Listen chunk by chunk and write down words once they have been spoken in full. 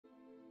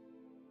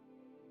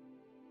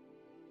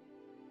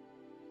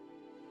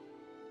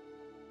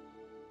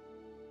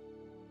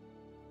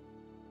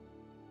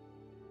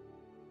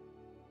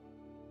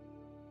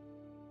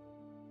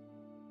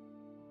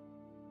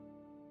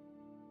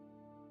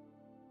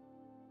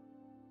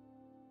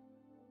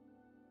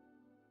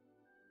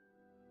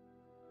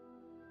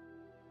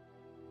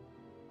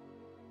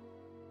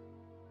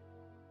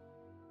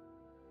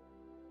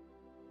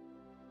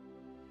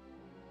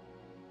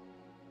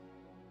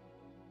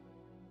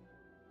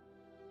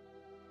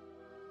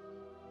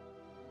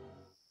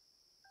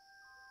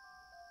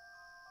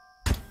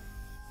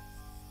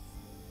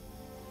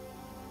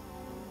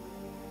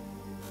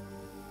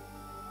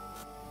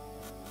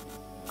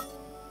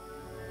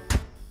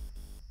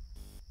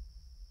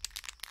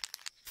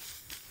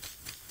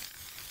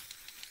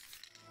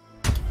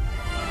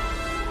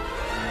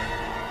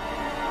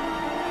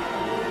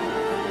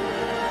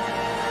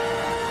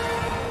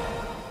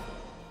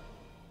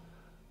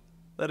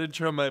That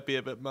intro might be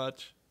a bit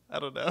much. I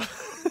don't know.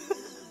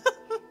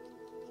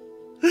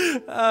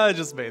 I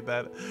just made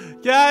that.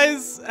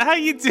 Guys, how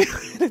you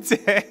doing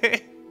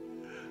today?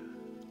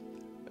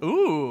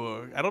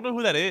 Ooh, I don't know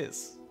who that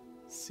is.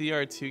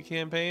 CR2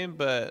 campaign,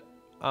 but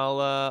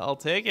I'll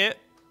take it.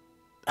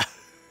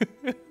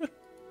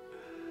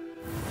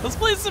 Let's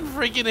play some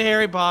freaking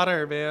Harry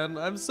Potter, man.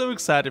 I'm so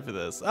excited for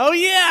this. Oh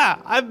yeah,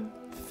 I'm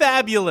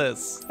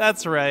fabulous.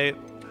 That's right.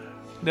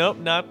 Nope,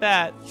 not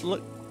that.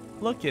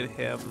 Look at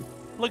him.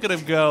 Look at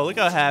him go. Look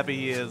how happy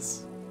he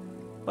is.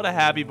 What a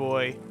happy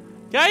boy.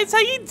 Guys, how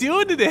you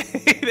doing today?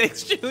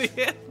 Thanks,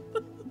 Julian.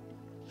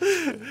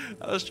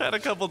 I was trying a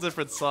couple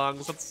different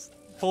songs. That's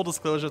full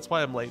disclosure. That's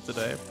why I'm late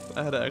today.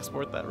 I had to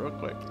export that real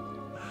quick.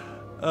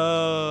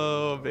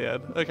 Oh,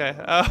 man. Okay.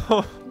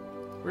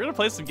 We're going to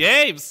play some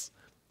games.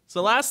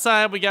 So last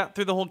time we got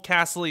through the whole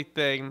castle-y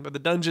thing, or the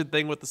dungeon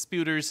thing with the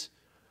spooters.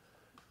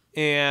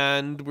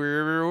 And what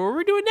are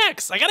we doing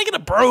next? I got to get a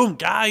broom,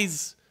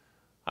 guys.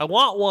 I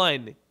want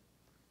one.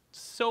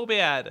 So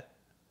bad.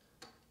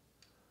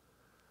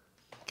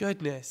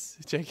 Goodness.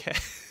 JK.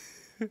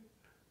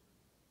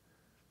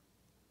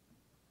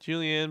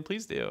 Julian,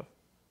 please do.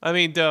 I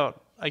mean, don't.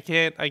 I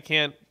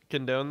can't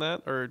condone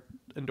that or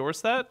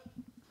endorse that.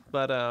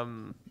 But I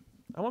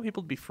want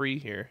people to be free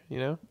here, you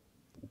know?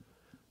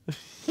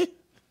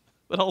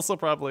 But also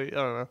probably, I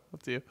don't know,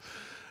 up to you.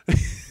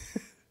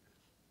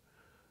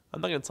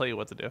 I'm not going to tell you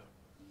what to do.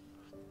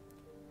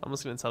 I'm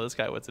just going to tell this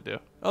guy what to do.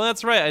 Oh,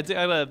 that's right.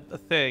 I had a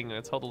thing.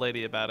 I told the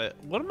lady about it.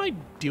 What am I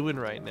doing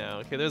right now?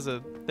 Okay, there's a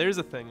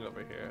thing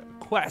over here.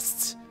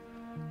 Quests.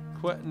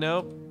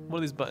 Nope. One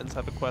of these buttons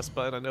have a quest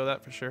button. I know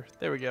that for sure.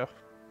 There we go.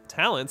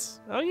 Talents.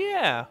 Oh,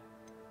 yeah.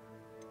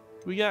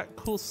 We got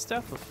cool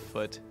stuff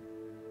afoot.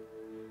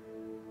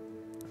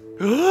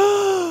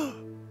 I'm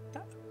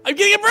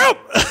getting a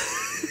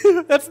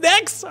broom! That's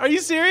next? Are you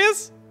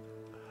serious?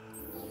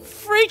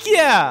 Freak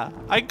yeah!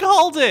 I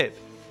called it!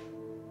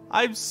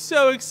 I'm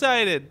so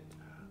excited.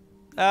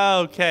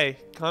 Okay,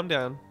 calm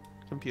down,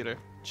 computer.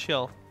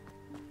 Chill.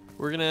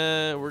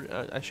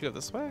 I should go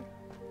this way.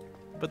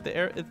 But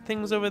the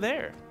thing's over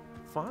there.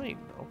 Fine,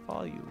 I'll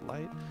follow you,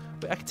 light.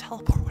 Wait, I can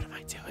teleport. What am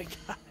I doing,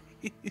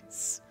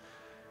 guys?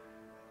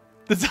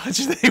 The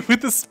dungeon thing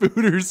with the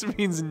spooters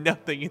means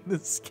nothing in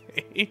this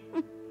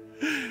game.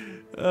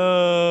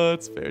 Oh,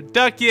 that's fair.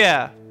 Duck,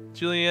 yeah.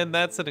 Julian,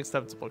 that's an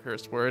acceptable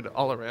curse word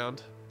all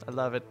around. I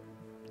love it.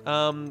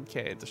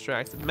 Okay,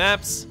 distracted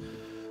maps.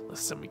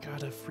 Listen, we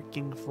gotta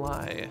freaking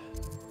fly.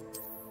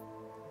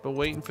 But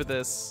waiting for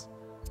this.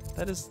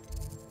 That is,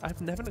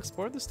 I've never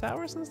explored this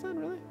tower since then,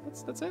 really?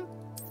 That's it?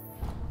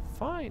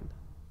 Fine.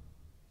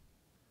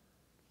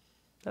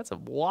 That's a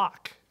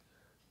walk.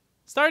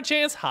 Star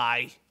Chance,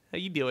 hi. How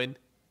you doing?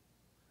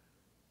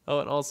 Oh,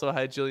 and also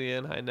hi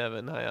Julian, hi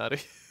Nevin, hi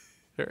Audie.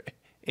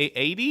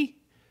 80?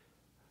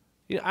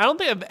 You know, I don't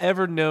think I've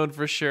ever known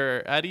for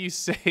sure. How do you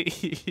say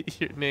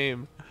your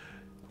name?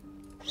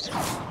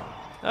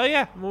 Oh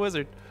yeah, I'm a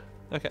wizard.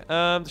 Okay,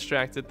 I'm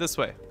distracted. This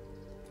way.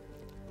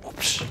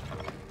 Whoosh.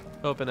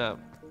 Open up.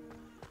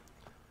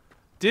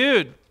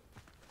 Dude!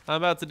 I'm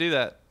about to do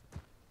that.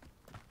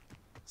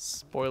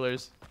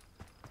 Spoilers.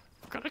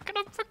 I'm gonna get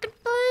a freaking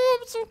broom!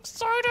 I'm so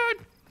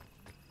excited!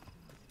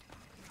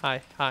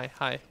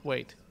 Hi,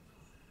 wait.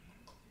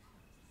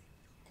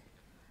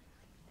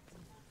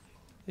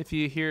 If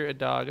you hear a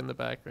dog in the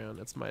background,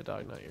 it's my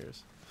dog, not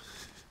yours.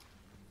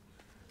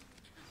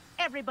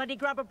 Everybody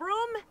grab a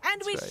broom,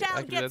 and we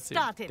shall get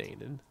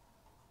started.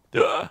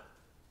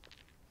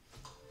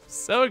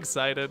 So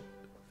excited.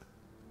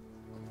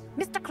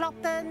 Mr.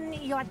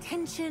 Clopton, your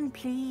attention,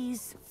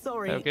 please.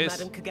 Sorry,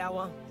 Madam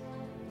Kagawa.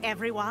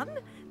 Everyone,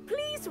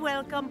 please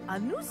welcome a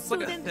new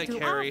student to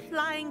our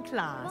flying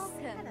class.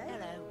 Welcome.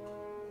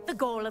 Hello. The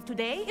goal of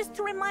today is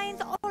to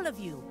remind all of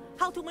you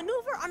how to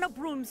maneuver on a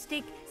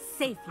broomstick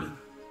safely.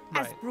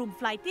 As broom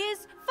flight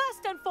is,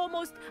 first and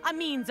foremost, a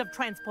means of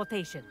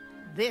transportation.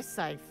 This,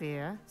 I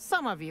fear,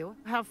 some of you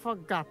have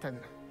forgotten.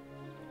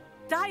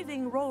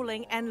 Diving,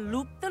 rolling, and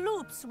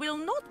loop-the-loops will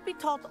not be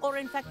taught or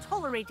in fact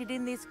tolerated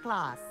in this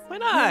class. Why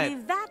not? We'll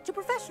leave that to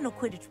professional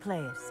Quidditch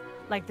players,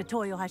 like the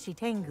Toyohashi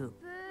Tengu.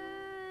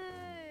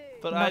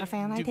 But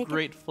I do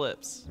great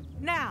flips.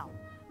 Now,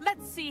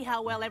 let's see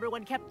how well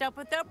everyone kept up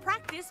with their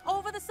practice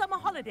over the summer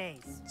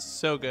holidays.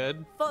 So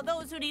good. For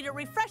those who need a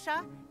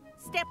refresher,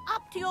 step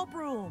up to your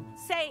broom.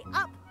 Say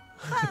up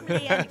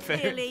firmly and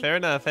clearly. Fair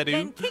enough, Edu.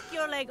 Then kick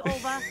your leg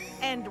over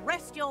and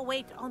rest your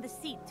weight on the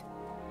seat.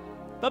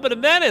 Bubba the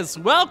Menace,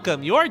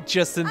 welcome. You're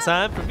just in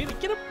time for me to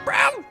get a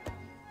broom.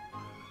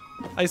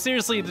 I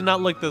seriously did not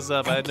look this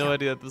up. I had no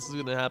idea that this was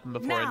going to happen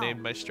before I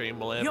named my stream.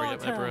 Will I ever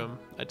get my broom?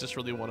 I just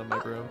really wanted my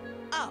broom.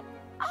 Up,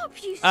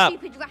 you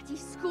stupid ratty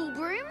school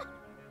broom.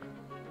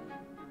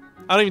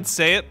 I don't even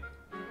say it.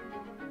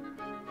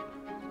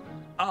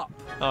 up.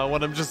 I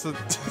want him just to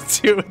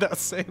do it without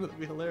saying it. That'd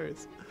be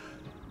hilarious.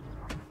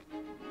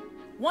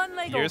 One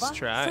leg Here's over,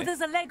 try. so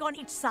there's a leg on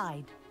each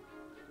side.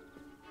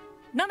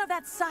 None of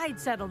that side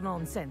saddle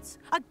nonsense.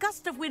 A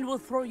gust of wind will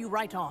throw you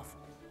right off.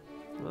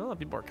 Well, I'd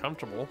be more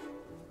comfortable.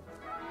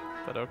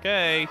 But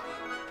okay.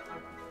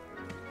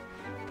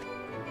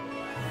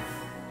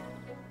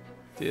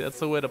 Dude, that's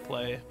the way to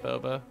play,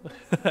 Boba.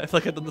 I feel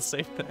like I've done the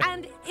same thing.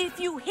 And if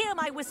you hear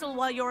my whistle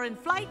while you're in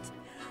flight,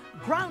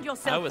 ground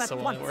yourself I whistle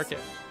at while once. I work it.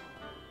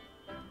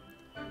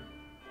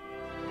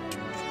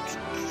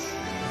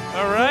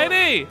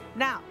 Alrighty!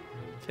 Now,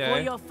 for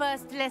Okay. your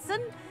first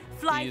lesson,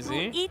 fly Easy.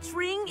 through each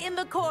ring in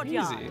the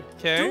courtyard. Easy.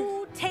 Okay.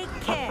 Do take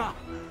care.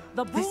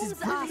 The This is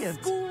brooms are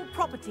brilliant. school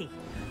property.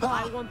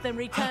 I want them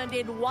returned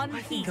in one I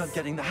piece. think I'm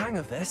getting the hang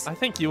of this. I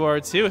think you are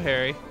too,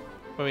 Harry.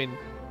 I mean,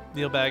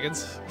 Neal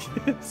Baggins.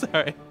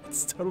 Sorry,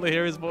 it's totally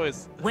Harry's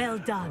voice. Well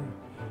done.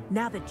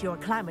 Now that you're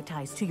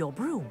acclimatized to your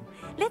broom,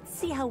 let's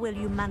see how well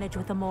you manage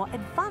with a more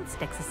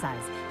advanced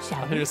exercise, shall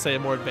I'm we? going to say a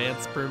more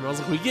advanced broom. I was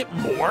like, we get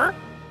more?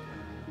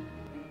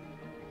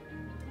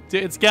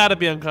 Dude, it's got to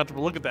be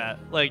uncomfortable. Look at that.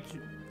 Like,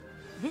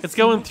 This it's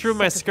going next through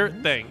my set of skirt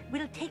rings thing.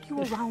 will take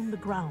you around the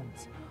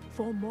grounds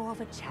for more of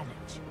a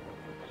challenge.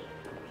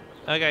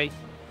 Okay.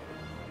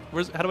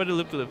 How do I do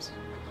loop-de-loops?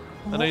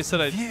 I know you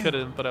said I view.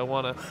 couldn't, but I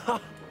want to.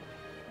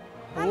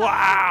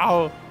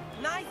 Wow!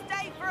 Nice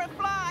day for a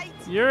flight.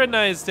 You're a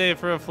nice day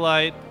for a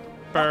flight.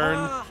 Burn.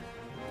 Ah,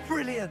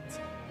 brilliant.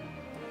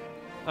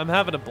 I'm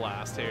having a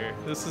blast here.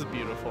 This is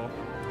beautiful.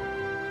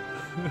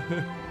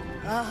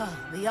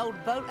 Ah, the old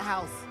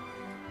boathouse.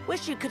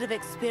 Wish you could have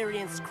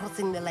experienced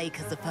crossing the lake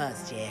as a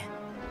first year.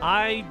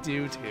 I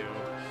do too.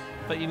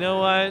 But you know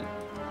what?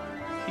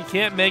 You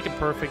can't make a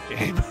perfect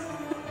game.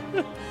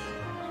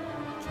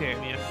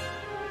 Can you?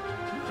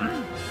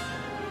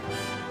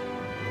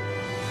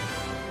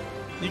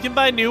 You can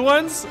buy new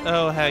ones?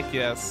 Oh, heck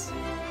yes.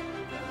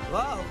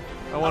 Whoa.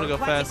 I want to go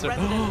Aquatic faster.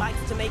 resident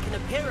likes to make an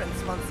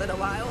appearance once in a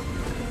while.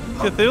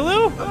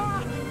 Cthulhu?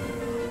 Ah,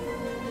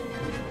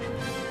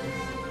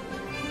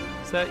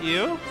 Is that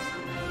you?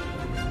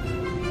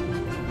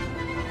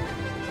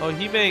 Oh,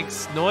 he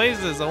makes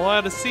noises. I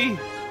wanted to see.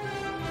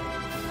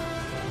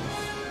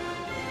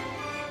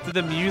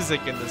 The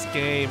music in this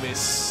game is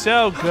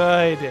so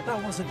good.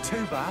 That wasn't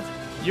too bad.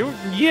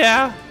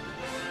 Yeah.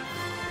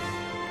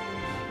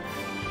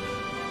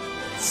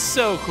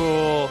 So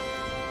cool.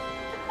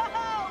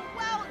 oh,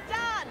 well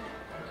done.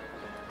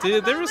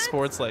 Dude, there was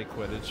sports like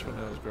Quidditch when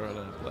I was growing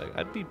up. Like,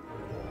 I'd be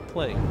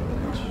playing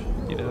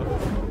Quidditch, you know?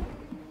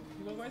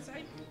 You know what I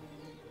say?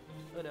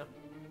 Oh, no.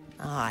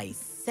 I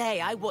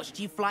say, I watched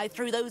you fly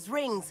through those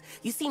rings.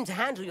 You seem to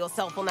handle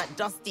yourself on that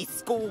dusty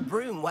school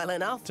broom well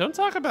enough. Don't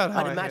talk about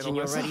how I'd I imagine handle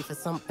you're myself. ready for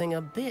something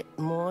a bit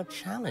more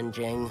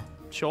challenging.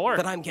 Sure.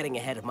 But I'm getting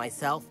ahead of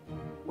myself.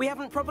 We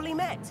haven't properly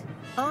met.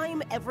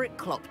 I'm Everett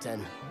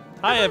Clopton.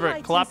 Hi, Am I Everett right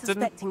in Clopton.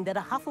 suspecting that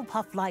a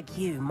Hufflepuff like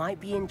you might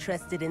be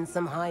interested in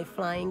some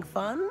high-flying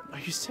fun? Are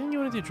you saying you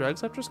want to do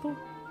drugs after school?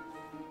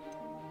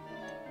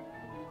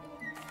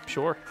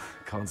 Sure.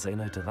 Can't say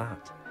no to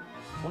that.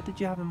 What did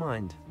you have in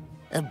mind?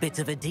 A bit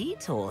of a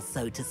detour,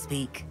 so to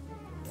speak.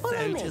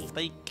 Follow me.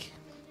 speak.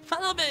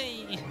 Follow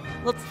me.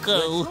 Let's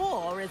The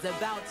tour is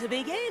about to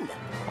begin.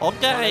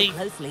 Okay. Follow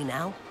closely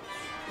now.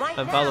 Right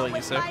I'm now, following we're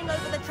you, sir. flying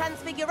over the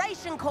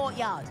Transfiguration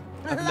courtyard.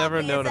 I've never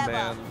Lovely known a as ever.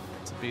 man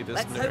to be this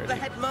Let's hope the nerdy.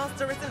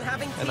 headmaster isn't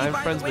having tea And I'm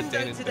by friends the with window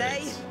Dana today.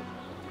 Biggs.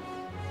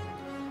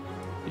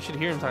 You should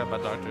hear him talk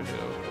about Doctor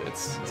Who.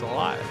 It's a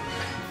lot.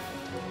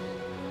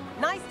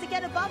 Nice to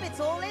get above it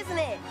all, isn't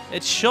it?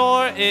 It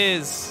sure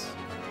is.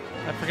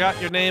 I forgot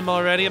your name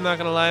already. I'm not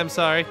gonna lie. I'm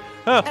sorry.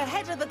 Huh.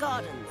 Ahead of the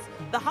gardens.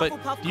 The But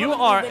Hufflepuff you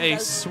colony are a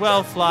windows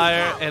swell just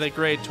flyer peek out. and a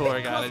great tour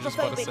Bit guide. I just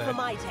want to claustrophobic say. for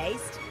my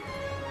taste.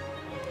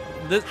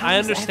 I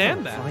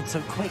understand that. Flying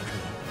so quickly.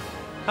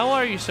 How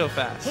are you so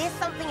fast? Here's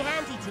something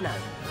handy to know.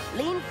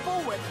 Lean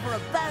forward for a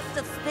burst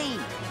of speed.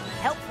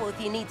 Helpful if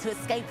you need to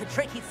escape a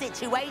tricky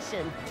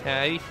situation.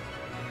 Okay.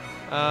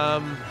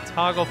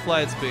 Toggle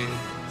flight speed.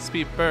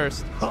 Speed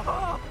burst.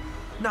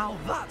 Now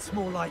that's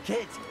more like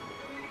it.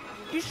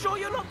 You sure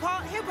you're not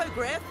part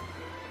hippogriff?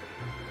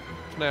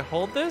 Can I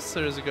hold this,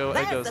 or does it go? It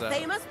There's goes the out.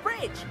 famous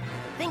bridge.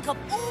 Think of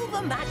all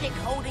the magic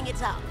holding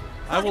it up.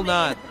 I will mean,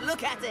 not.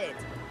 Look at it.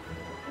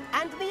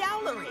 And the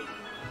owlery.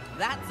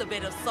 That's a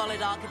bit of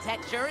solid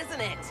architecture,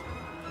 isn't it?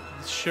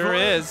 Sure For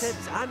is.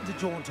 tips and a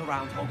jaunt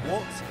around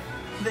Hogwarts.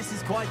 This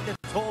is quite the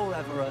tour,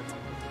 Everett.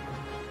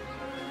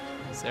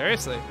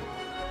 Seriously.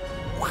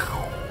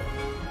 Wow.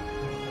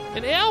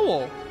 An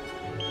owl.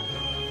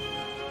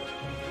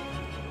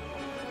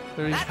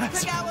 There he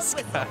That's is, Pregala's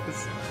whistle.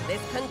 guys.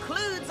 This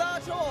concludes our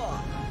tour.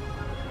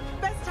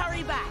 Best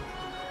hurry back.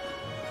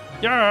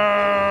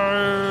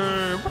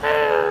 Yarr!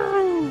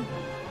 Woo!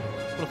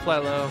 We'll fly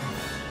low.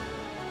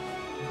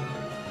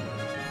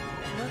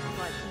 Looks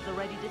like she's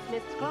already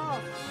dismissed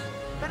class.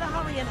 Better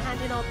hurry and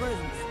hand in our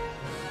brooms.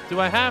 Do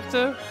I have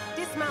to?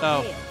 Dismount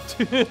Oh.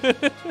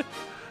 here.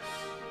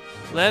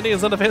 Landing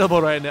is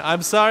unavailable right now.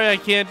 I'm sorry, I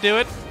can't do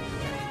it.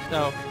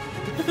 No.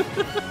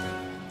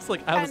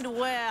 like I was And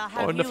where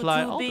have born you to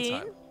fly two all the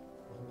been? time.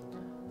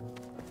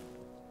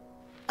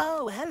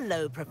 Oh,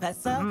 hello,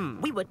 Professor.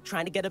 Mm-hmm. We were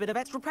trying to get a bit of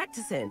extra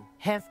practice in.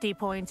 Hefty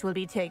points will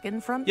be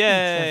taken from each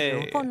Yay.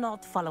 of you for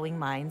not following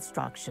my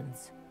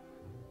instructions.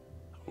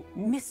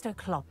 Mr.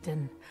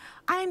 Clopton,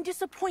 I'm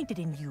disappointed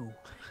in you.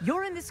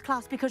 You're in this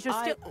class because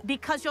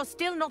you're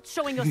still not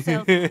showing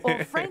yourself,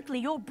 or frankly,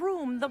 your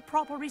broom the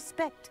proper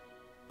respect.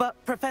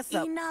 But,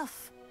 Professor...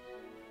 Enough.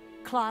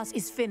 Class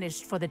is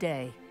finished for the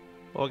day.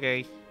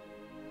 Okay.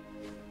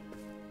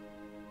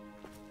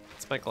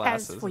 It's my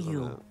glasses. As for isn't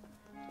you, it?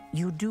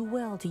 you do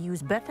well to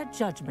use better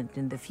judgment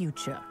in the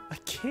future. I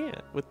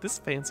can't with this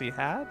fancy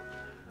hat.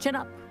 Chin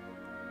up.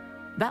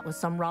 That was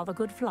some rather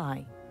good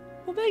flying.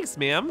 Well, thanks,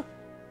 ma'am.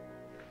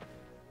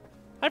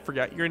 I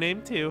forgot your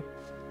name too.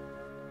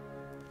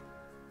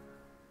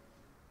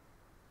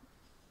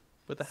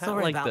 With a hat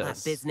Sorry like about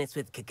this, that business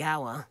with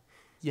Kagawa.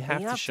 you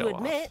have you to have show to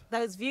admit, off.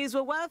 those views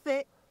were worth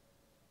it.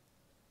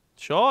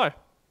 Sure.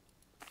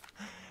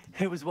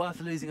 It was worth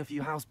losing a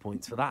few house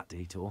points for that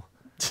detour.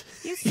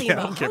 You seem Yeah, I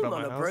at don't care home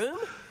about on my a house. broom.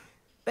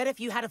 Bet if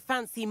you had a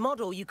fancy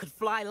model, you could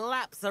fly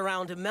laps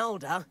around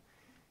Imelda.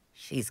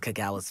 She's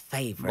Kagawa's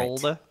favorite.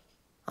 Boulder.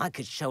 I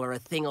could show her a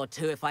thing or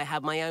two if I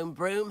had my own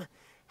broom.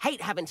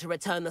 Hate having to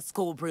return the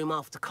school broom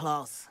after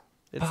class.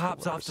 It's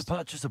Perhaps the I have to worst.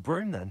 purchase a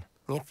broom then.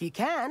 If you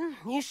can,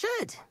 you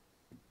should.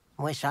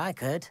 Wish I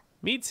could.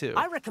 Me too.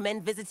 I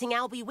recommend visiting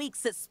Albie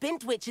Weeks at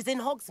Spintwitches in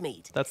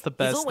Hogsmeade. That's the He's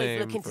best always name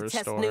looking for to a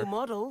test store. new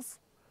models.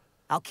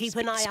 I'll keep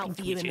an eye out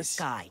for you in the Spintwitches.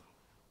 sky.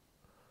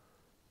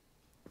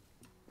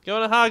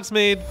 Going to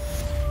Hogsmeade.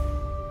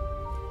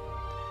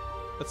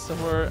 That's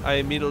somewhere I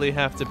immediately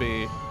have to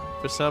be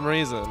for some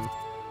reason.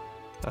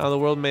 The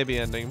world may be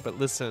ending, but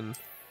listen.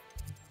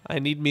 I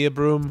need me a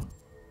broom.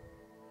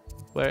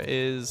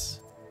 Where's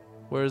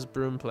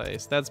Broom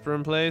Place? That's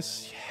Broom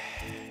Place?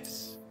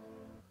 Yes.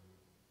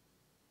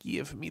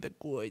 Give me the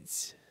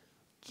goods.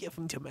 Give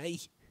them to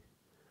me.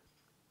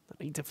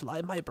 I need to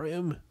fly my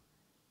broom.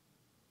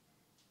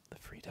 The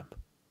freedom.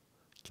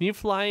 Can you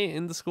fly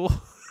in the school?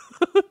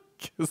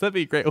 Because that'd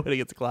be a great way to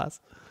get to class.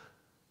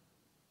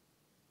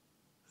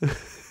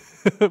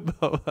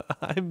 But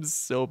I'm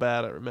so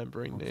bad at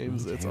remembering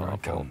names. It's Here I awful.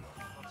 come.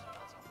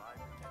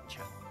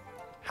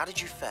 How did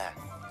you fare?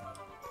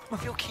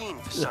 If you're keen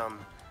for some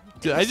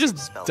Dude, I decent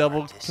just spell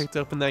double practice, kicked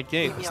open that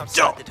gate. meet me It's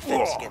outside like, the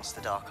Defense Against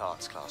the Dark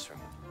Arts classroom.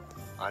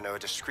 I know a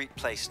discreet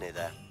place near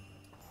there.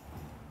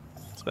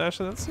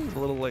 Sebastian, that seems a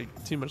little like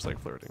too much like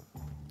flirting.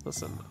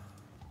 Listen,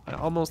 I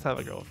almost have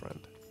a girlfriend.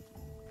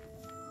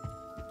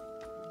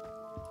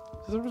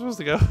 Is this where we're supposed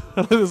to go?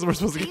 This is where we're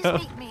supposed to Please go.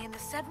 meet me in the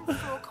 7th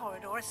floor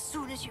corridor as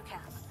soon as you can.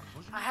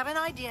 I have an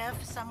idea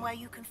for somewhere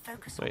you can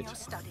focus on Wait. your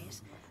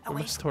studies. Where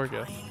Away does from Tor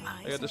go? prying eyes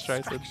I got and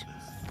distracted. distractions.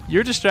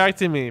 You're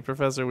distracting me,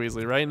 Professor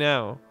Weasley, right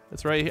now.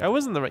 It's right here. I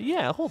wasn't the right.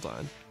 Yeah, hold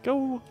on.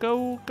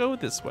 Go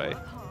this way.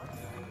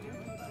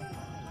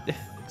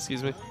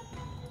 Excuse me.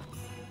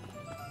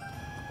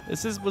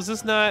 Was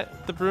this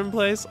not the Broom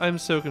Place? I'm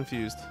so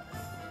confused.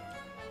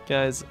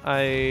 Guys, I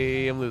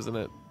am losing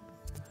it.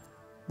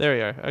 There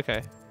we are.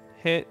 Okay.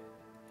 Hit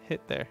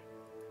there.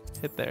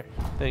 Hit there.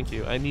 Thank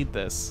you. I need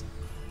this.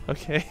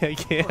 Okay,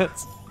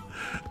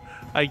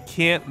 I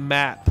can't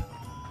map.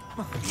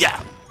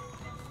 Yeah.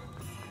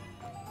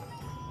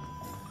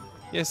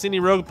 Yeah, see any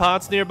rogue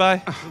pots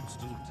nearby?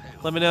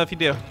 Let me know if you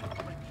do.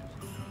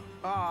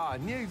 Ah,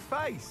 new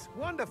face.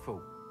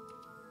 Wonderful.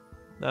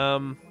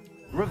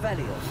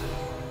 Revelio.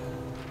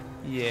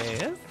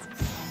 Yes.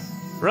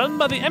 Run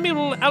by the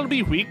amiable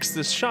Albie Weeks,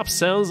 this shop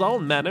sells all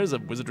manners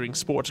of wizarding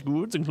sports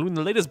goods, including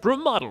the latest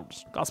broom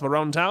models. Gossip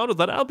around town is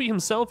that Albie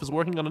himself is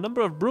working on a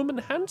number of broom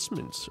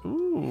enhancements.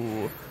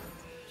 Ooh.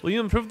 Will you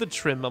improve the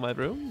trim on my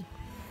broom?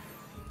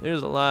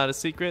 There's a lot of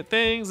secret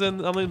things, and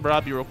I'm gonna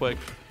rob you real quick.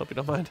 Hope you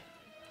don't mind.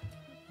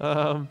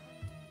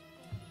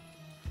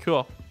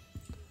 Cool.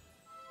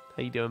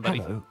 How you doing, buddy?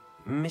 Hello,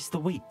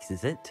 Mr. Weeks,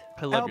 is it?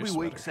 I love your Albie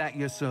sweater. Weeks at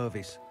your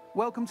service.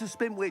 Welcome to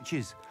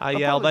Spintwitches. Hi,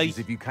 Apologies Albie.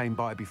 if you came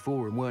by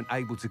before and weren't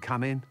able to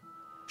come in.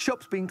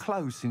 Shop's been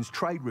closed since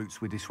trade routes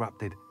were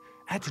disrupted.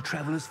 Had to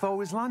travel as far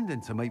as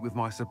London to meet with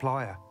my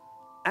supplier.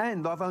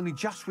 And I've only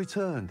just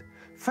returned,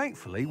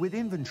 thankfully with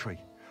inventory.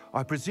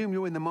 I presume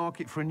you're in the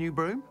market for a new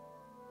broom?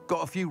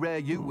 Got a few rare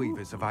Ute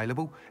Weavers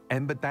available.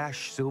 Ember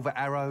Dash, Silver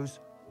Arrows.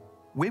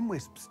 Wind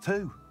Wisps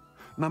too.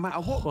 No matter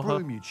what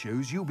broom you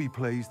choose, you'll be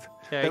pleased.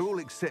 Okay. They're all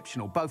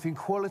exceptional, both in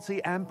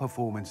quality and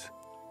performance.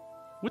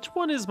 Which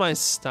one is my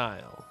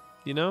style?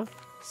 You know?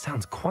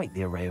 Sounds quite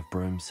the array of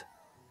brooms.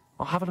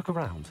 I'll have a look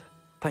around.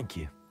 Thank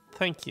you.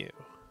 Thank you.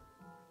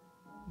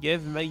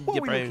 Give me What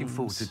your are we looking for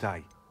brooms.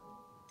 today?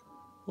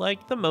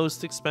 Like the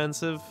most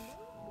expensive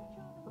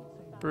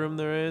broom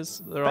there is.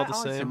 They're all That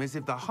the item same. is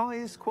of the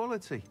highest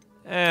quality.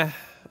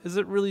 Does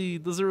it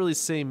really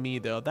say me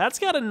though? That's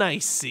got a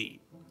nice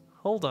seat.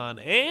 Hold on.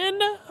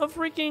 And a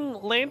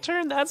freaking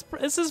lantern?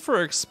 This is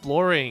for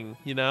exploring,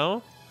 you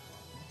know?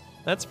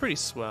 That's pretty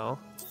swell.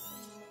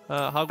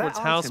 Hogwarts That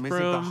house item is of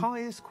the broom.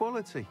 highest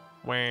quality.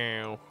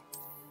 Wow.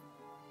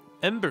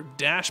 Ember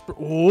Dash.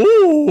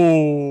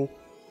 Ooh.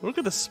 Look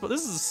at this.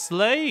 This is a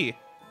sleigh.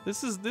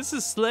 This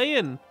is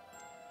slaying.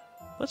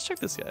 Let's check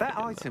this guy. That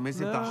item is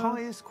of the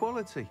highest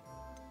quality.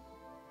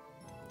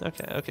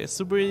 Okay.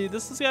 So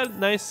this has got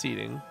nice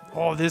seating.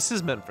 Oh, this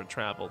is meant for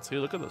travel too.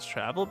 Look at those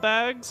travel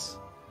bags.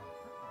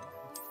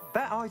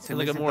 That item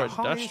Like is a more of the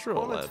highest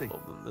industrial quality. level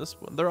than this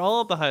one. They're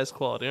all of the highest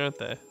quality, aren't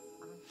they?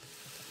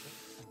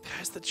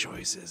 Guys, the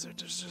choices are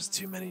there's just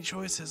too many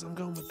choices. I'm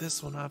going with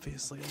this one,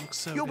 obviously. It looks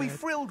so You'll good. be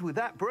thrilled with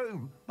that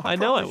broom. I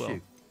know I promise will.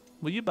 you.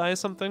 Will you buy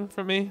something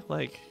for me?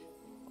 Like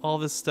all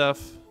this stuff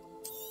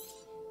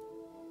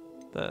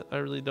that I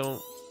really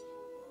can't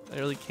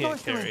Nice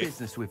doing carry.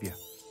 business with you.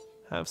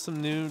 Have some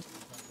new.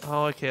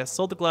 Oh, okay. I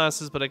sold the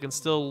glasses, but I can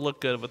still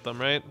look good with them,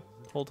 right?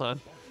 Hold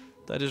on.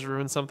 Did I just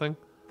ruin something?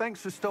 Thanks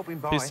for stopping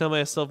by. Please tell me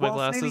I still have my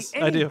Whilst glasses.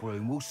 nearly I any do.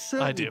 broom will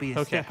certainly do. be a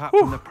Okay. step up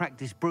Whew. from the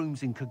practice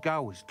brooms in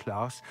Kagawa's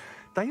class.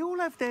 They all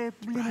have their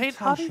Right,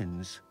 Hubby?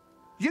 limitations.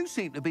 You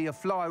seem to be a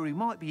flyer who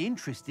might be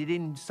interested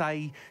in,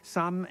 say,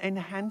 some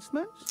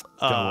enhancements.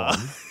 Go on.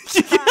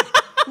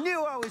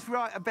 Knew I was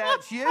right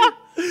about you.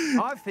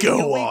 I think Go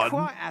you'll on. be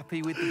quite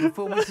happy with the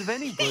performance of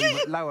any broom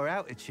at lower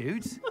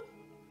altitudes.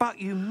 But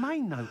you may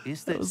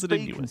notice that was an speed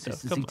innuendo.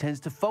 consistency Come on. tends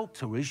to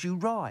falter as you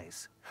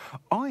rise.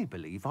 I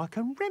believe I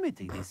can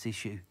remedy this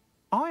issue.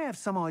 I have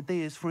some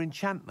ideas for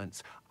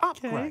enchantments,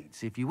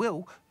 upgrades, if you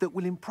will, that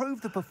will improve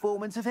the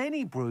performance of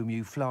any broom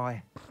you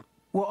fly.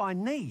 What I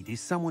need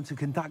is someone to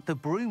conduct a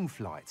broom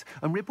flight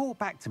and report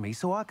back to me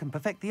so I can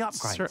perfect the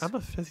upgrades. Sir, I'm a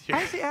fifth year.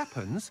 As it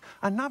happens,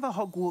 another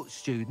Hogwarts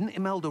student,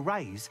 Imelda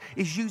Reyes,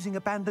 is using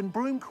abandoned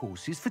broom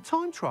courses for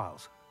time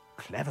trials.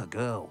 Clever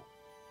girl.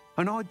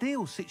 An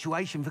ideal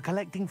situation for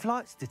collecting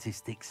flight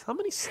statistics. How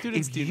many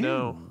students If do you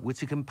know? were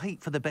to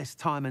compete for the best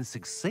time and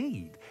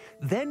succeed,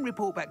 then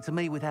report back to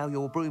me with how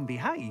your broom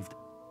behaved,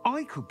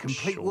 I could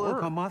complete work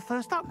Sure. on my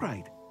first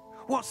upgrade.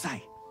 What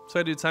say? So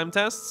I do time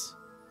tests?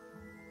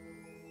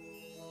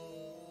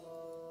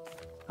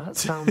 That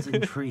sounds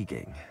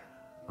intriguing.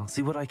 I'll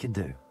see what I can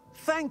do.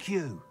 Thank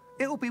you.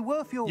 It'll be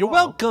worth your You're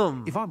while.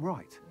 welcome. If I'm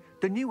right,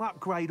 the new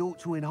upgrade ought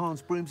to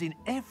enhance brooms in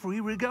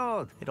every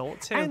regard. It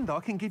ought to. And I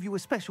can give you a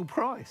special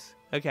price.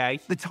 Okay.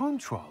 The time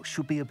trial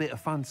should be a bit of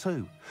fun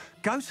too.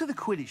 Go to the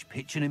Quidditch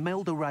pitch and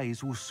Imelda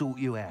Reyes will sort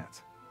you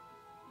out.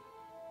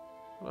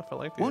 What if I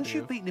like the Once idea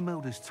you've beaten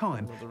Imelda's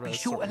time, Imelda be Reyes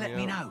sure to sorting let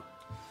me me out. know.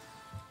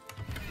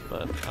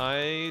 But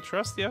I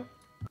trust you.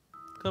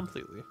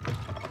 Completely.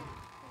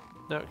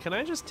 Now, can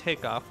I just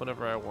take off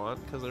whenever I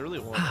want? Because I really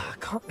want it. I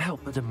can't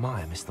help but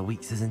admire Mr.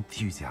 Weeks'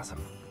 enthusiasm.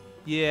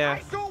 Yeah.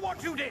 saw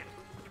what you did!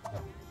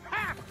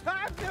 Ha! I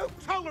have no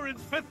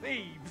tolerance for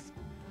thieves!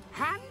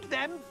 Hand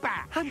them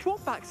back! Hand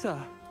what back, sir?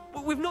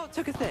 We've not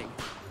took a thing.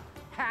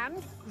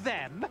 Hand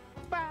them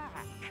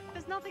back!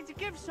 There's nothing to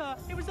give, sir.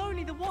 It was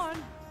only the one.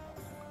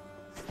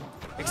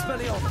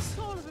 Expelliarmus!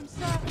 All of them,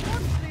 sir.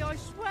 Honestly, I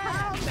swear.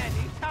 How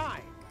many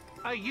times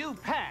are you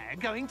pair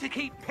going to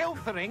keep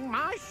pilfering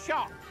my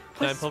shop?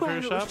 Can I I pull swear for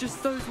it your was shop?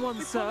 just those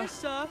ones, sir. Promise,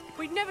 sir.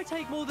 We'd never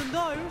take more than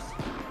those.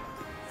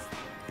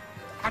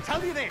 I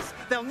tell you this,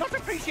 they'll not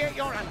appreciate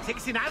your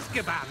antics in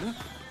Azkaban.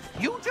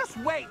 You just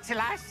wait till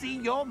I see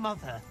your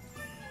mother.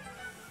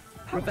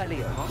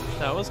 Rebellion, huh?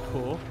 That was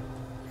cool.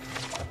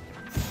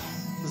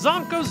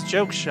 Zonko's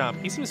Joke Shop.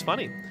 He seems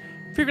funny.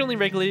 Frequented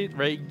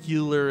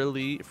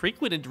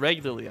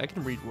regularly. I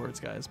can read words,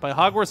 guys. By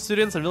Hogwarts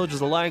students and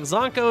villagers alike,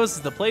 Zonko's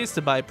is the place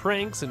to buy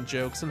pranks and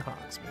jokes in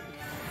Hogsmeade.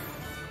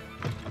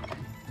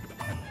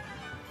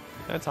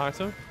 Can I talk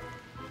to him?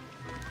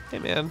 Hey,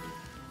 man.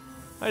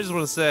 I just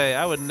want to say,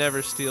 I would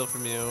never steal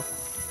from you.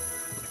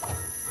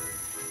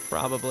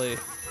 Probably.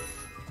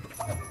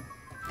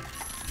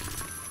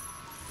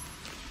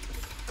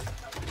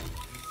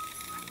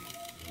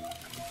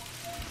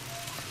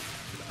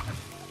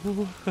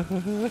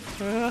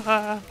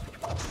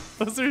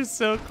 Those are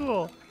so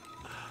cool.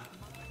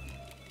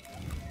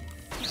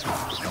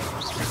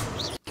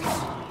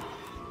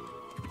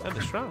 I'm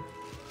distraught.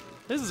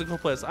 This is a cool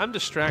place. I'm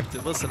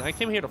distracted. Listen, I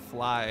came here to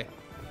fly.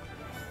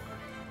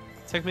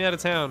 Take me out of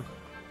town.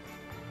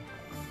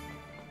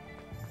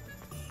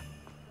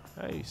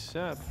 Hey,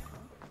 Seb.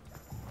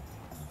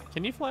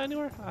 Can you fly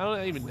anywhere? I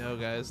don't even know,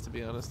 guys, to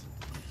be honest.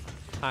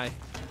 Hi.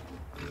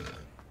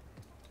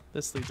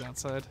 This leads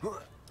outside.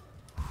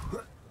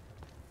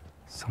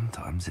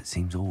 Sometimes it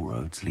seems all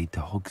roads lead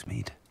to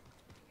Hogsmeade.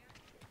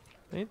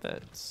 Ain't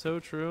that so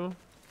true?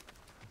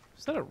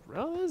 Is that a...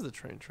 Oh, that is the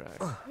train track.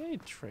 Hey,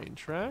 train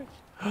track.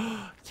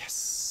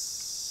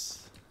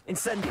 Yes!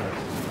 Incendio!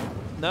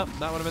 Nope,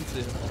 not what I meant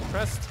to do.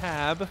 Press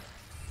tab.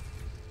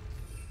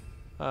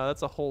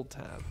 That's a hold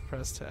tab.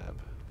 Press tab.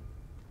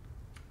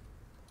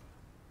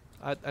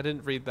 I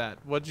didn't read that.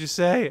 What'd you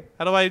say?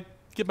 How do I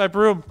get my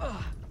broom?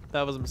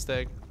 That was a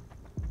mistake.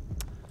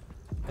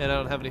 And I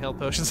don't have any health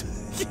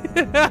potions.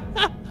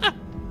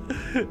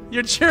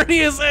 Your journey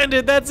has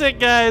ended. That's it,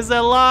 guys. I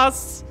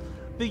lost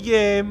the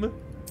game.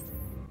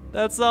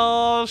 That's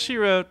all she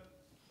wrote.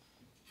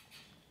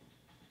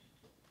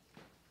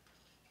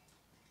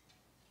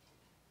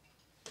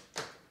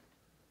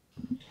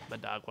 My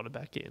dog wanted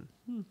back in.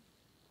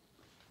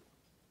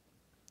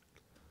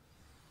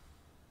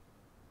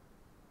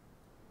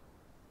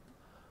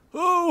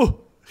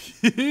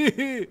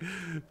 Beep.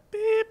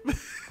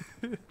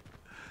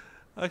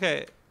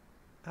 Okay.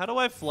 How do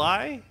I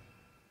fly?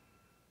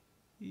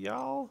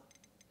 Y'all?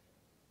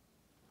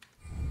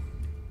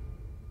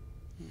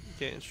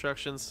 Okay,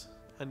 instructions.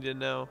 I need to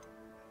know.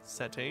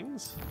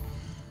 Settings.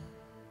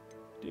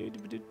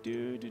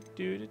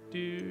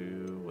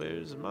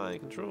 Where's my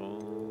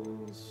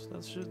controls?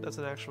 That's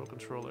an actual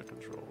controller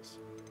controls.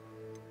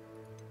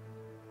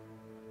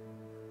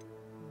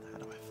 How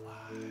do I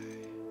fly?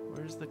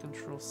 Where's the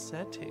control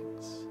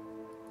settings?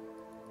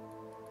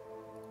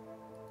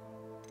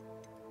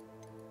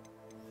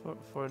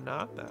 For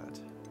not that.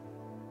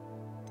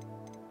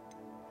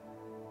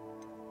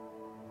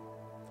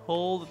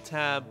 Hold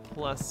tab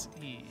plus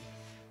E.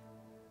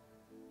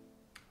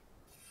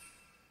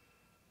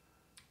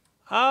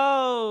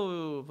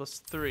 Oh, plus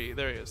 3.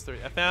 There he is,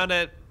 3. I found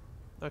it.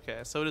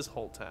 Okay, so it is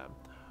hold tab.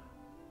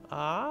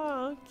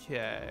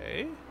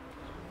 Okay.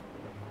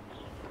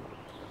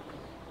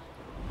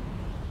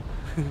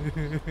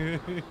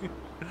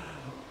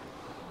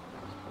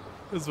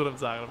 This is what I'm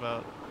talking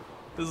about.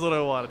 This is what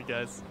I wanted,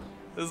 guys.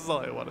 This is all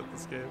I wanted in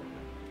this game.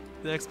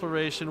 The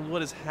exploration,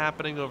 what is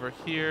happening over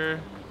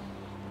here?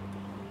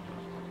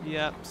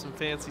 Yep, some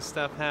fancy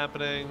stuff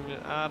happening.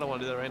 I don't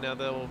want to do that right now,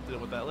 though. We'll deal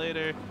with that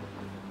later.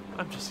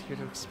 I'm just here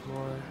to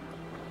explore.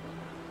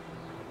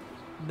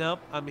 Nope,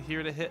 I'm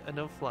here to hit a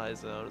no-fly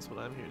zone is what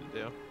I'm here to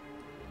do.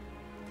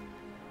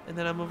 And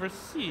then I'm over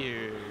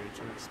here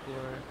to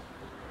explore.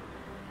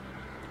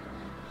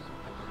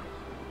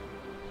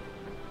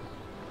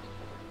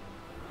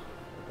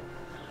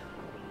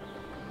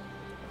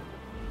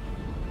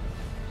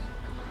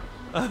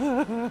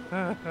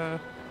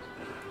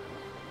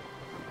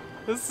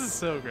 This is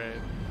so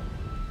great.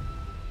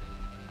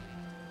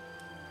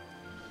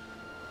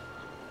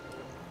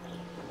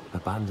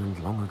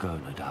 Abandoned long ago,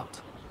 no doubt.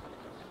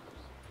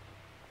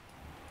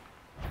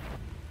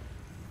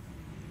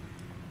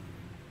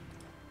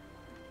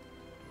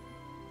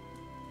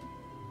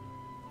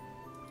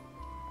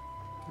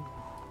 I'm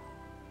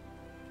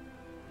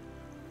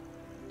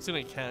just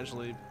gonna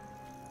casually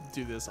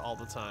do this all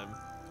the time,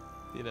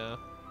 you know?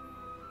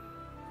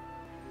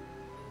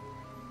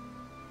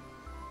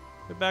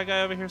 The bad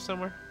guy over here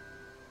somewhere?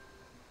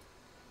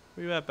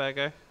 Where you at, bad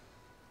guy?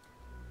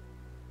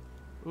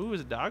 Ooh,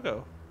 it's a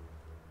doggo.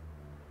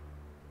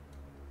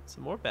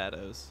 Some more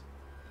baddos.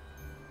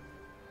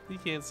 You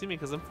can't see me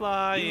because I'm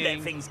flying. You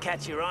let things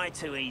catch your eye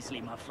too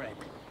easily, my friend.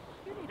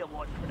 You need a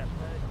watch for the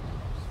bird.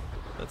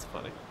 That's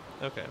funny.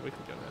 Okay, we can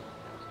go now.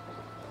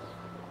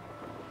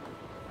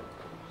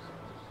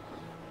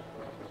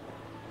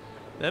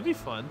 That'd be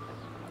fun.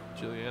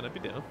 Julianne, I'd be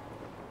down.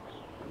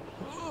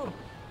 Oh.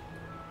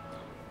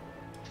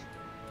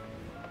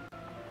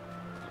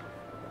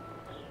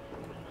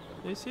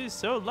 This is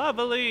so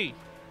lovely.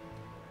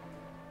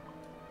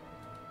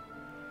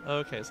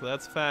 Okay, so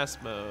that's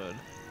fast mode.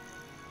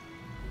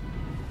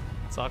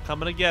 It's all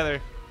coming together.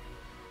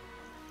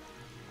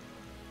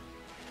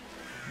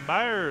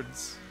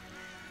 Birds.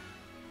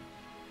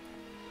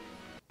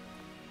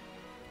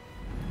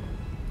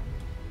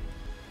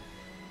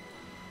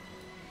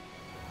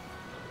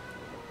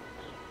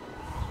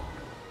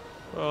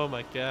 Oh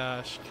my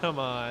gosh, come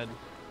on.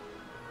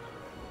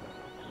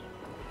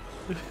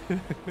 This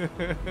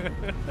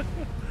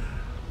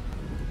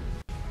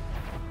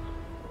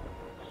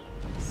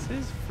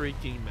is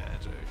freaking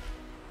magic.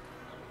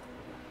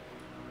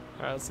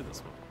 Alright, let's do this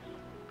one.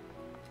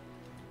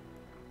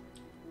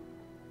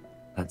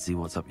 Let's see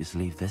what's up your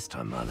sleeve this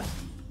time, Merlin.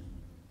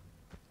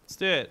 Let's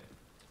do it.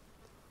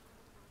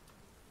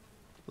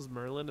 Was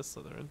Merlin a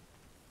Slytherin?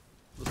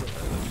 Was it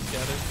Merlin just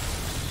gathered?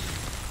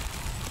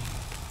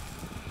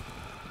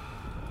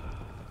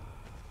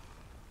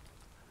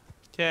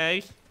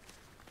 Okay.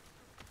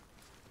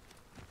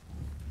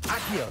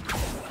 Accio.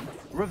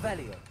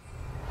 Revelio.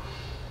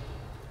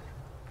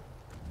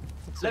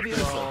 Looks like we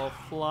all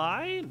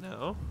fly?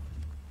 No.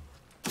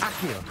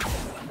 Accio.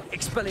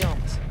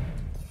 Expelliarmus.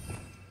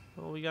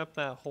 Well, we got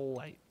that whole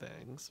light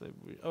thing. So maybe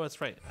we, oh, that's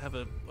right. I have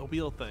a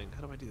wheel thing.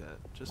 How do I do that?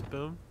 Just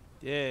boom?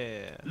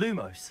 Yeah.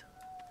 Lumos.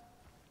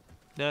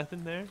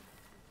 Nothing there?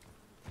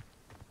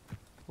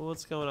 Well,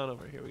 what's going on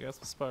over here? We got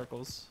some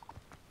sparkles.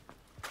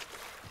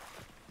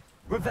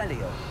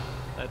 Revelio.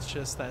 That's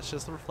just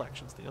the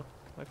reflections, Neal.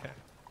 Okay.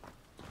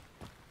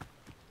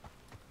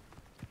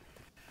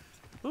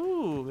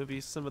 Ooh,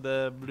 maybe some of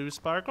the blue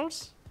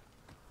sparkles?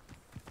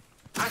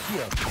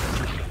 Accio.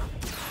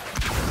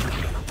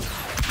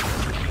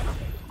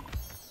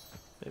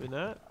 Maybe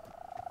not.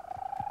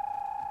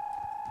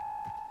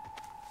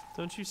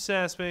 Don't you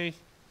sass me.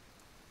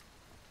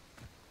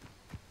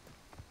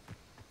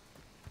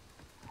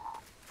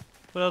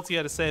 What else you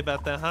got to say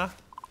about that, huh?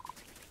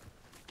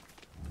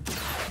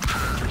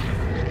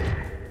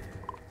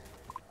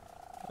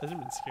 I didn't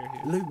mean scare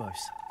you.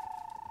 Lumos.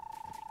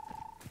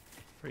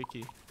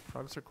 Freaky.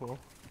 Frogs are cool.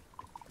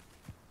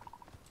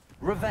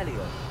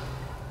 Revelio.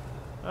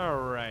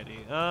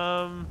 Alrighty.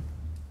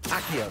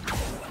 Accio.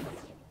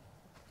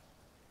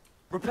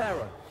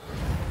 Reparo.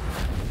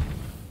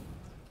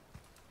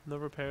 No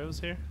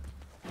reparos here?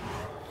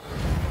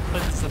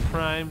 It's the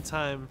prime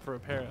time for a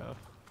Pero.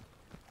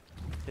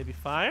 Maybe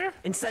fire?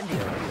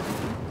 Incendio.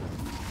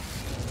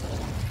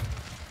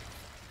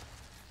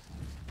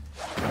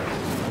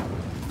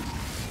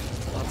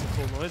 Lots of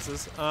cool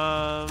noises.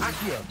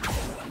 Accio.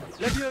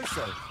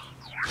 Levioso.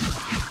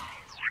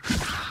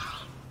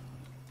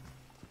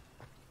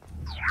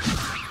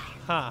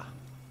 Huh.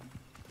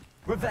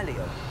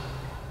 Revelio.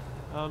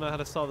 I don't know how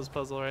to solve this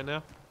puzzle right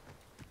now.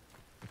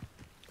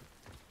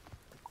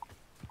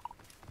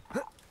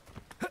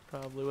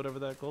 Probably whatever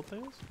that gold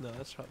thing is. No,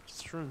 that's probably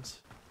just shrooms.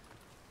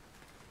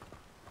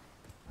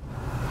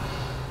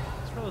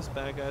 That's where those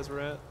bad guys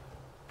were at.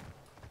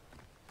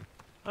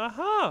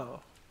 Aha!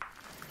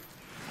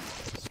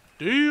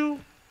 Steal!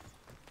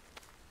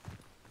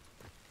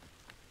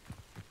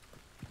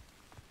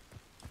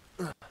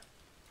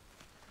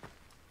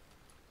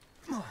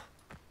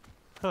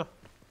 Huh.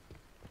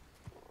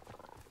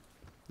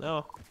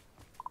 No.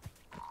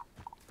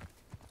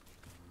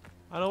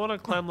 I don't want to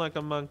climb like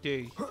a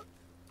monkey.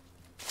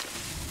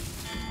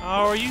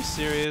 Oh, are you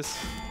serious?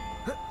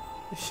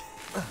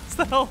 That's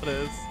the hell it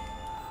is.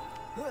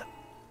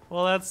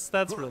 Well, that's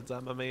real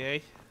dumb of me, eh?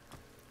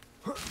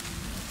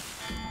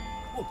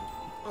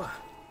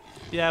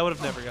 Yeah, I would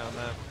have never gotten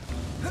that.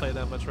 Play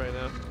that much right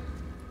now.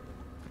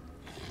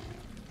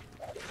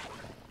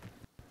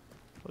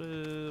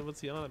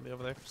 What's yelling at me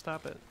over there?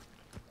 Stop it.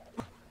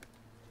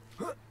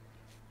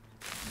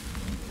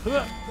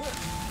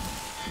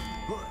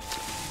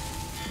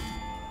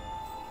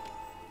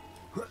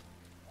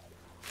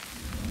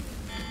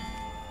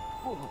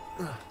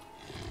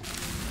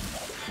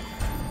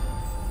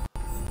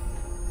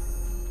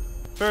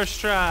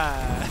 First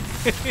try.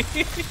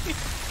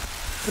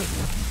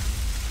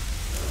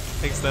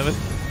 Thanks, Devin.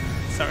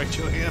 Sorry,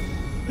 Julian.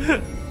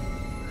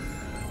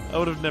 I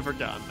would have never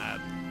gotten that.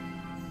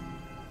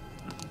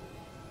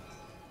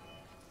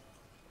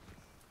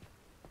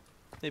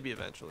 Maybe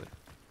eventually.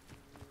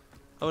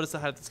 I would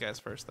have had these guys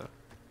first, though.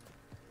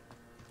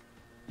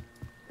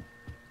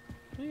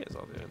 What are you guys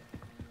all doing?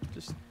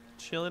 Just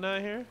chilling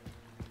out here?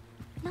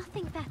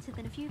 Nothing better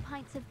than a few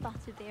pints of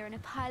butterbeer and a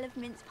pile of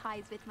mince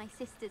pies with my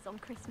sisters on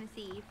Christmas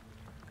Eve.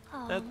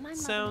 Oh, That my mother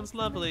sounds makes the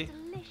most lovely.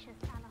 delicious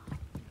Alahari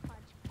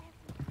fudge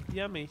every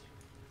Yummy.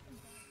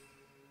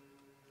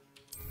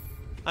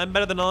 I'm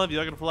better than all of you.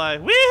 I can fly.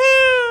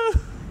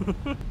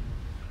 Woohoo!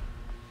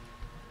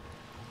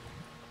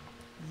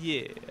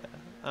 Yeah,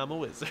 I'm a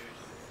wizard.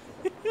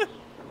 Look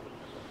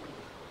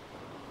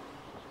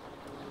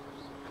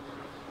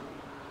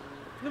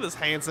at this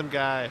handsome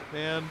guy,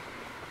 man.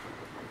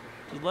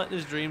 He's letting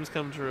his dreams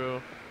come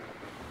true.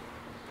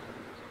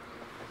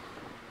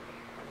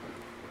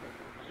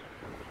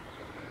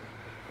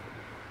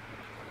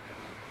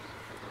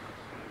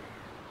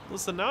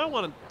 Listen, now I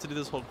want to do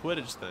this whole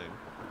Quidditch thing.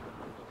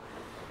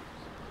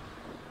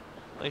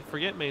 Like,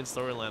 forget main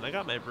storyline. I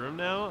got my broom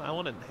now. I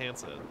want to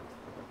enhance it.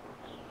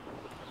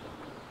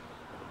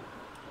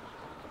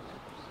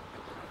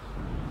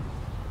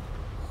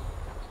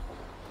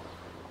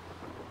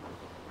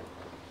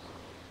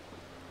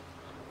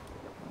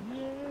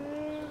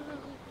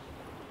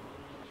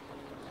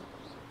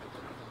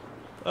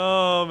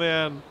 Oh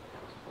man,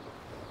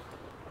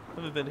 I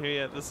haven't been here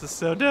yet. This is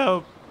so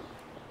dope.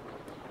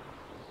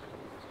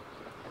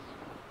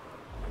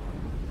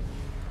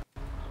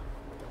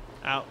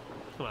 Ow,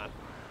 come on.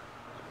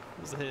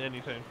 Doesn't hit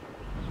anything.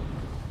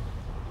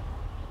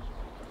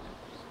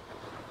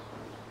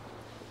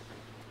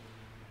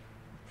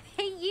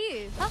 Hey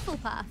you,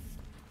 Hufflepuff.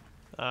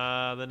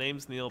 The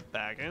name's Neal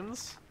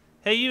Baggins.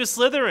 Hey you,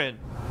 Slytherin.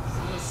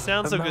 This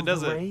sounds so good,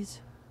 does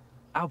it?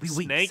 Albie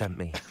Weeks sent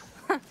me.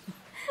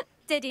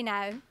 Did he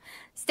now?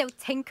 Still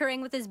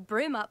tinkering with his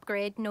broom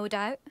upgrade, no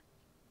doubt.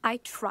 I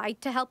tried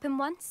to help him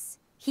once.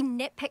 He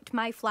nitpicked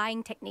my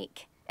flying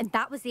technique, and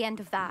that was the end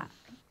of that.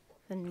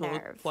 The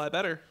nerve. Fly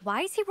better.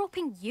 Why is he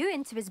roping you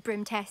into his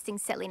broom testing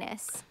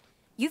silliness?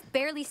 You've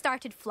barely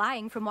started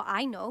flying from what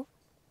I know.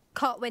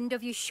 Caught wind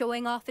of you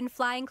showing off in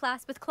flying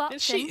class with Clopton.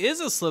 And she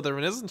is a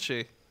Slytherin, isn't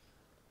she?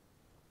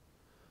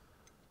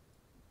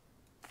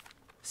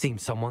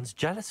 Seems someone's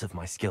jealous of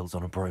my skills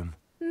on a broom.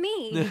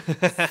 Me?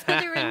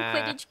 Slytherin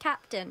Quidditch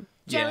captain.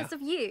 Jealous Yeah.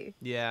 of you?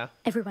 Yeah.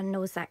 Everyone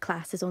knows that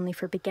class is only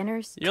for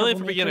beginners. You're only for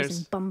troublemakers, beginners.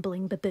 And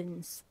bumbling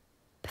baboons.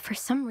 But for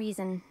some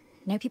reason,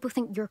 now people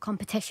think you're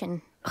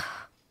competition.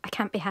 I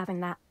can't be having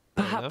that.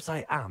 Perhaps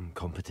I am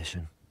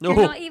competition. You're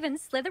not even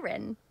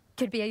Slytherin.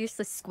 Could be a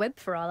useless squib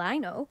for all I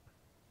know.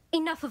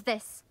 Enough of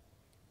this.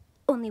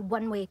 Only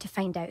one way to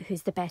find out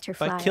who's the better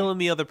flyer. By killing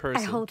the other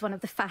person. I hold one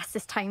of the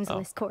fastest times on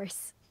this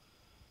course.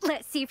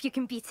 Let's see if you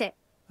can beat it.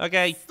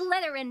 Okay.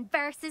 Slytherin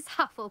versus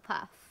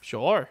Hufflepuff.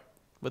 Sure.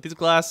 With these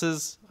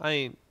glasses, I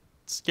ain't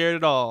scared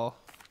at all.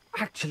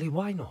 Actually,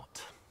 why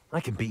not? I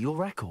can beat your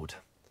record.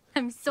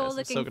 I'm so Yes, I'm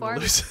looking so gonna forward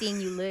to lose.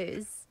 seeing you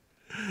lose.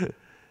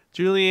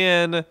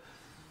 Julianne,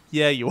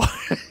 yeah, you are.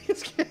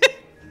 Just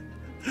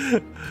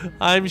kidding.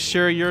 I'm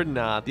sure you're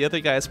not. The other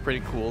guy's pretty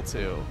cool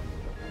too.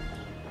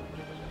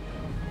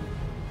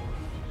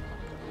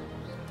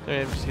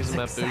 Alright, I'm just using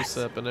my boost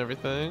up and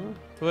everything.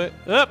 Wait,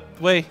 up,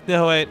 wait,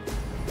 no, wait.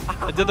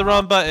 I did the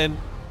wrong button.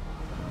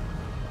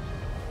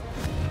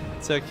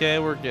 It's okay,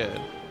 we're good.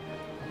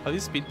 Are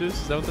these speed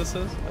boosts? Is that what this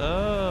is?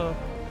 Oh.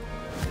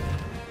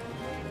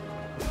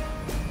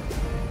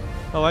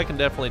 Oh, I can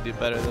definitely do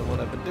better than what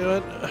I've been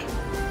doing.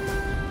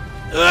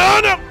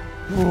 Oh no!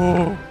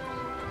 Whoa.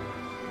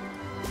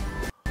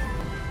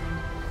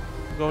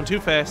 I'm going too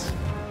fast.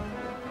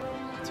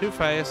 Too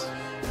fast.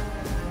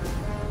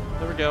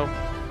 There we go.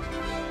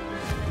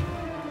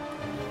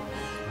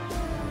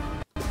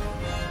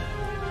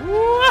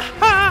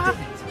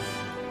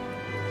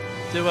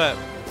 Do it.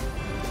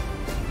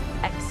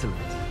 Excellent.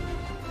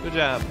 Good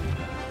job.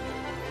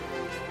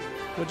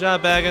 Good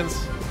job, Baggins.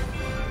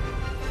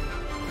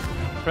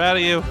 Proud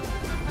of you.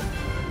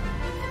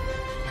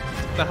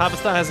 The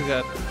Hobbit's hasn't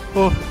got.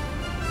 Oh.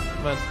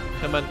 Come on.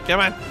 Come on. Come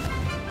on.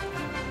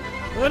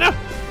 Oh no.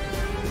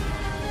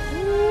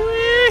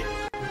 Whee.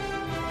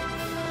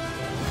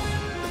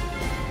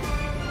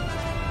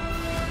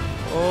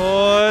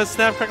 Oh,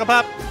 snap, crackle,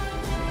 pop.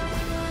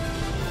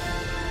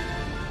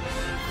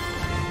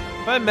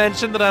 Have I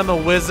mentioned that I'm a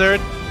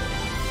wizard?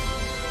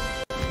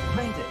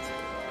 Made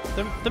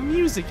it. The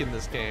music in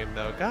this game,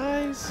 though,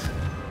 guys.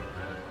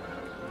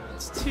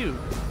 It's too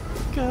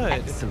good.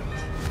 Excellent.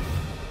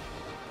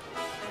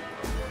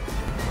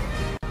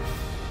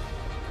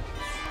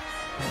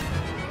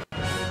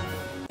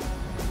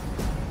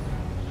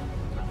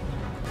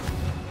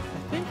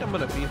 I think I'm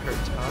gonna beat her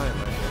time,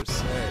 I dare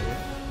say.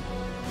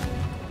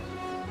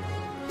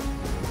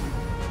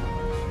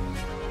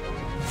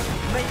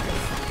 Made it.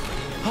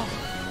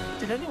 Oh,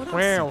 did anyone else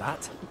Wow.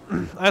 see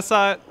that? I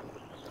saw it.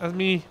 That's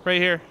me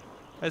right here.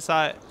 I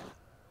saw it.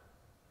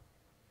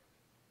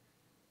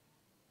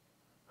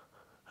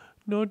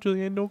 No,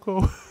 Julian, don't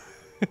go.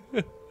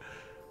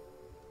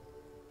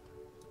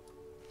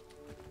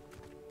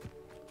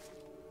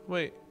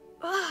 Wait.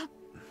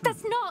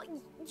 That's not.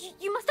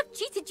 You must have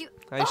cheated.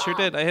 I sure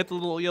did. I hit the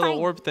little yellow Fine.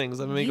 orb things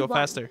that made me You go won.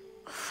 faster.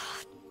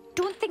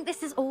 Don't think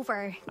this is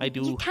over. I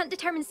do. You can't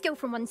determine skill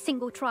from one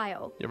single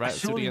trial. You're right,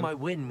 Surely Julian. my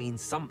win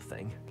means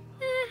something.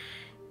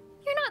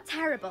 You're not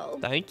terrible.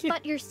 Thank you.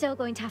 But you're still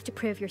going to have to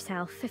prove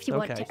yourself if you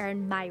want Okay. to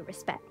earn my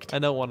respect. I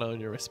don't want to own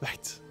your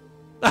respect.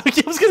 I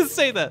was gonna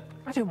say that.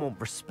 I don't want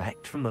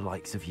respect from the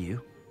likes of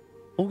you.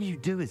 All you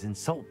do is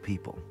insult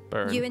people.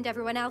 Burn. You and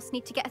everyone else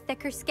need to get a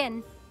thicker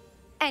skin.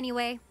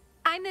 Anyway,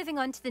 I'm moving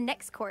on to the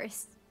next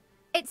course.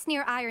 It's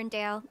near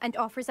Irondale and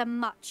offers a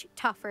much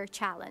tougher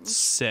challenge.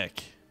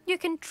 Sick. You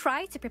can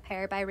try to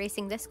prepare by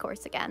racing this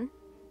course again.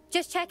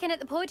 Just check in at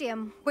the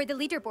podium where the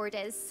leaderboard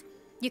is.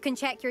 You can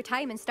check your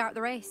time and start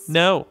the race.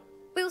 No.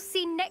 We'll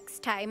see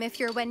next time if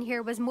your win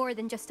here was more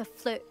than just a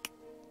fluke.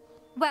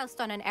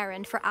 Whilst on an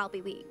errand for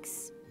Albie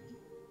Weeks.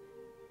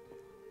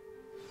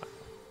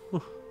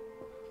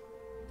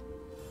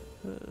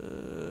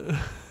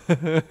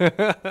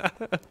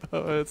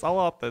 It's all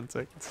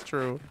authentic. It's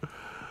true.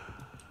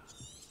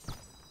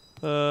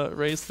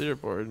 Race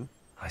leaderboard.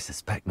 I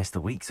suspect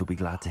Mr. Weeks will be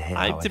glad to hear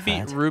how I'm I to beat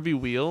fared. Ruby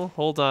Wheel.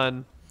 Hold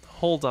on.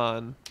 Hold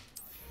on.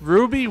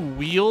 Ruby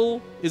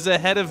Wheel is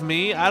ahead of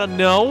me? I don't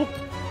know.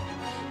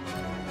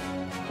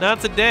 Not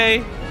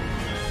today.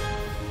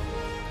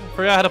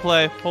 Forgot how to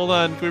play. Hold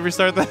on. Can we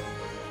restart that?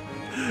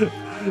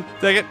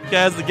 Dang it.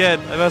 Guys, again.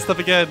 I messed up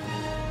again.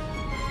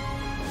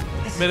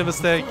 Made a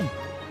mistake.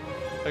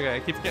 Okay, I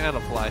keep getting out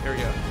of fly. Here we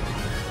go.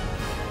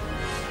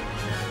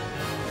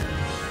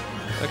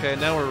 Okay,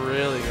 now we're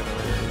really gonna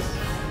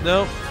lose.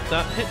 Nope.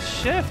 Not hit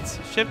shift.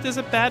 Shift is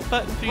a bad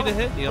button for you to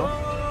hit, Neal.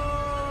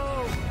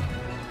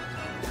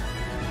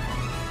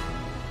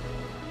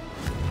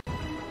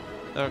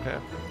 Okay.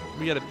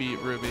 We gotta beat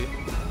Ruby.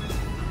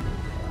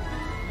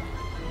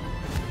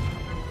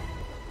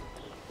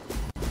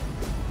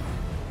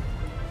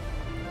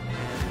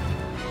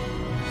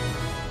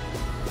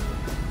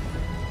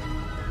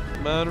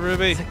 Come on,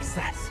 Ruby.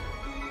 Success.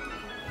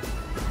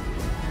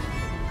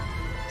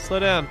 Slow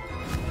down.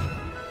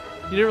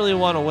 You didn't really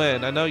want to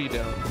win. I know you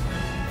don't.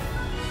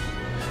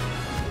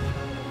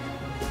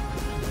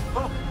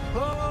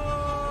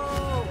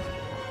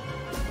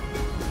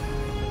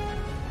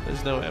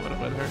 There's no way I'm gonna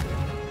win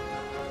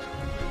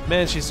her.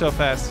 Man, she's so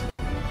fast.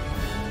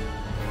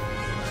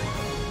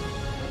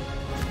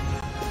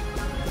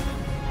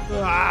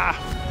 Ah!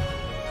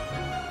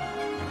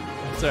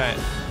 It's alright.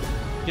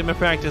 Get my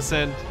practice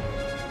in.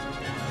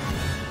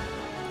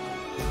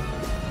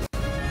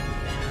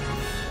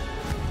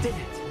 Did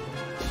it.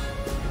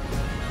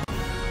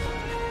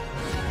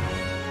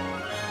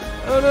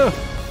 Oh no!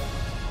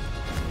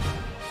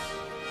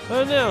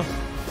 Oh no!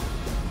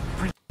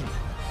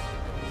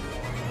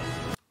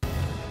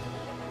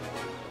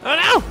 Oh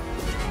no!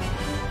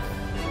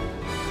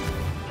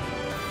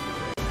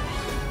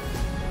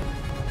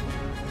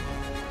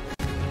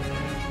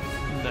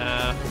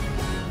 Nah.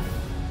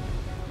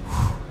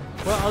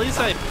 Well, at least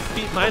I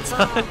beat my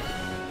time.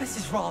 This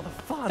is rather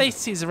fun.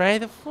 This is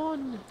rather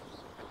fun.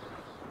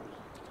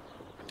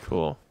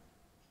 Cool.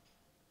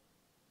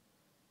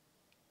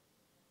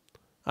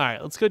 All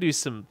right, let's go do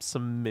some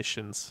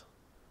missions.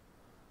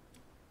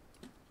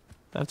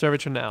 After I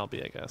return to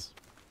Albie, I guess.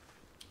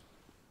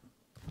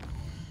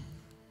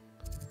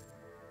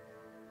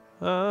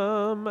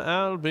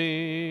 I'll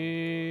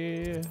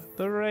be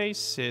the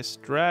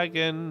racist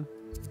dragon.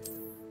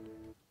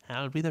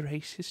 I'll be the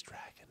racist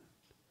dragon.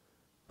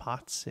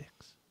 Part 6.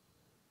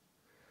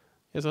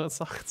 Here's what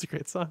song. It's a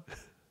great song.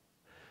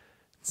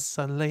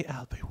 Suddenly,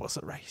 Albie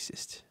wasn't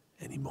racist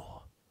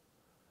anymore.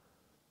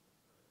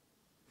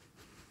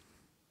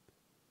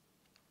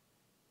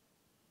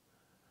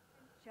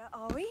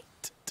 Are we?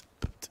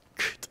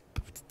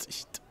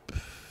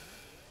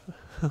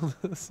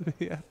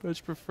 I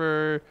much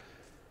prefer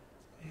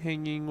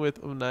hanging with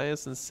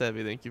Onias and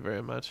Sevi. Thank you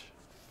very much.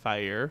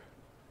 Fire.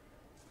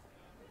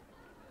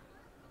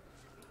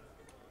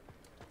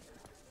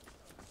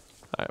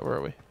 Alright, where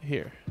are we?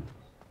 Here.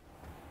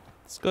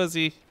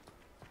 Scuzzy.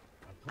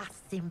 I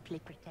simply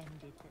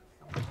pretended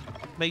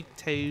that. Me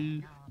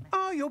too.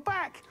 Oh, you're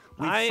back.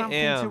 With I something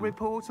am. to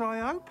report, I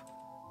hope.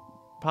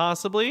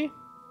 Possibly.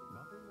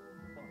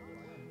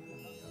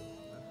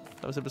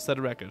 I was able to set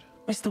a record.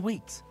 Mr.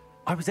 Weeks,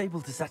 I was able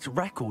to set a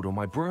record on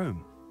my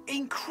broom.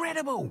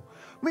 Incredible!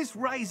 Miss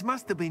Reyes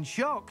must have been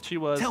shocked. She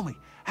was. Tell me,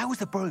 how was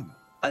the broom?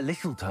 A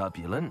little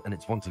turbulent, and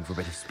it's wanting for a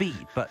bit of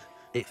speed, but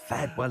it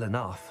fared well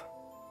enough.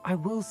 I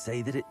will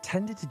say that it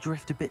tended to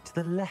drift a bit to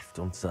the left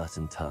on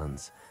certain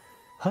turns.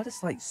 Heard a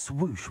slight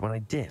swoosh when I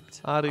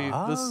dipped. Adi,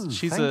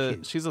 she's a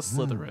you.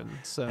 Slytherin,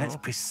 so That's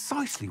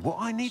precisely what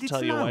I needed tell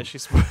to you know. why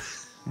she's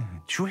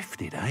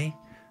Drifted, eh?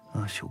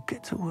 I shall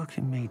get to work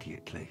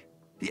immediately.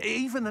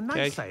 Even the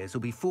naysayers will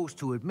be forced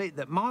to admit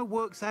that my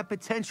work's had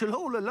potential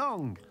all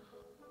along.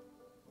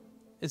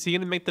 Is he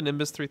gonna make the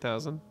Nimbus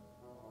 3000?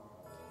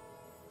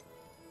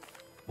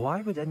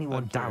 Why would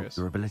anyone doubt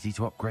your ability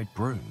to upgrade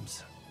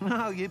brooms?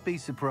 No, you'd be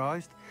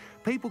surprised.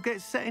 People get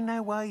set in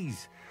their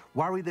ways,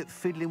 worry that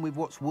fiddling with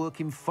what's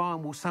working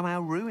fine will somehow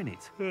ruin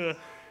it.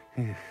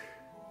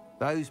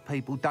 Those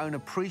people don't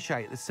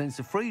appreciate the sense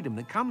of freedom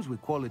that comes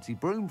with quality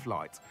broom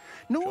flight,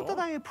 nor do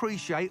they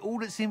appreciate all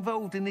that's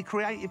involved in the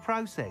creative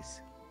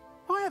process.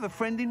 I have a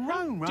friend in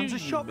Rome runs a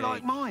shop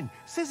like mine.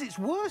 Says it's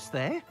worse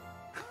there.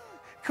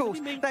 Of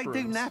course, they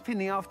do nap in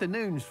the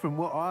afternoons from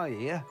what I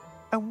hear.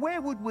 And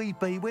where would we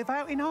be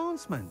without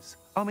enhancements?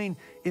 I mean,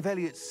 if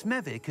Elliot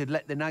Smethwick had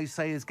let the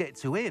naysayers get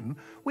to him,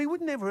 we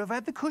would never have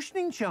had the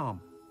cushioning charm.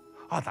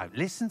 I don't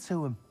listen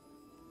to them.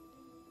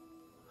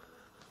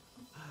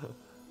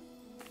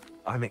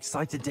 I'm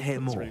excited to hear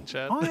more.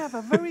 I have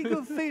a very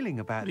good feeling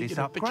about this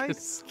upgrade.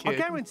 I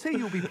guarantee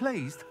you'll be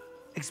pleased.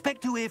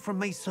 Expect to hear from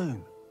me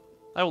soon.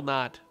 I will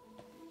not.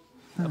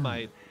 I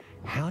might.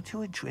 How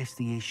to address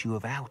the issue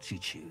of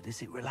altitude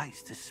as it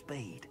relates to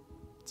speed?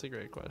 It's a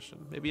great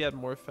question. Maybe add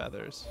more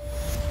feathers.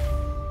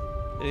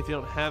 And if you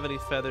don't have any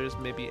feathers,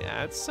 maybe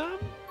add some?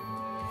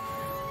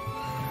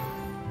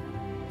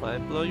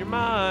 Might blow your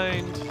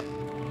mind.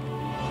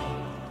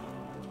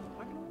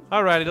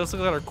 Alrighty, let's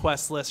look at our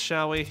quest list,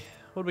 shall we?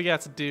 What do we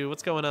got to do?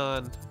 What's going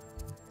on?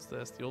 What's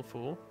this? The old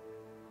fool?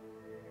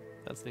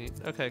 That's neat.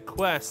 Okay,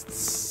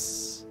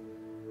 quests.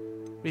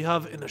 We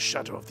have In the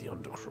Shadow of the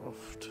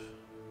Undercroft.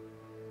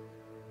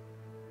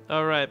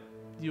 Alright,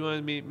 you want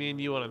to meet me and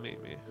you want to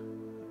meet me.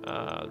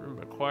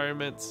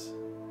 Requirements.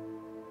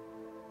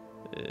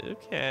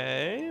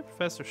 Okay,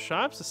 Professor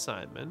Sharp's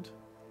assignment.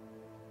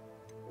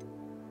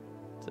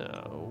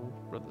 So,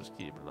 Brothers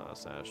Keeper,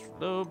 Lost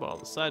Astrolabe, all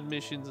the side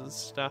missions and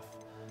stuff.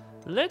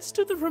 Let's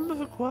do the Room of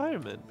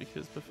Acquirement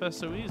because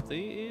Professor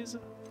Weasley is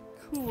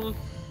cool.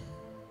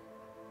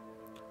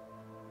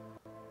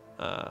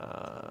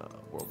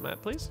 World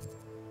map, please.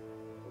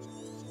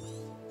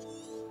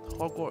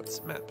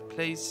 Hogwarts map,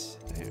 please.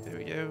 There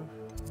we go.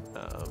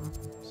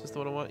 Is this the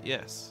one I want?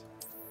 Yes.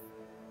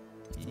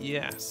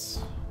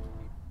 Yes.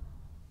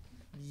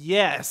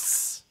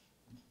 Yes!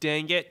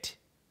 Dang it.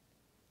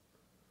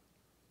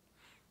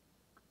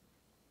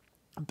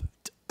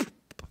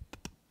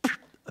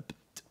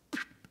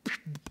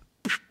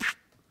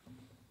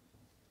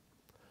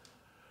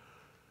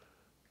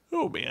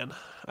 Oh man,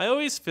 I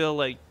always feel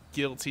like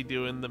guilty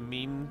doing the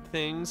mean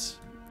things.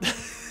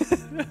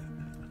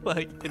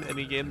 Like in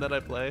any game that I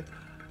play.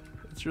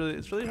 It's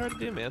really hard to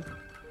do, man.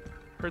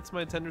 Hurts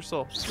my tender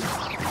soul.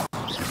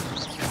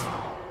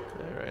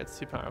 Alright, it's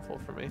too powerful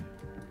for me.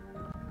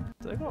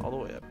 Did I go all the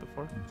way up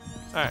before?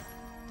 Alright.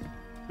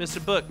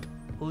 Mr. Book,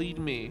 lead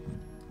me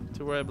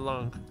to where I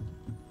belong.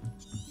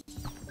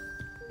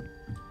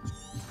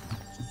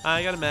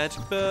 I got a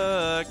magic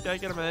book. I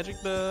got a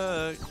magic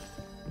book.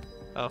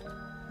 Oh.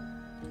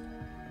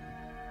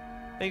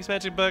 Thanks,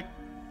 magic book.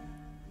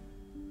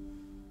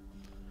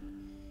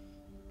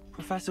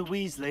 Professor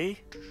Weasley?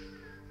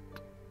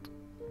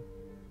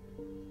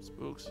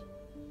 Spooks.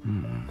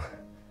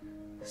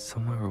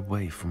 Somewhere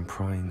away from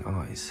prying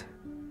eyes.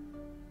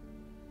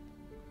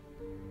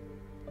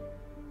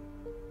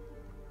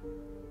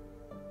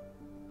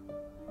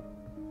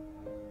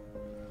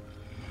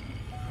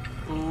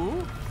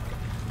 Ooh.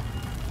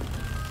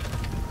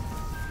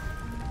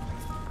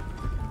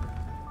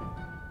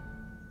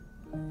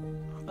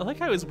 I like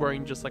how he was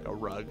wearing just like a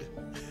rug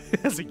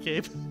as a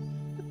cape.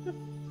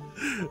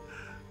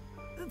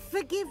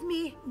 Forgive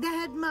me, the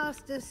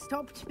headmaster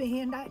stopped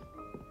me and I...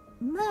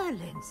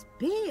 Merlin's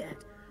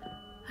beard.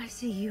 I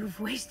see you've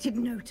wasted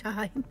no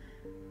time.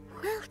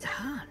 Well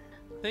done.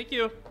 Thank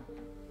you.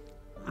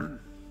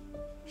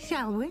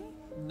 Shall we?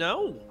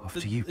 No.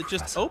 After you, it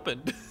just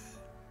opened.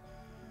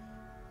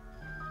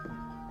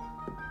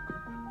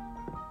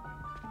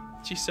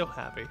 She's so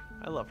happy.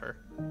 I love her.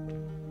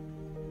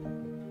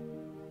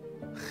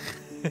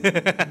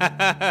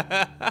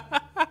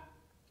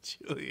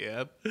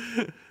 Julianne.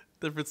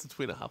 Difference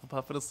between a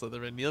Hufflepuff and a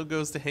Slytherin. Neal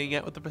goes to hang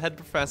out with the head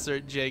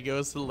professor. Jay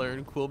goes to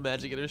learn cool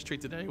magic in her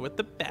street today with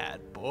the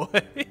bad boy.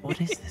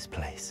 What is this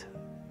place?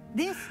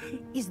 This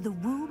is the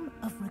Room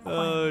of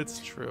Requirement. Oh, it's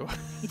true.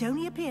 It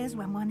only appears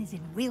when one is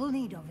in real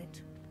need of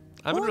it.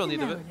 I'm in real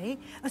need of it. Ordinarily,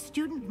 a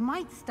student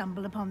might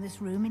stumble upon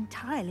this room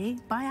entirely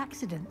by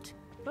accident.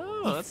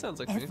 Oh, that sounds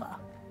like me.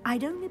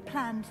 I'd only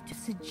planned to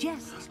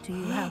suggest to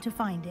you how to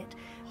find it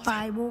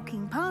by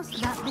walking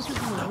past that bit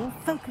of wall,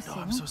 focusing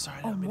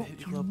on what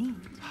you need.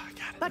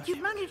 But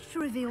you've managed to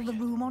reveal the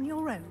room on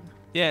your own.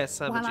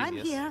 Yes, I'm While a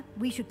genius. I'm here,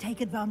 we should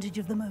take advantage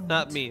of the moment.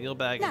 Not me, Neal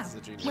Baggins Now, is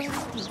a genius. where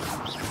is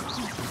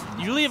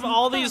Deek? You leave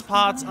all these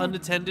pots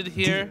unattended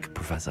here?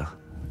 Professor.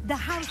 The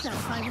house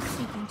elf I was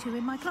speaking to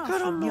in my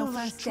classroom your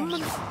first day.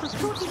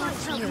 Thought he might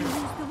help you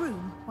use the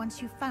room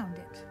once you've found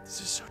it.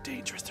 This is so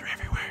dangerous. They're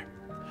everywhere.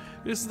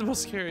 This is the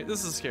most scary.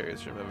 This is the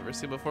scariest room I've ever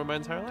seen before in my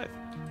entire life.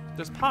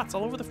 There's pots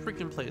all over the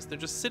freaking place. They're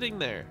just sitting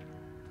there.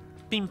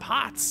 Being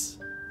pots.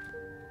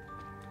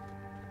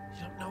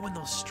 You don't know when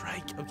they'll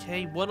strike,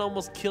 okay? One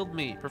almost killed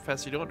me,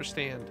 Professor. You don't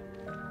understand.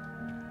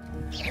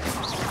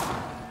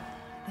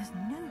 There's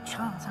no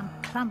chance I'm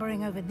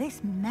clambering over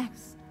this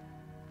mess.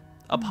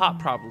 A pot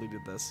probably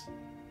did this.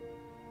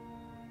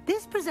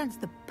 This presents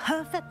the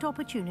perfect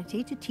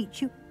opportunity to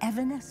teach you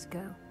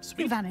Evanesco,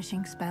 the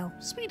vanishing spell.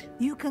 Sweet.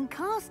 You can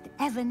cast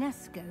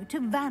Evanesco to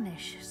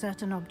vanish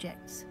certain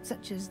objects,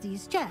 such as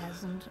these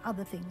chairs and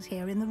other things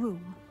here in the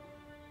room.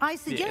 I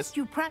suggest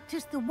you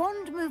practice the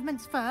wand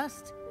movements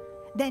first,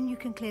 then you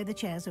can clear the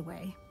chairs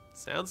away.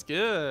 Sounds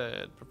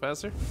good,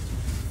 Professor.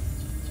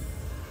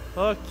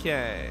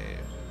 Okay.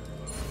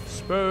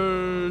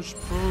 Space,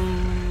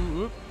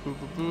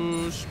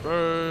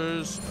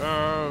 space,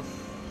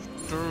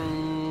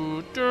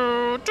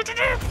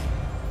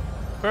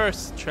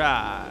 First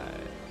try.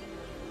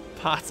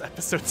 Pots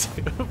episode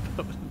 2.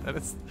 That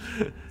is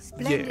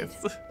Splendid.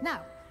 Yes.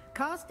 Now,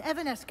 cast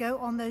Evanesco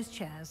on those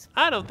chairs.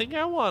 I don't think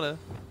I wanna.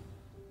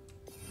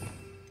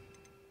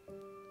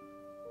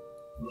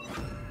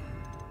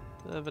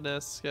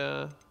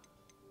 Evanesca.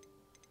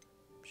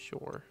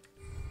 Sure.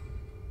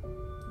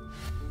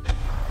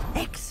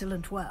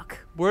 Excellent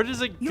work. Where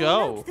does it You'll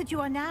go? note that you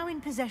are now in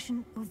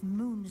possession of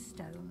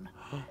Moonstone.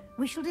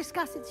 We shall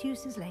discuss its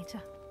uses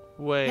later.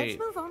 Wait. Let's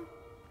move on.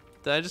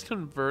 Did I just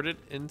convert it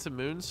into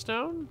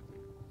Moonstone?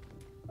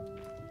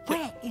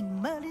 Where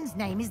in Merlin's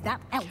name is that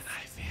elf? Can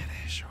I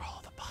vanish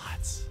all the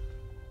pots?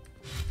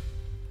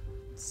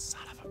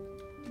 Son of a...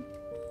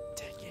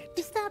 Dang it.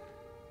 Is that...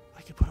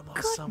 I can put them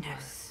all somewhere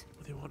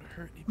where they won't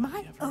hurt anybody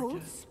my ever old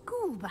again.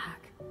 school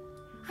bag?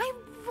 I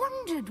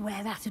wondered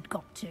where that had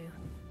got to.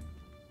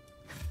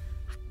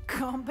 I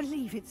can't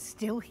believe it's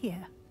still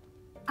here.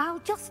 I'll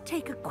just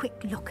take a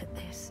quick look at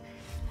this.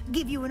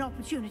 Give you an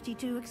opportunity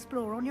to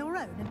explore on your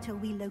own until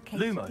we locate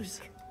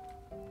Lumos. Deek.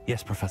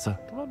 Yes, Professor.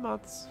 Come on,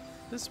 Mods.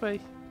 This way.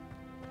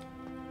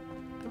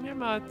 Come here,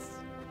 Mods.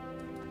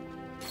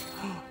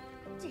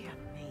 Dear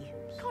me.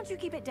 Can't you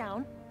keep it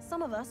down?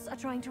 Some of us are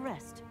trying to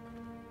rest.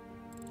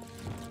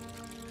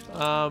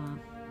 I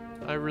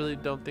really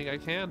don't think I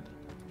can.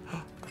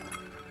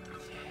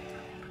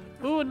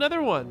 Ooh,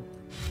 another one.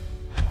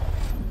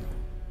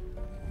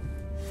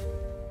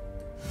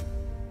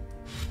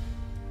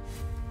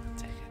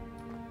 Take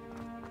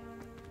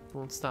it.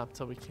 Won't stop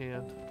till we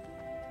can.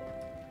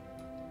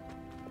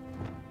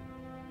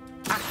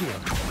 I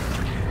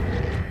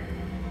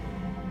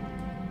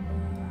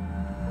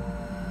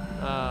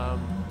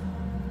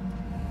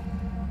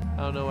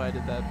don't know why I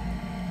did that.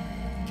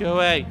 Go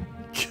away.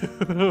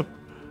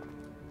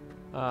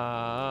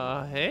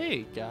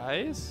 Hey,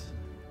 guys.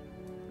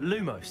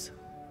 Lumos.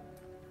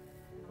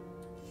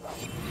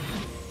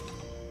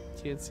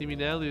 Can't see me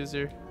now,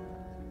 loser.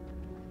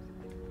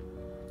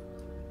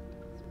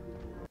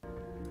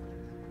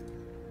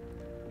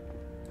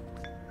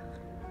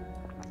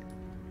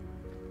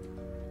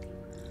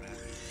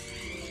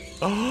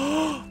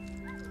 Oh,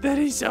 that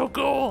is so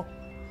cool.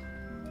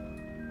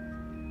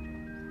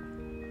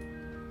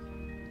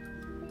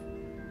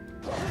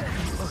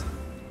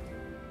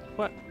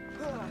 What?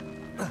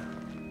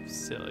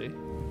 Silly.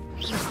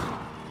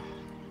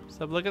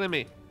 Stop looking at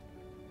me.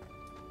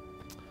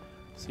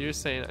 So you're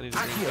saying I need to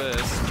do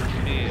this to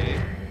me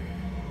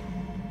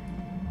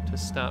to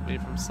stop me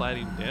from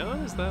sliding down?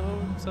 Is that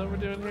what we're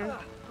doing here?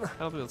 I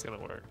don't think that's gonna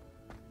work.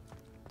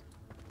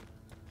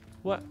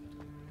 What?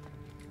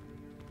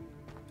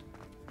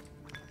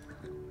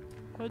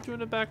 Why'd you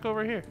want it back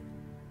over here?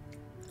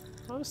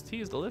 Oh, this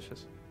tea is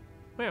delicious.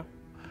 Wow.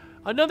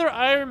 Another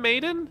Iron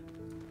Maiden?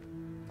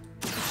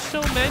 There's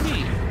so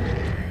many.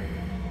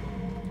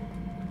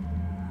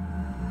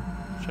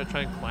 Should I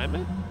try and climb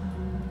it?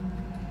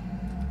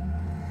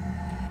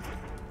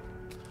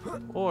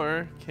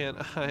 Or can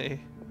I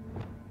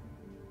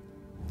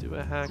do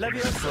a hack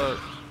and float?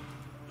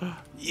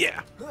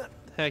 Yeah!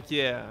 Heck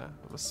yeah.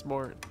 I'm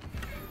smart.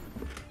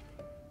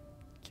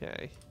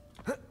 Okay.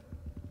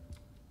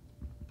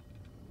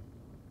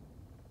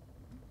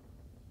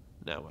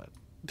 Now what?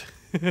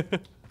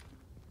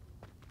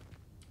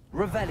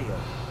 Revelio.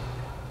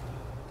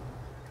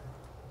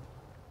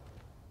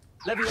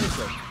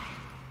 Levioso.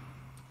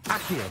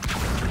 Accio.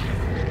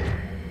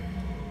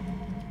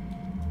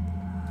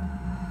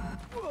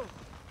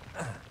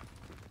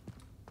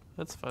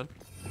 That's fun.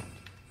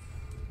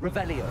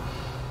 Revelio.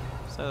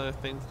 So other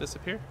things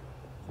disappear.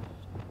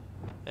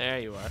 There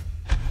you are.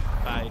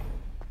 Bye.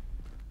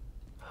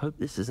 Hope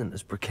this isn't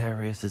as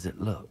precarious as it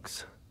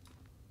looks.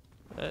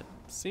 That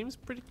seems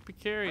pretty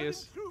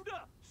precarious.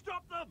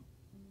 Stop them!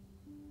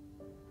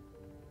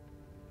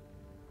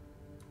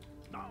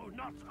 No,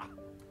 not.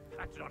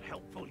 That's not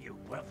helpful, you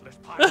worthless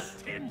pile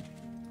of tin.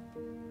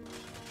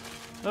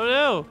 Oh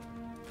no!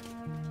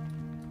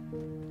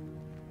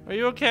 Are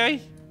you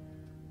okay?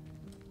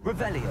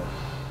 Revelio.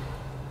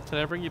 Can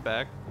I bring you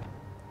back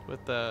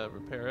with the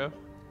Reparo?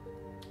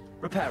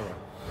 Reparo.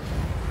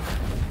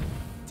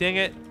 Dang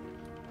it!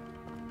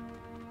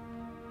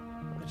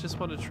 I just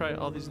want to try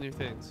all these new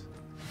things.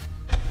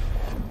 I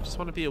just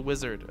want to be a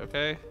wizard,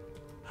 okay?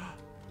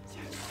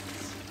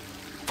 Yes.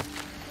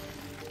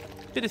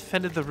 They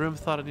defended the room,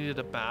 thought I needed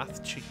a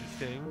bath, cheeky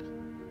thing.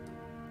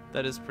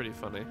 That is pretty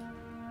funny.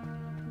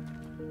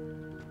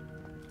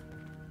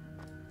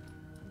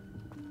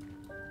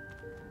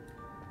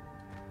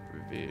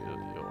 Reveal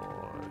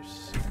your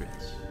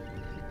secrets.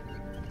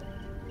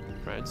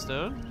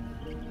 Grindstone?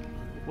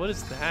 What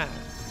is that?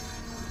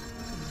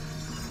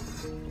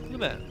 Look at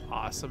that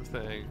awesome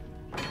thing.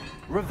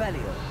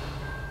 Revelio.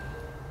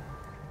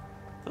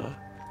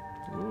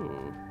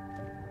 Ooh.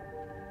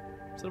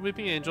 Is that a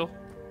weeping angel?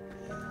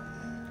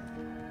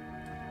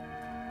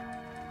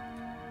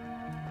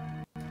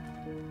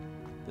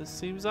 This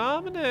seems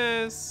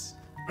ominous.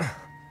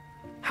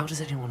 How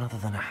does anyone other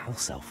than a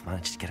house elf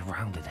manage to get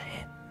around in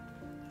here?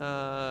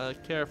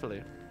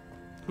 Carefully.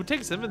 Who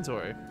takes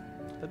inventory?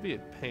 That'd be a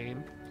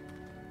pain.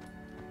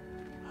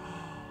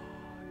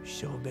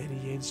 So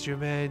many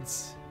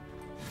instruments.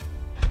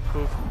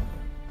 Oof.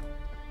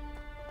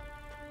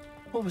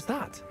 What was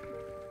that?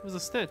 It was a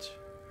snitch.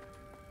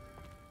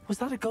 Was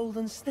that a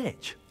golden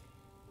snitch?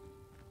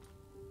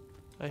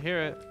 I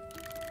hear it.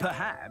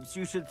 Perhaps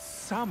you should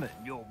summon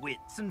your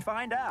wits and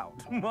find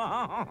out.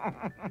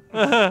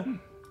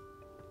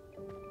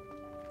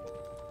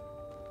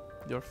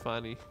 You're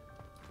funny.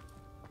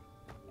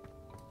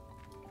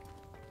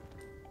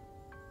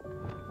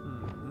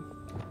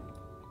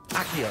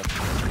 Accio.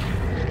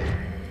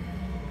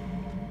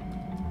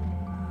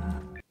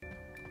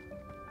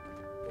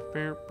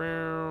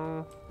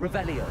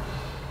 Revelio.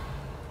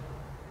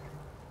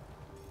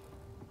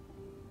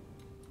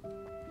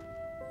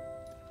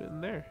 Fit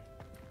in there.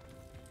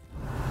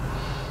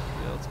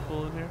 Anything else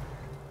cool in here?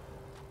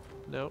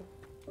 Nope.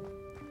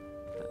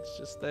 That's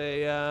just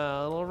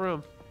a little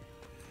room.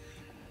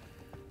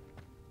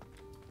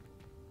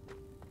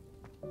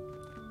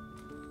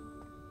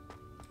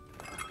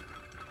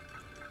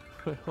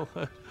 Hold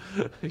on.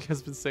 You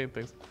guys been saying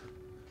things.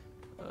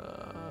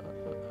 The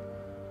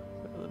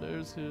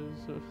nose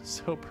is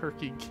so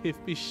perky. Give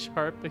me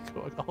sharp and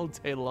going all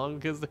day long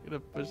because they're gonna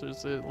push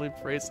us to leap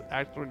race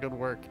actual good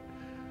work.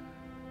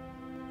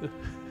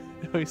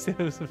 No, he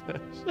stands a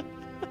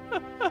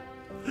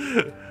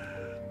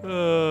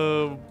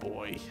Oh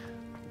boy.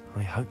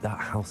 I hope that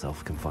house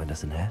elf can find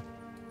us in here.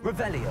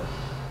 Revelio.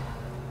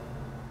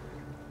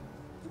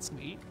 That's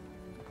neat.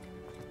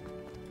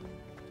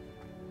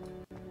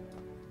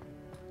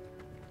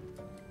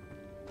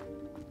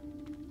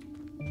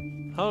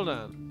 Hold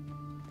on.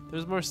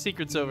 There's more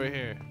secrets over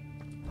here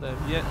that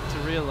I've yet to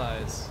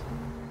realize.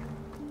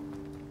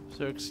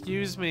 So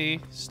excuse me,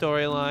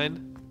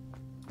 storyline.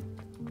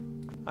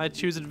 I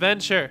choose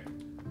adventure.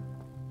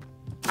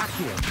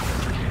 Accio.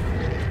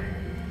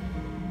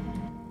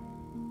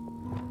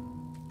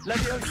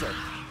 Levioso.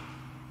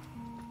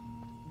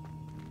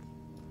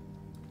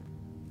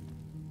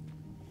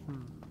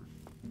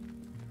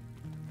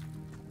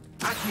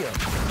 Accio.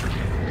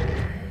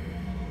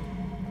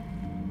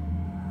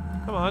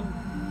 Come on.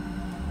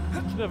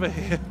 Get over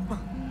here.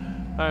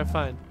 Alright,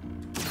 fine.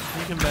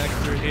 You come back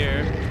through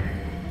here.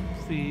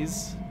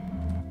 Please.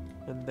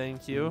 And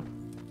thank you.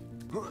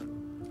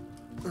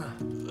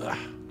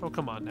 Oh,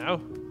 come on now.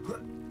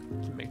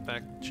 Can you make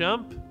that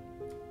jump?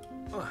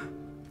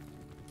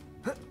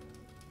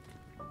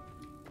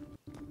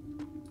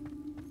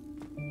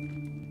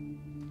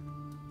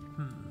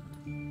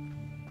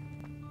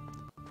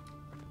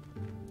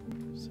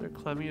 Is there a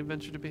climbing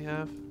adventure to be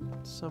have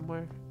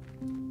somewhere?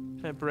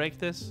 Can I break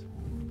this?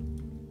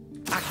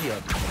 Accio.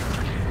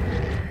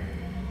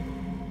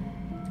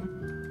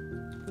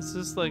 Is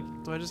this like,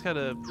 do I just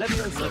gotta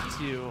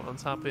lift you on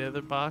top of the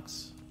other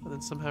box and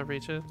then somehow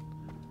reach it?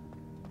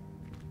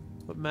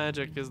 What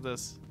magic is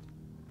this?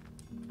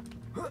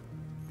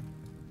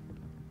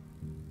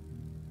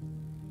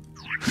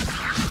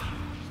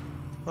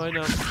 Oh,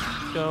 no.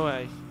 Go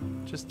away.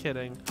 Just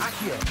kidding.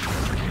 Accio.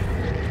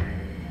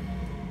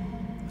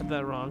 I had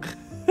that wrong.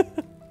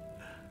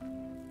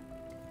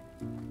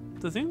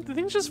 Do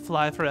things just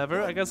fly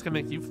forever? I guess I can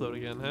make you float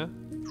again, huh?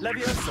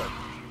 Levioso.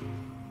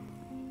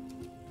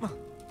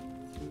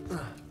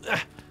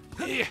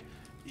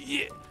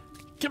 Yeah.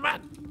 Come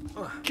on.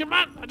 Come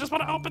on. I just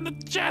want to open the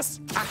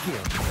chest. Accio.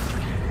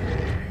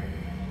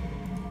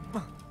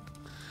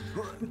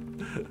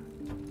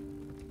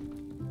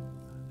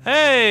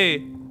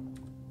 Hey!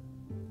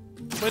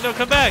 Wait, no,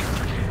 come back.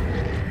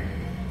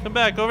 Come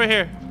back, over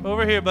here.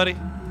 Over here, buddy.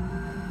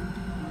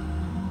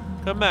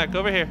 Come back,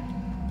 over here.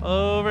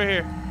 Over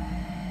here.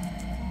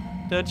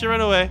 Don't you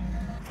run away.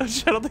 I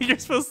don't think you're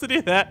supposed to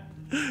do that.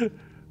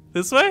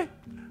 This way?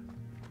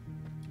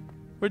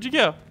 Where'd you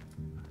go?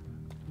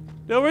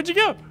 No, where'd you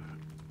go?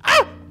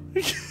 Ah!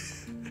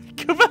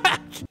 Come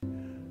back!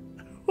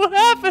 What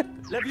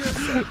happened?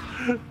 Levioso.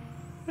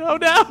 Oh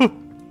no!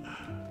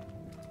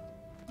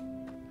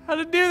 How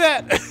to do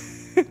that?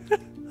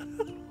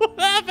 What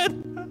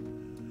happened?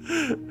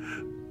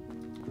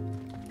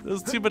 That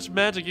was too much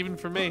magic even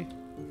for me.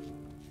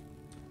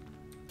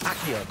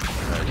 Accio.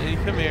 Alright, then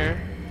you come here.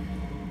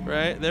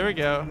 Right, there we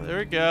go. There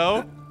we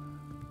go.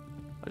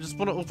 I just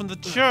want to open the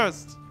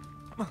chest.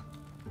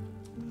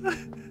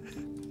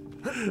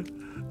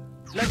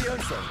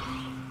 Levioso.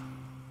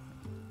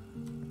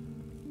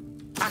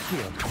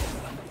 Accio.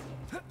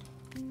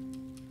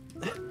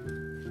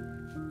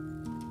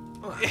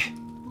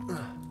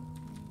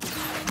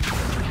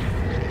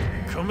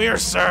 Come here,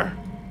 sir.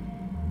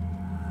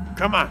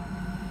 Come on.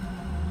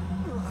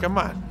 Come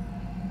on.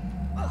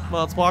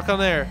 Well, let's walk on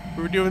there.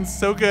 We were doing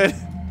so good.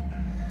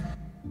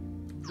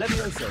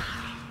 Levioso.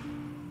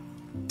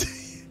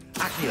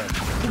 Accio.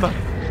 Come on.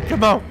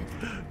 Come on.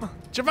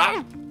 Come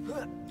on.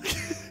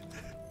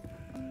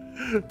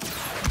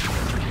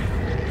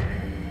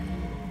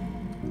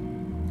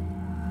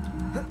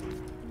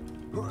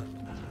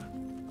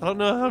 I don't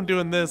know how I'm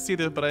doing this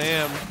either, but I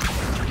am.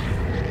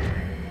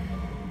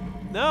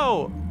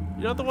 No!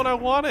 You're not the one I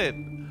wanted.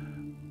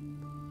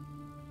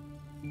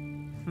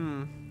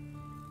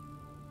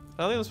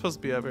 I don't think I'm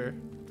supposed to be up here.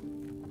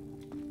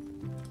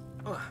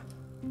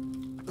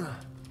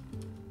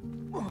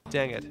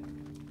 Dang it.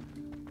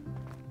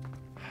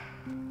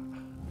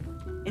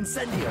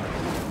 Incendio.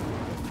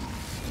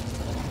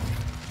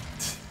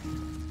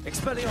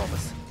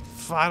 Expelliarmus.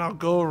 Fine, I'll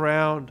go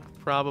around.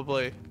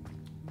 Probably.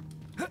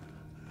 I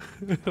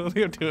don't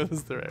think I'm doing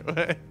this the right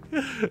way.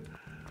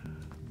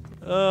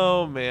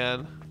 Oh,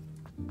 man.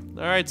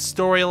 Alright,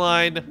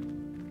 storyline.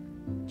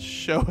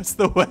 Show us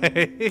the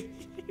way.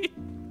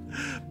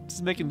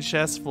 Just making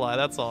chests fly,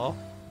 that's all.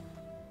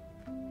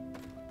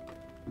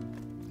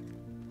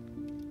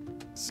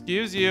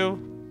 Excuse you.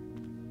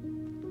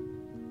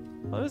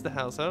 What is the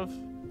house of?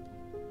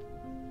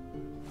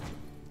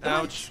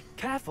 Ouch.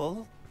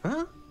 Careful.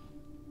 Huh?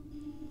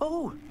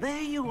 Oh,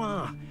 there you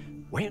are.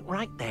 Wait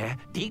right there.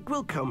 Deke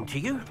will come to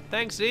you.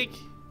 Thanks, Zeke.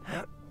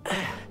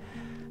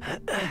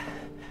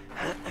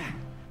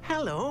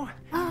 Hello.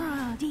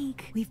 Ah,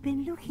 Deke, we've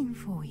been looking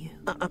for you.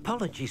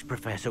 Apologies,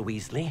 Professor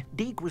Weasley.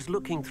 Deke was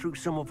looking through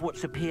some of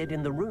what's appeared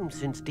in the room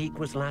since Deke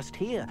was last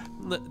here.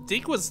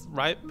 Deke was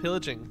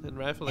pillaging and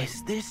rifling.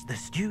 Is this the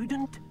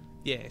student?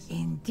 Yes.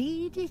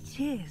 Indeed it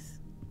is.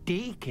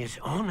 Deke is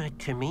honored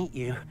to meet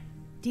you.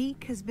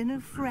 Deke has been a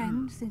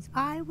friend since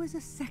I was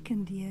a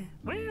second year.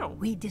 Wow.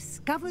 We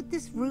discovered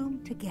this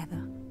room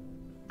together.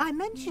 I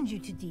mentioned you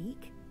to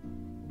Deke.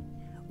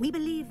 We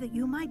believe that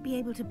you might be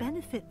able to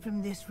benefit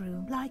from this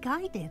room like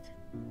I did.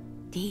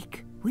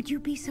 Deke, would you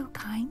be so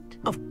kind?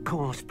 Of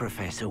course,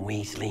 Professor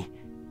Weasley.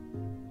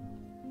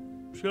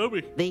 Show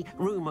me. The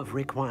Room of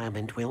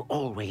Requirement will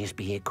always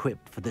be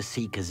equipped for the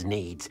Seeker's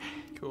needs.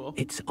 Cool.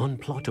 It's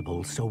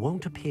unplottable, so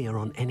won't appear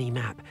on any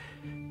map.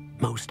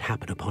 Most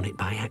happen upon it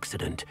by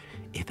accident,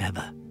 if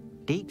ever.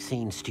 Deke's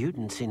seen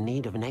students in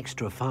need of an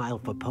extra file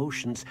for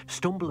potions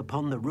stumble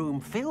upon the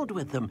room filled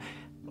with them.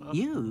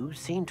 You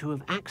seem to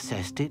have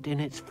accessed it in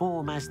its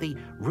form as the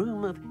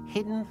Room of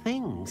Hidden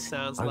Things.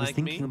 Sounds I was like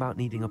thinking me. about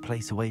needing a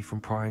place away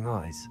from prying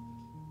eyes.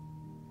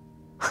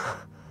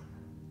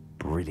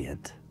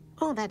 Brilliant.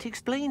 Oh, that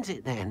explains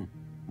it then.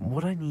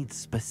 What I need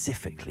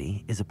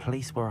specifically is a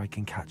place where I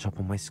can catch up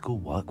on my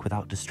schoolwork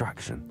without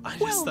distraction.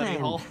 Well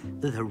then,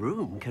 the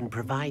room can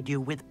provide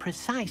you with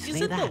precisely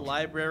Isn't that. the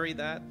library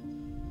that?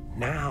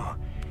 Now,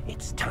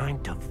 it's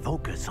time to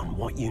focus on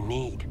what you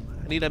need.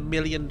 I need $1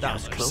 million.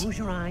 Just close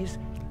your eyes.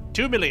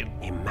 2 million.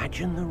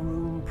 Imagine the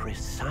room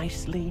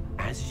precisely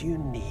as you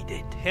need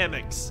it.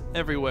 Hammocks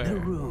everywhere. The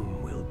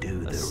room will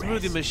do the A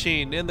smoothie rest.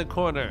 machine in the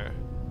corner.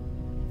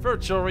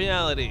 Virtual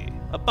reality.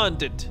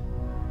 Abundant.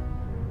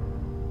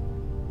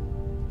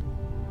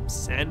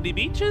 Sandy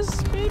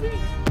beaches, maybe?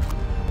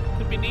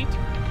 Could be neat.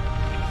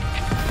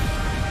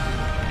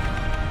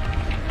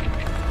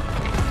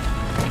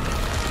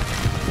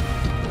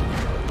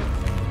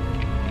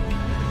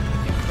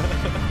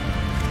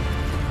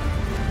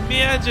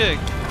 Magic!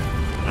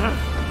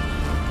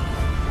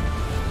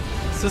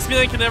 Does this mean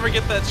I can never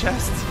get that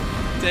chest?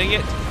 Dang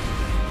it.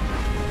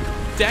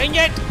 Dang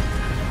it!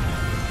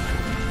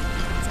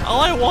 That's all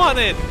I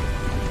wanted.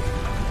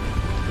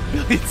 A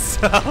million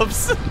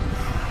subs.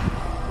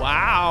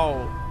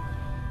 Wow.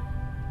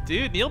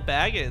 Dude, Neal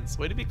Baggins,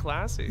 way to be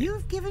classy.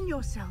 You've given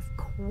yourself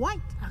quite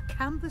a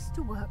canvas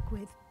to work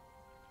with.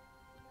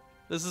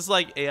 This is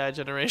like AI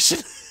generation.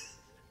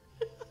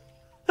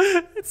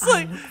 It's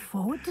like I look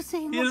forward to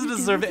seeing he what doesn't you do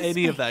deserve with the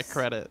any of space. that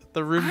credit.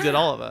 The room did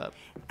all of that.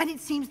 And it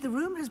seems the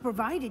room has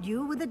provided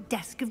you with a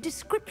desk of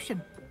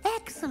description.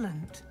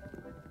 Excellent.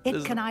 It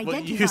Is can what you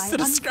identify use to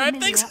describe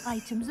unfamiliar things?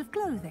 items of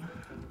clothing.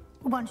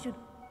 One should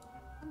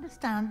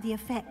understand the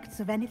effects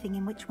of anything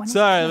in which one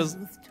Sorry, is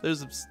clothed.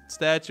 there's a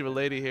statue of a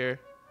lady here.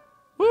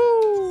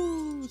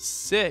 Woo!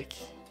 Sick.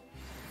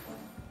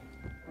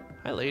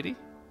 Hi, lady.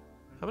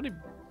 How many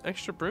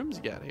extra brooms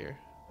you got here?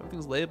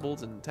 Everything's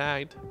labeled and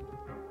tagged.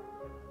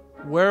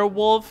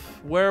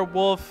 Werewolf,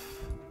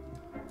 werewolf.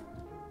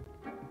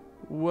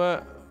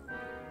 What?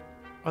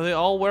 Are they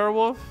all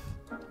werewolf?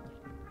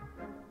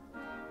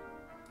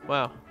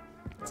 Wow,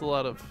 that's a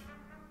lot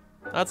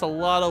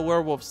of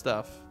werewolf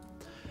stuff.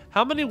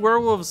 How many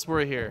werewolves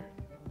were here,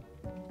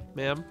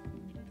 ma'am?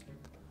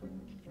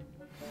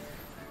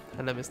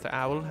 Hello, Mr.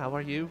 Owl. How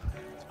are you?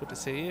 It's good to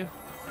see you.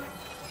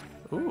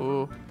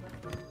 Ooh.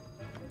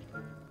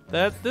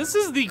 This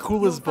is the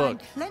coolest You'll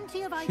book find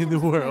plenty of in items the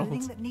of world.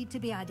 clothing that need to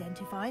be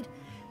identified.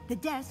 The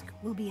desk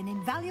will be an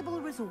invaluable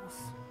resource.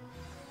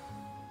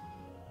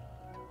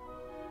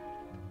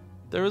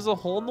 There is a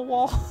hole in the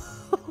wall.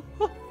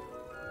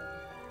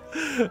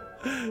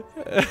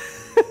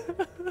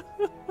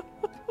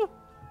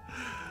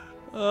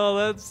 Oh,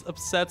 that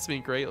upsets me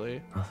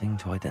greatly. Nothing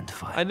to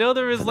identify. I know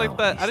there is For like now,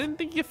 that. at I least. didn't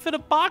think you fit a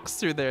box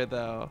through there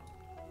though.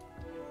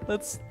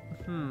 That's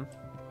I'm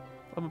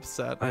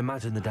upset. I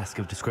imagine the desk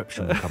of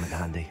description will come in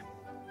handy.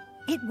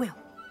 It will.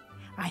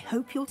 I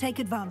hope you'll take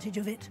advantage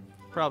of it.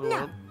 Probably Now,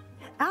 won't.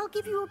 I'll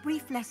give you a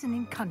brief lesson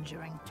in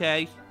conjuring.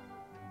 Okay.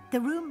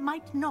 The room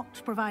might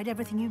not provide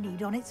everything you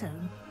need on its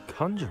own.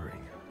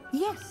 Conjuring?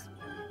 Yes,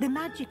 the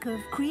magic of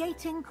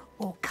creating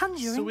or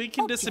conjuring So we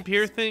can objects.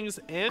 disappear things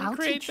and I'll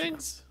create teach you.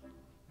 things?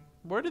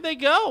 Where did they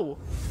go?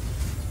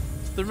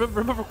 The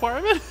room of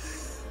requirement?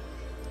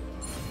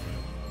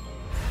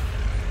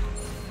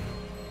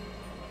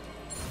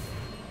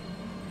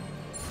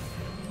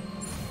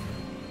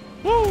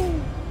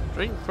 Woo!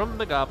 Drink from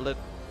the goblet.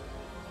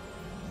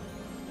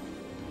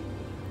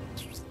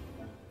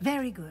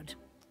 Very good.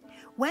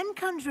 When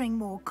conjuring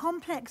more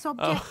complex Oh.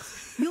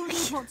 objects, you'll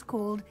need what's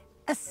called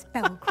a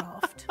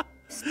spellcraft.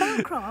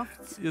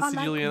 Spellcrafts Yes, are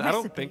like Julian, I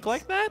don't think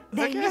like that.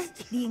 They Okay.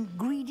 list the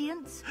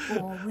ingredients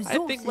or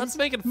resources let's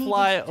make it needed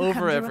fly to over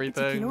conjure a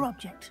everything. particular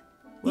object.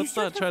 Let's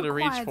not try to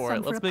reach for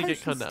it. Let's make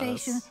it come to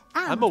us.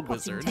 I'm a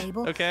wizard,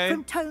 okay?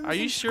 Are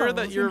you sure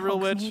that you're a real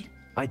witch?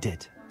 I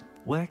did.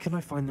 Where can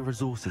I find the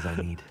resources I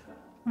need?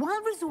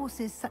 While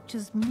resources such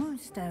as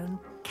moonstone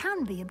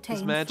can be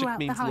obtained magic throughout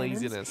means the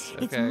Highlands, laziness,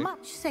 it's okay?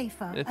 much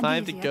safer If and I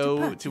have to easier go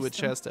purchase to a them.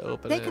 chest to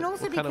open They it, can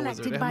also what be kind of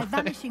wizard collected am by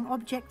I? vanishing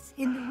objects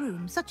in the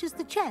room, such as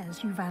the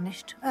chairs you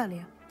vanished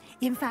earlier.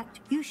 In fact,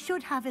 you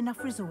should have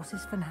enough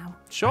resources for now.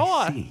 Sure.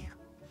 I see.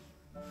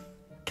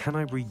 Can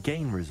I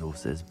regain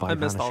resources by I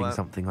missed all vanishing that.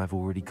 something I've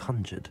already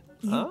conjured?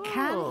 You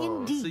can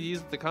indeed. So you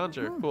use the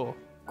conjure. Cool.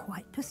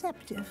 Quite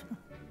perceptive.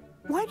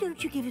 Why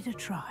don't you give it a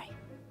try?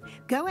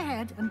 Go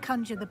ahead and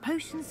conjure the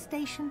potions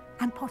station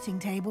and potting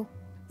table.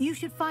 You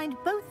should find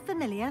both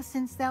familiar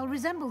since they'll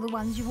resemble the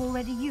ones you've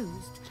already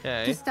used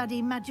Okay. to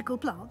study magical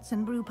plants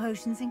and brew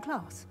potions in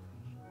class.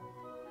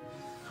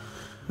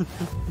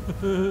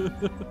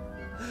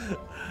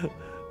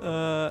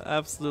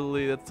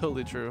 Absolutely, that's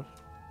totally true.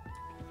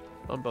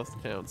 On both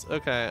accounts.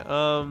 Okay,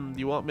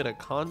 you want me to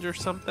conjure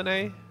something,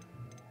 eh?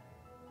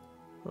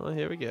 Well,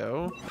 here we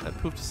go. I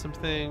pooped some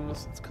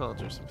things. Let's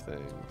conjure some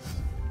things.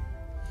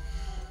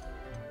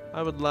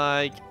 I would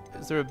like...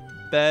 Is there a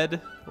bed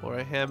or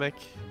a hammock?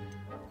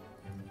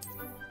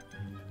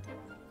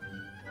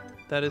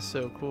 That is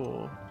so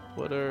cool.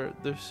 What are...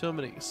 There's so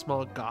many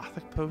small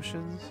gothic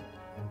potions.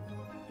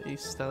 I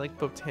like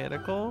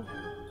botanical.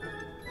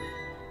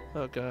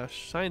 Oh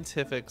gosh,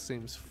 scientific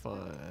seems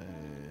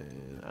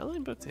fine. I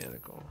like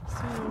botanical.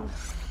 So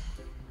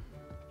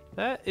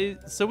that is...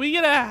 So we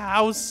get a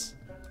house.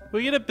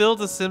 We get to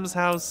build a Sims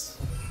house.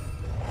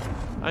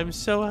 I'm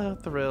so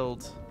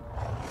thrilled.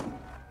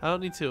 I don't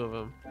need two of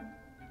them.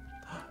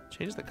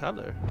 Change the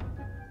color.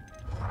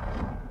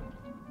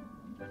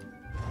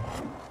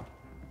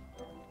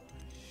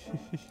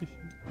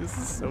 This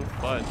is so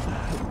fun.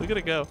 Look at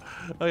it go.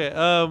 Okay,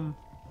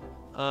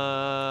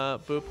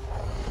 boop.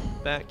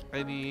 Back.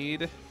 I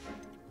need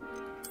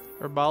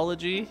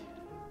herbology.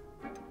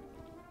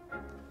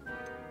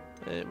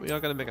 And we are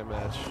gonna make a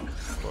match,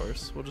 of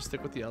course. We'll just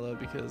stick with yellow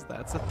because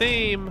that's the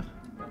theme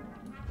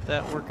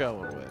that we're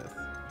going with.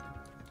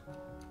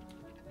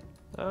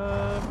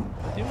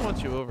 I do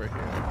want you over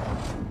here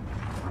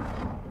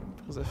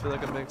because I feel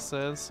like it makes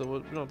sense. So we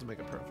don't have to make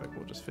it perfect.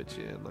 We'll just fit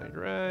you in like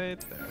right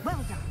there.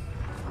 Well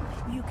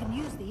done. You can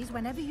use these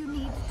whenever you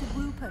need to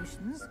brew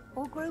potions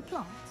or grow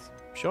plants.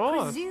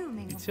 Sure.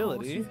 Presuming, of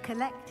course, you've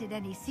collected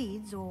any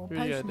seeds or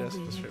potion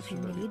ingredients you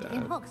need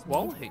in Wall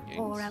Hogsmeade hangings.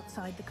 or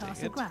outside the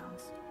castle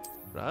grounds.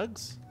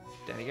 Rugs?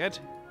 Dang it.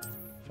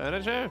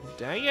 Furniture?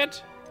 Dang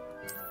it.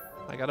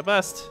 I got a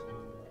bust.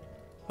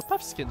 A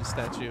puffskin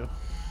statue.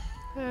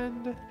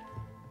 And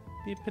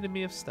the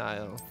epitome of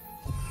style.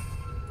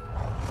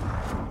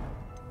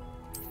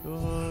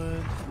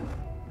 Good.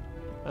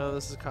 Oh,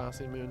 this is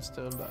costly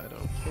moonstone, but I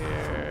don't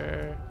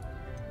care.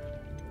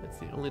 That's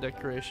the only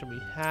decoration we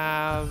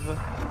have.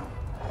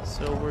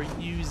 So we're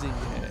using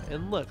it.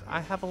 And look, I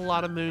have a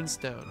lot of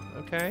moonstone,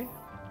 okay?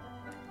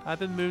 I've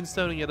been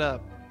moonstoning it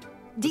up.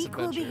 Deek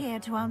will be here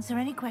to answer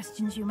any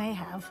questions you may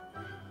have.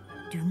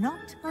 Do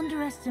not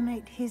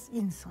underestimate his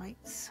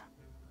insights.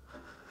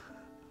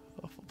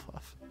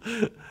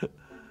 Hufflepuff.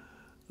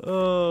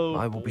 Oh,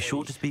 I will be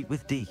sure to speak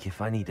with Deek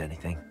if I need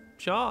anything.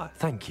 Sure.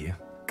 Thank you.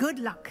 Good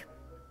luck.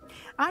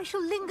 I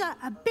shall linger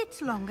a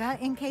bit longer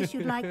in case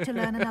you'd like to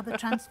learn another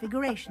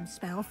transfiguration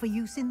spell for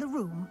use in the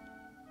room.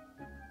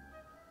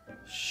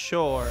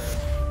 Sure.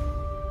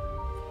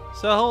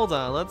 So hold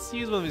on, let's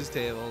use one of these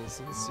tables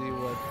and see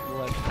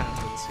what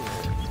happens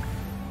here.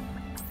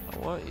 I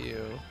want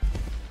you.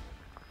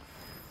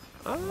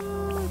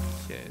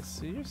 Okay,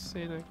 so you're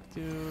saying I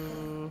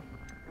do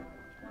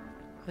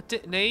a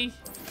detonate?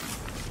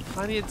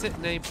 I need a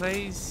detonate,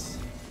 please.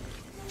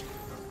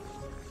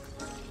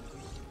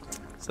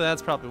 So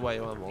that's probably why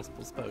you want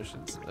multiple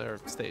potions or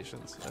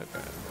stations.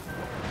 Okay.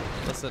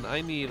 Listen,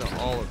 I need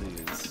all of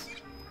these.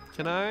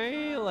 Can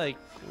I like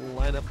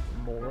line up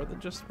more than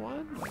just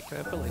one? Like, can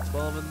I put like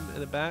 12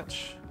 in a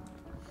batch?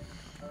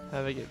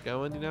 Have it get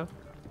going, you know?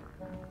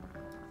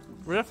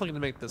 We're definitely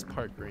gonna make this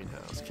part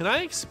greenhouse. Can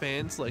I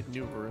expand to like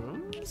new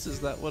rooms? Is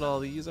that what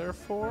all these are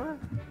for?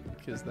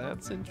 Because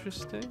that's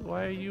interesting.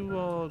 Why are you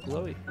all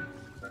glowy?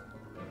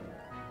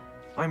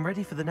 I'm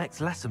ready for the next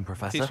lesson,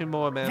 Professor. Teach me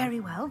more, man. Very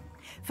well.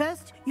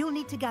 First, you'll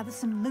need to gather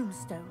some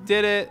moonstone.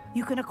 Did it.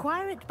 You can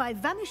acquire it by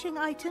vanishing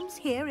items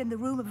here in the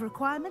Room of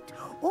Requirement,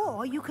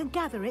 or you can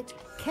gather it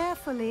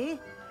carefully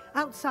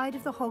outside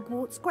of the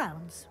Hogwarts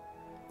grounds.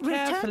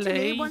 Return to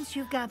me once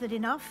you've gathered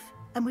enough,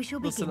 and we shall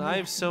begin. Listen, I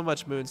have so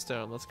much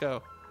moonstone. Let's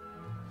go.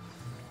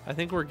 I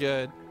think we're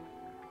good.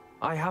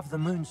 I have the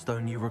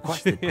moonstone you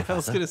requested, Professor. I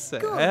was gonna say,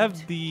 Good. I have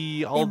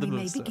all the Then we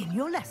may moonstone. begin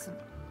your lesson.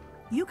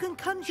 You can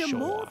conjure Sure.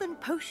 more than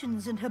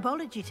potions and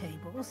herbology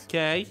tables.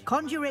 Okay.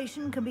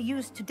 Conjuration can be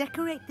used to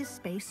decorate this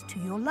space to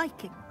your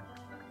liking.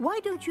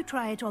 Why don't you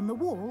try it on the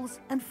walls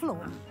and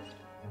floor?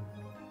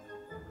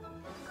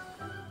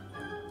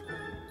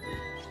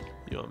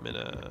 You want me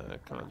to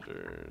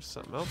conjure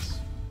something else?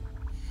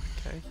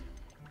 Okay.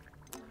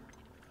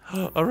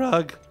 A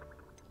rug.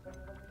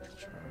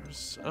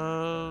 Jars.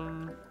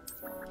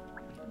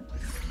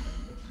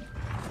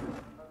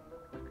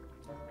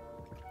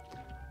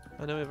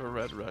 I know we have a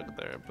red rug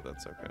there, but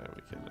that's okay.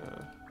 We can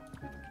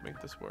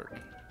make this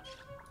work.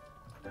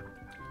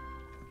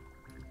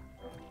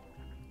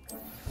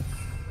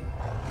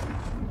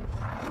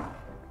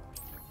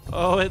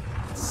 Oh, it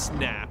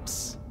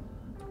snaps.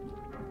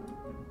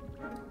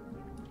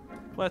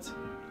 What?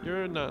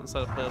 You're not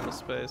inside a playable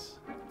space.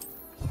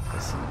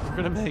 Listen, we're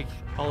gonna make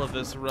all of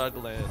this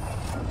rugland.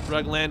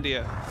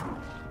 Ruglandia.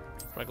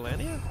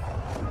 Ruglandia?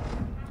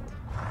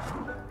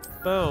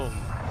 Boom.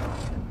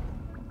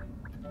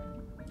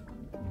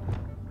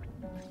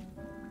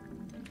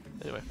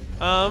 Anyway,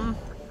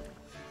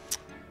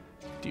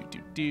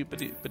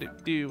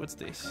 what's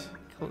this?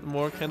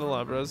 More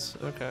candelabras.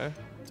 Okay,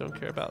 don't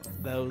care about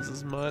those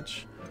as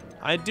much.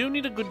 I do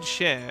need a good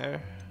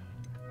chair,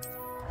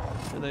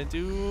 and I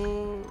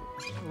do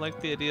like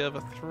the idea of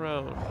a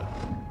throne.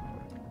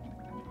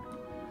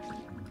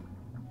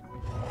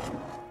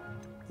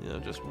 You know,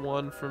 just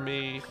one for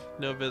me,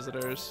 no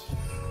visitors.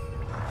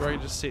 Where I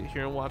can just sit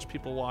here and watch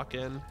people walk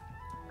in.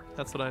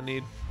 That's what I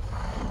need.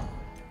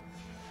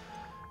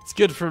 It's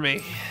good for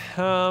me.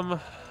 And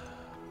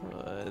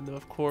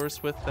of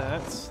course, with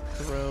that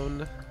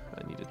throne,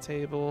 I need a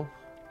table.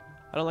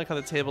 I don't like how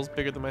the table's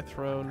bigger than my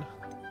throne,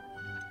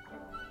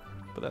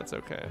 but that's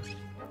okay.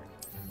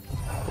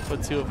 We'll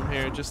put two of them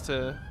here just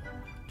to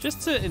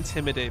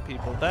intimidate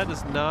people. That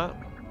is not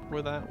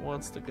where that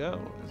wants to go.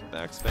 Is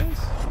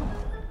backspace?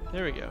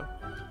 There we go.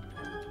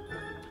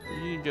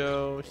 You can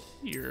go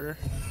here.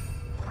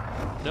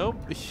 Nope,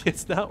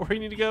 it's not where you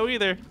need to go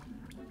either.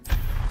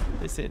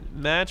 Listen,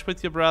 match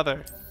with your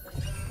brother.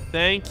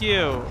 Thank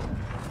you.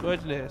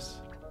 Goodness.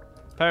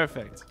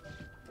 Perfect.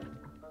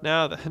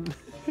 Now then,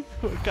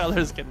 what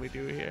colors can we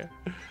do here?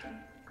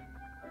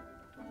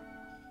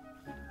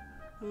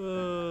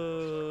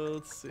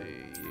 Let's see.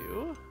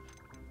 You.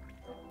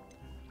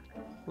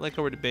 Like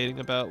how we're debating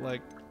about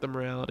like the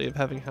morality of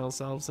having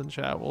house elves in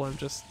chat while I'm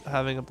just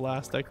having a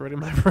blast decorating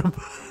my room.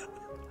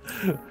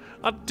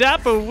 A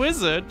dapper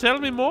wizard? Tell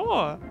me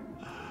more.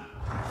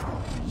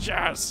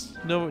 Yes.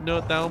 No,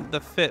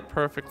 that fit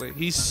perfectly.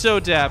 He's so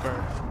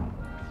dapper.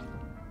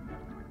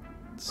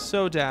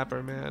 So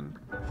dapper, man.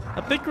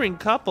 A bickering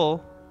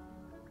couple.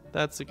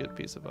 That's a good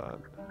piece of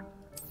art.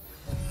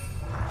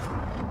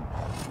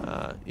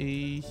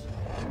 E.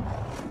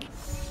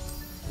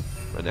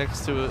 Right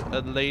next to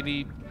a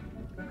lady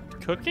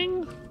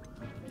cooking?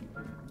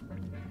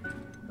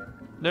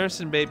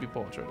 Nurse and baby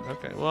portrait.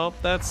 Okay, well,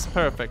 that's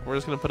perfect. We're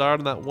just gonna put art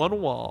on that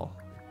one wall.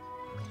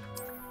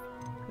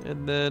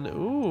 And then,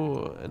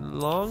 ooh, a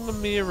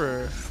long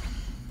mirror.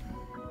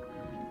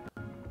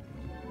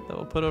 That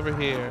we'll put over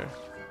here.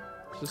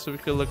 Just so we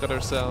can look at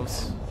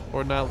ourselves.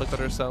 Or not look at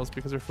ourselves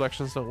because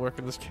reflections don't work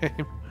in this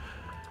game.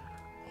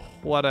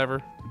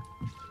 Whatever.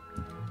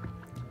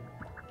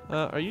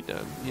 Are you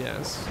done?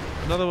 Yes.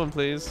 Another one,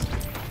 please.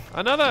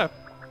 Another!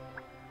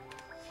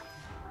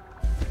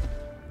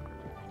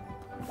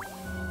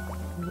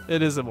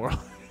 It is immoral.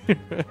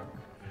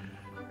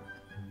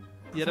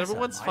 Yet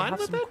everyone's fine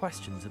with it? I have some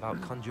questions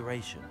about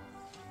conjuration.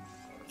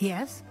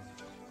 Yes?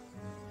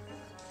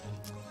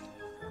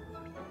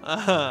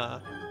 I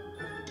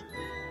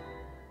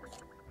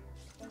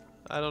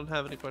don't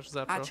have any questions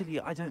after all. Actually,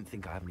 I don't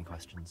think I have any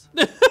questions.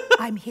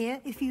 I'm here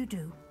if you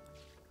do.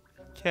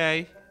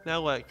 Okay,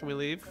 now what? Can we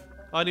leave?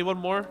 Oh, I need one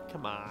more?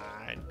 Come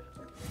on.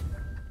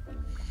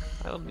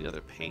 I don't need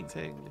another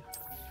painting.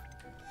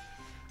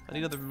 I need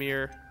another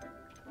mirror.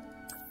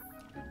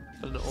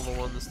 But an oval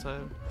one this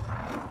time.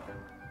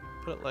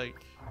 Put it like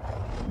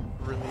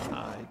really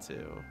high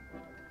too.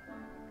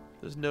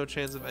 There's no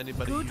chance of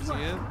anybody Good using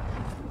it.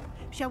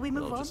 Shall we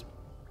move It'll on? just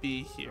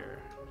be here.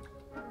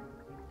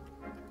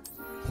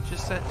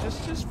 Just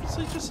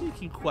so you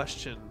can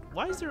question.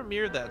 Why is there a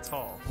mirror that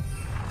tall?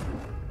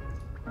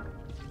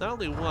 Not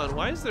only one,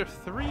 why is there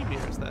 3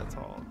 mirrors that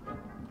tall?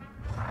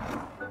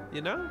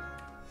 You know?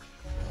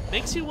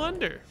 Makes you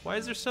wonder, why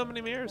is there so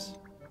many mirrors?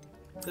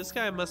 This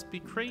guy must be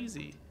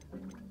crazy.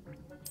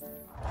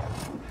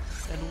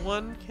 And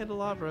one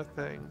candelabra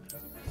thing.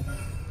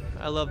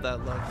 I love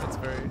that look, that's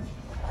very,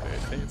 very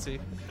fancy.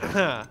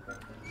 I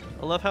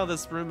love how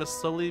this room is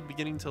slowly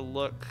beginning to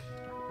look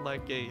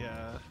like a,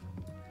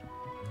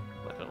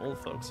 like an old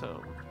folks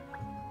home.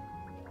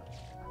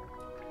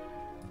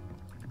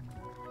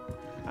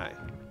 Hi.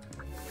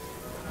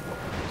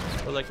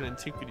 Or like an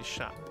antiquity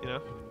shop, you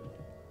know?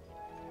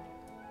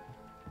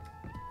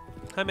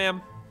 Hi,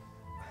 ma'am.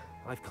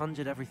 I've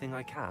conjured everything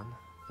I can.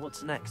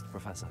 What's next,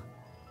 Professor?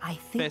 I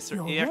think Professor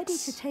you're ready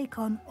X. to take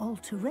on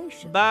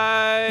alteration.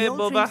 Bye, The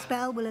altering Boba.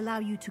 spell will allow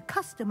you to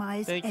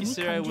customize Thank you, any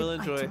sir. I conjured will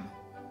enjoy. item.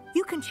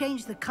 You can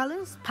change the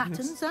colors,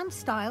 patterns, and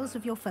styles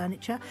of your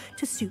furniture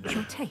to suit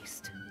your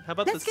taste. How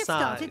about Let's the get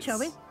size? started, shall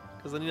we?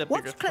 Because I need a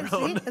Watch bigger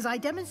closely throne. as I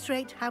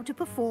demonstrate how to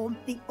perform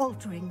the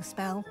altering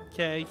spell.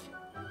 Okay.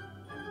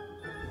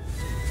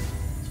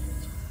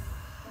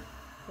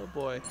 Oh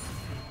boy.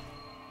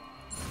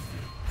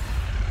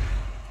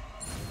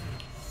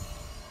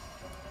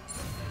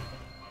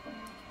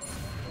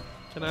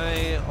 Can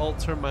I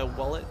alter my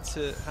wallet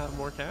to have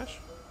more cash?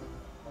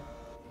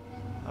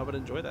 I would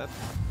enjoy that.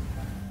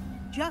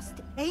 Just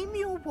aim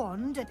your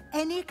wand at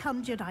any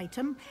conjured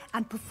item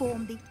and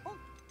perform the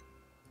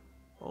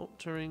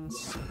Altering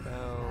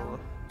spell.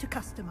 to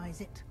customize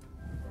it.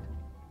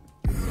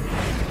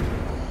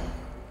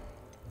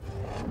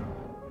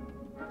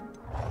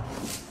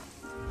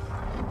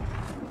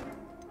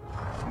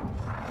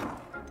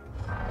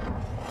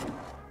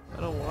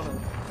 I don't want to.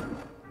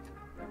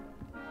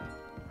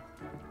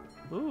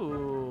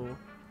 Ooh.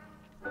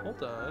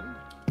 Hold on.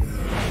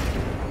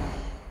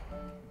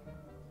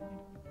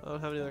 I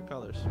don't have any other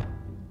colors.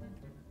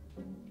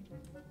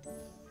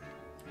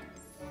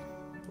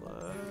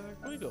 Black.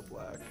 Let me go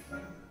black.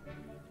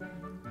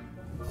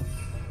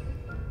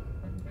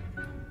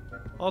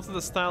 Alter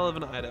the style of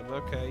an item.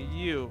 Okay,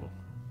 you.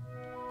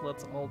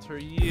 Let's alter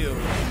you.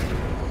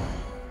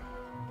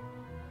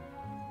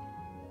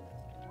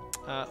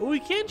 Oh, we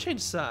can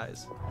change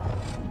size.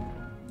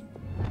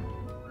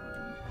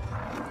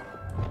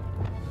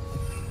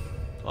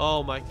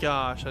 Oh my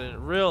gosh, I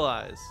didn't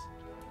realize.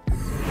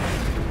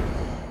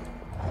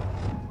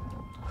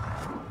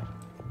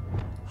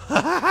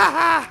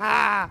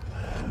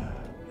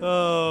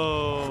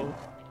 Oh.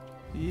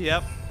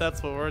 Yep,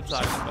 that's what we're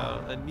talking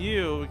about. And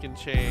you, we can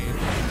change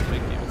to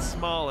make it even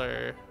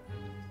smaller.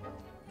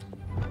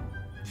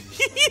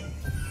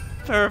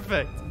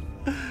 Perfect.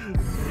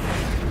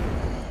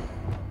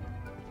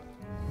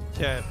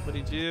 Okay, what do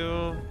you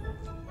do?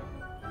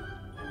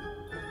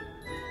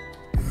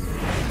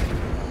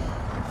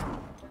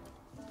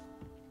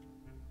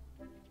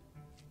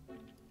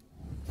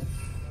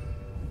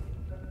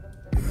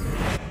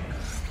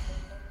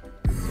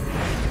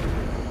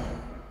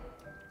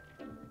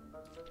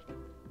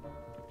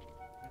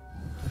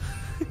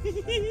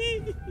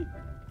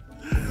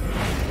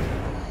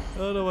 I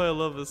don't know why I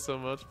love this so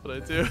much, but I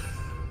do.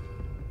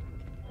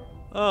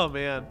 Oh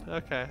man,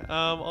 okay.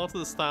 Alter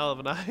the style of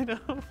an item.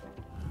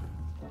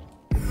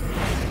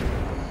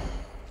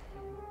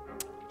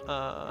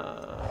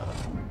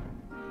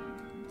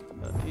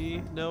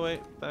 E, no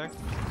wait, back.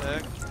 3,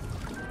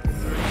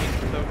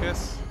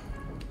 focus.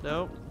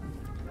 Nope.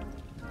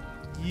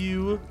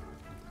 U,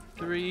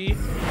 3.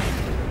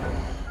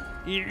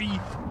 E.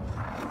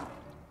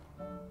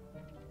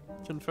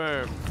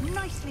 Confirm.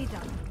 Nicely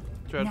done.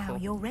 Dreadful.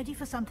 Now you're ready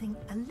for something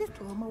a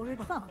little more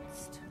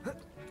advanced.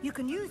 You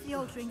can use the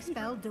altering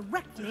spell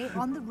directly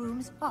on the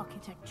room's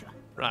architecture.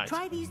 Right.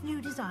 Try these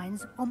new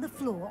designs on the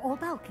floor or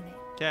balcony.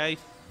 Okay.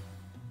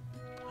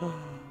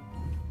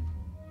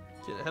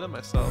 Get ahead of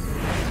myself.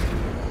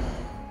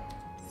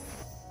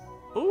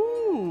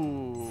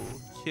 Ooh.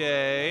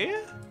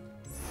 Okay.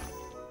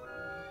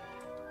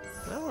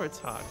 Now we're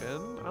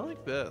talking. I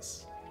like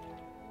this.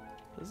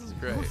 This is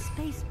great. Your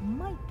space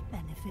might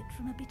benefit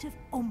from a bit of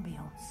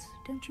ambiance,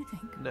 don't you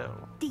think? No.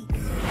 Deke,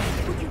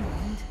 would you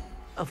mind?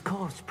 Of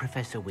course,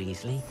 Professor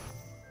Weasley.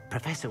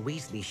 Professor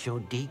Weasley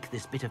showed Deke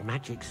this bit of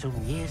magic some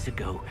years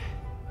ago.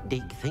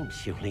 Deke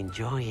thinks you'll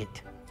enjoy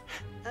it.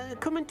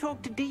 Come and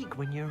talk to Deke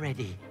when you're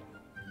ready.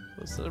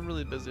 Listen, I'm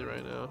really busy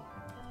right now.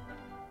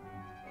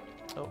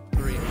 Oh,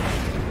 3.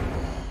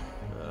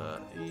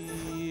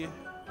 E.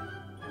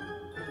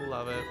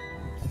 Love it.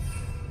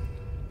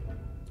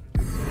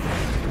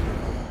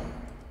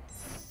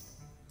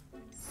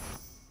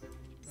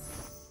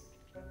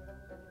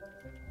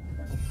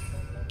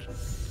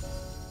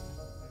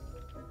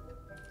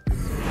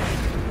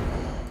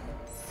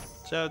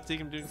 Shout out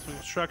Deke, I'm doing some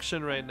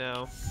construction right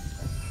now.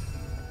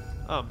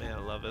 Oh man,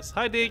 I love this.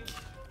 Hi Deke.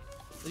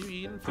 Are you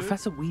eating food?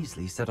 Professor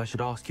Weasley said I should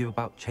ask you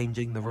about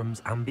changing the room's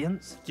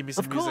ambience. Give me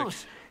some Of music.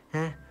 course.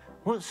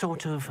 What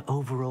sort of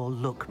overall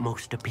look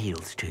most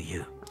appeals to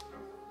you?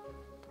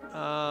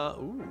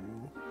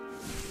 Ooh.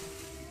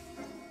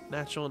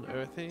 Natural and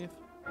earthy.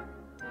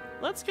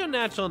 Let's go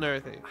natural and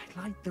earthy. I'd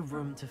like the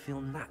room to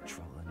feel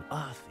natural and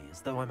earthy,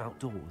 as though I'm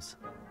outdoors.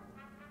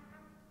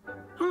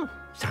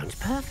 Sounds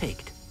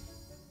perfect.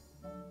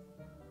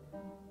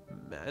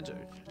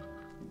 Magic.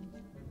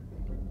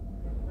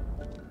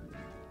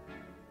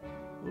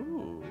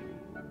 Ooh.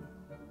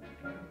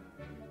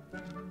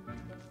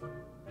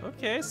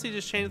 Okay, so you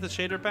just changed the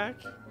shader pack?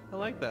 I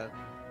like that.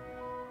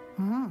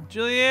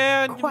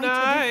 Julianne, Quite a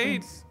night.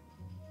 difference.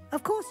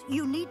 Of course,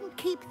 you needn't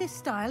keep this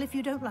style if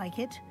you don't like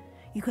it.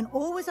 You can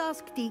always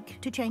ask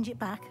Deke to change it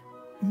back.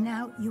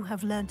 Now you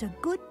have learned a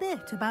good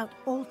bit about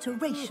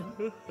alteration.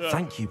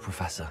 Thank you,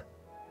 Professor.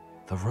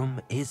 The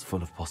room is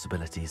full of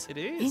possibilities. It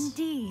is.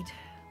 Indeed.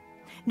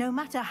 No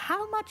matter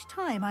how much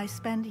time I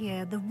spend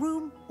here, the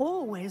room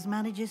always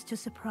manages to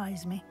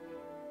surprise me.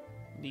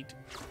 Neat.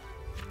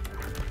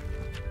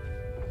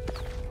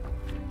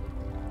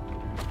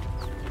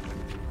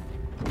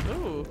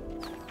 Ooh.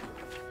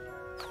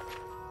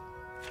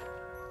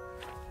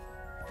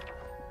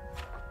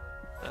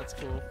 That's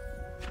cool.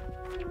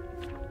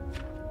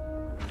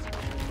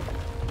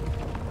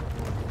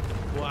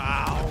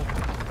 Wow.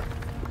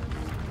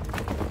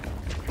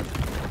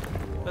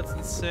 That's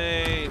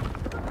insane.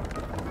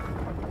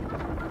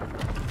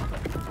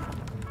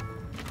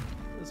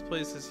 This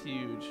place is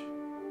huge.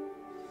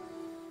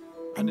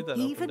 I An need that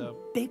even opened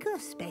up. bigger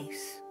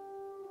space.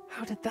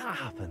 How did that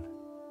happen?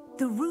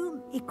 The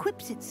room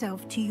equips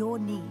itself to your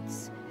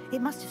needs.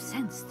 It must have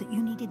sensed that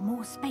you needed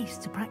more space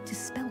to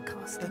practice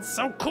spellcasting. That's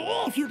so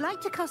cool! If you'd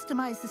like to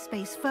customize the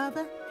space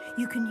further,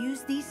 you can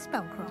use these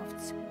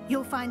spellcrafts.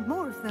 You'll find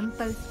more of them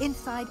both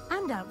inside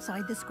and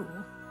outside the school.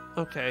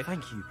 Okay.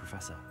 Thank you,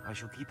 Professor. I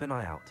shall keep an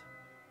eye out.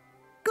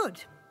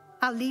 Good.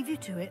 I'll leave you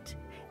to it.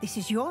 This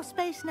is your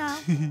space now.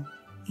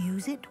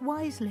 Use it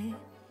wisely.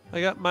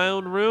 I got my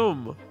own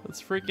room.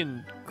 That's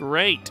freaking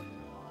great.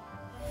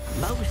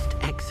 Most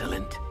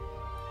excellent.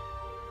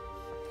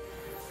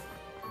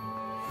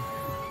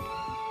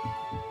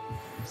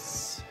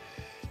 Sick.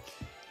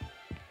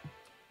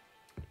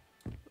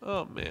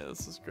 Oh man,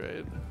 this is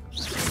great.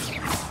 Where's this person?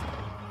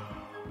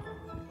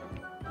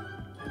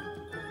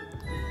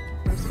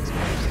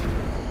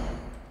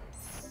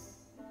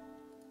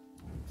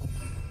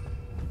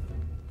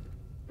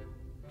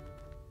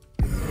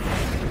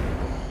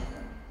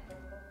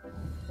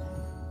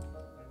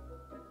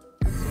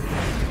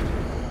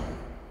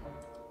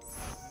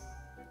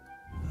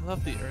 I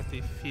love the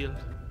earthy feel.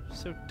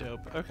 So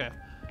dope. Okay.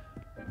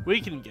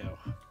 We can go.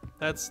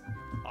 That's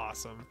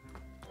awesome.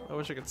 I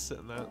wish I could sit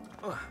in that.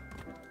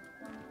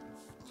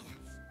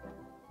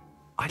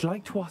 I'd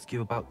like to ask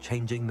you about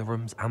changing the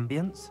room's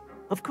ambience.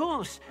 Of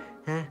course.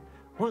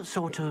 What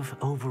sort of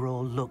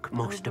overall look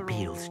most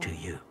appeals to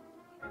you?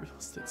 Real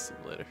estate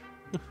simulator.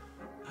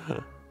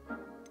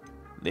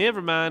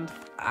 Never mind.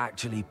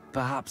 Actually,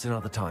 perhaps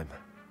another time.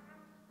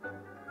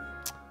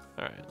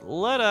 Alright,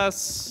 let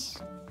us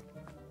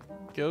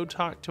go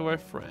talk to our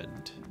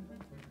friend.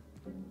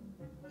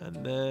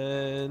 And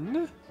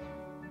then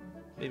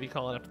maybe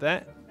call it after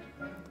that.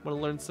 Want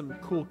to learn some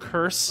cool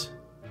curse.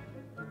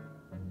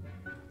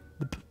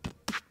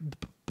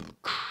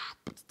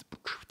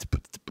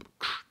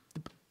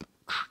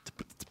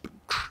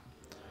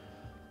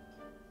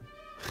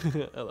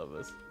 I love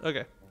this.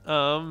 Okay.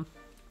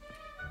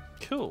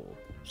 Cool.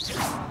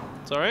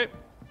 It's alright.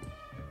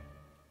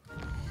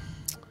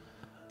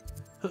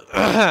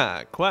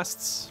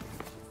 Quests.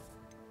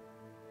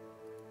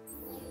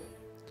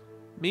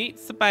 Meet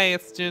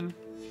Sebastian.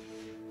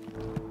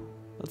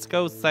 Let's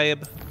go,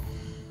 Sab.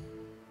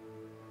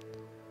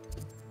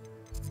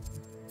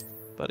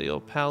 Buddy,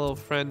 old pal, old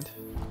friend.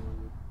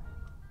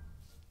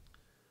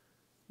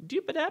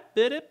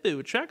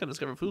 Doop-a-dap-bit-a-boo. Track on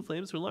discover food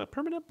flames to unlock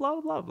permanent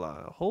blah blah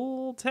blah. A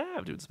whole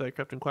tab to inspect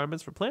crafting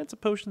requirements for plants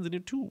and potions, and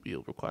your tool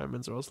wheel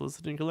requirements are also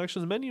listed in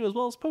collections menu as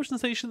well as potion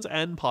stations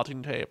and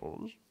potting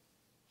tables.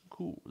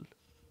 Cool.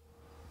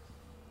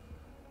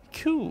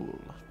 Cool.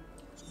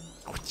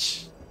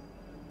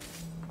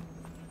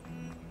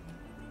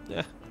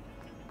 Yeah.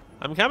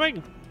 I'm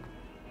coming.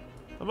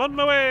 I'm on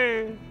my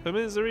way. From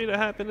misery to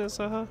happiness,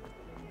 My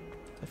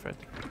friend.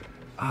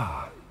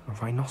 Ah, a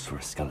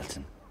rhinoceros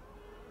skeleton.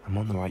 I'm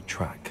on the right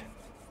track.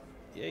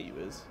 Yeah, you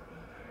is.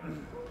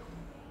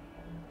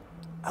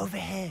 Over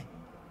here.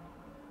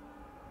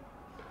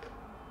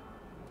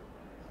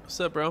 What's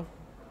up, bro?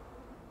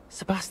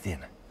 Sebastian,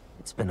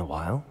 it's been a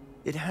while.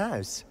 It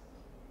has.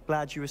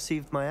 Glad you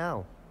received my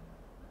owl.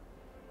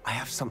 I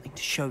have something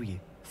to show you.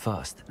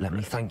 First, let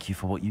me thank you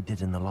for what you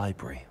did in the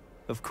library.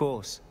 Of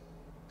course.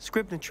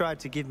 Scribner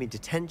tried to give me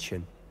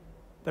detention,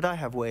 but I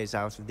have ways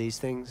out of these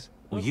things.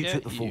 Well, you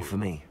took the fall for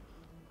me,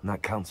 and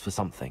that counts for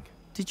something.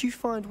 Did you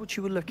find what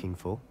you were looking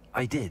for?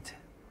 I did,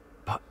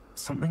 but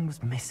something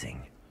was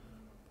missing.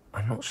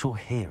 I'm not sure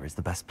here is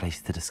the best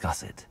place to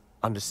discuss it.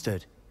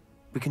 Understood.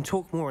 We can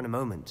talk more in a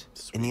moment.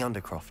 Sweet. In the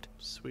Undercroft.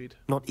 Sweet.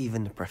 Not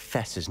even the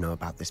professors know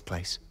about this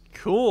place.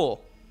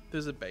 Cool.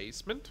 There's a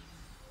basement.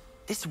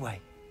 This way.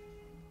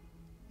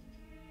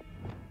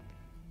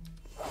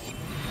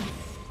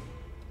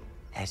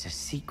 There's a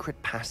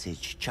secret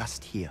passage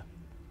just here.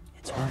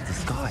 It's well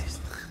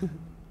disguised.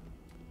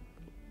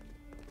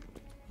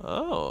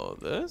 Oh,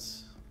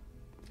 this?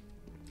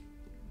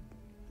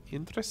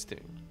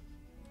 Interesting.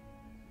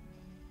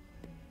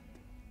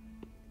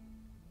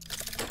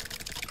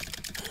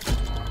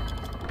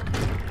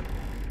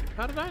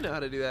 How did I know how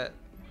to do that?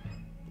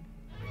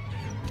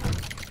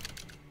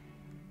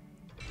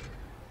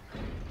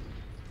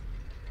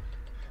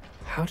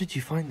 How did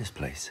you find this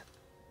place?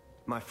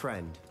 My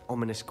friend,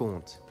 Ominous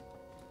Gaunt.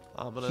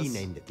 Ominous. He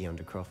named it the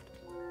Undercroft.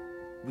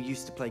 We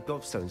used to play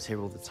gobstones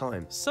here all the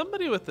time.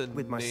 Somebody with a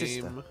with my name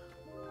sister. like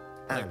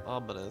Anne.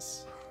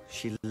 Ominous.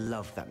 She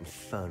loved that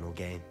infernal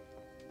game.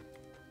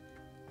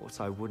 What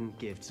I wouldn't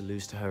give to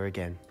lose to her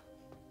again.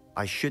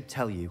 I should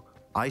tell you,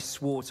 I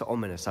swore to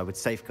Ominous I would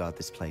safeguard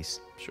this place.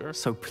 Sure.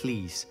 So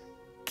please,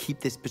 keep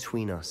this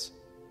between us.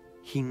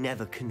 He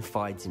never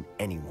confides in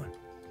anyone.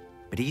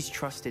 But he's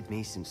trusted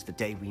me since the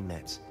day we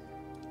met.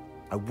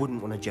 I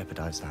wouldn't want to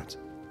jeopardize that.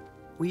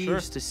 We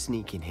used to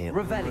sneak in here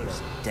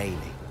almost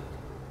daily.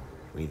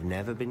 We've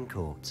never been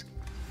caught.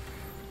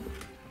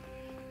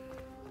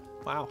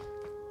 Wow.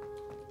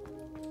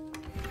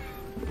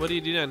 What do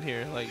you do down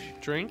here?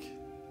 Like, drink?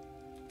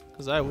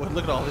 Because I would.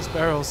 Look at all these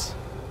barrels.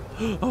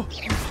 Oh! I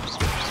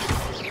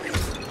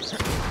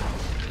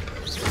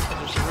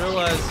just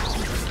realized.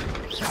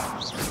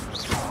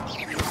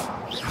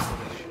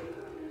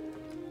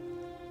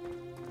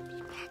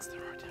 Pots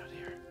there are down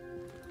here.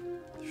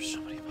 There's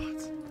so many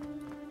pots.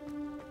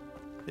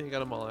 I think I got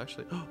them all,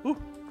 actually. Oh!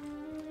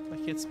 I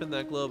can't spin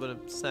that globe and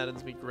it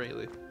saddens me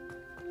greatly.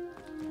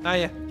 Ah,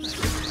 yeah. Got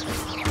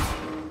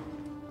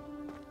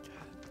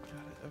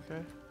it,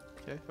 okay.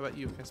 Okay, how about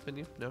you? Can I spin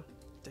you? No?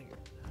 Dang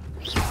it.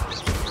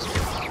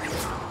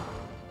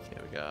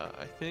 Okay,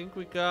 I think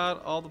we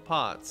got all the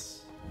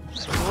pots.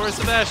 Don't worry,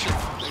 Sebastian.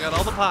 We got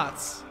all the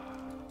pots.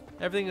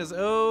 Everything is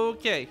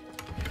okay.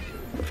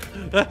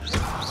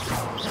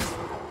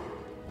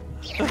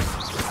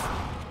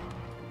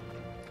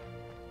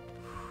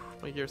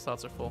 My gear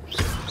slots are full.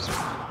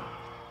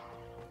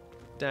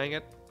 Dang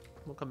it.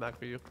 We'll come back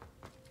for you.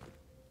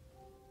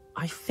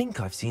 I think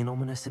I've seen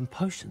Ominous in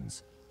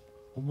potions.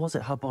 Or was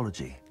it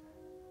herbology?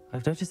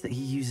 I've noticed that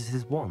he uses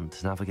his wand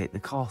to navigate the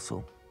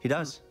castle. He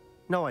does.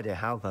 No idea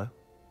how, though.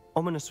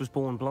 Ominous was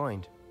born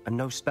blind, and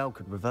no spell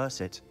could reverse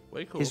it.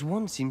 Way cool. His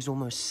wand seems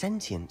almost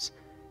sentient.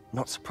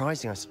 Not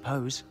surprising, I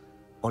suppose.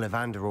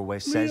 Ollivander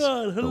always says,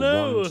 Leon,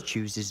 hello. the wand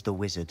chooses the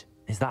wizard.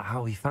 Is that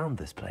how he found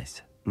this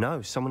place?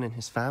 No, someone in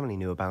his family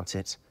knew about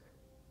it.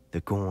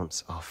 The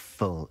Gaunts are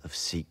full of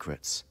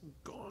secrets.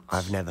 Gaunts.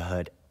 I've never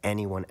heard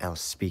anyone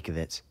else speak of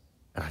it,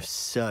 and I've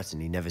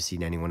certainly never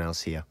seen anyone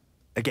else here.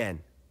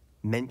 Again,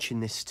 mention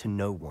this to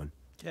no one,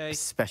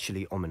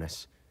 especially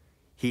Ominous.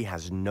 He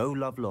has no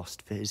love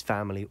lost for his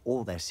family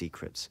or their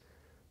secrets,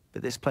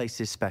 but this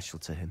place is special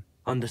to him.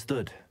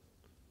 Understood.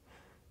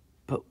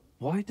 But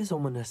why does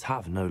Ominous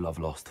have no love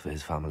lost for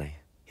his family?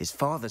 His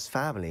father's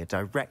family are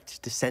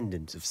direct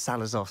descendants of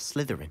Salazar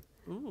Slytherin,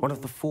 one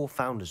of the 4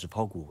 founders of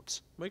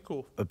Hogwarts. Way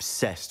cool.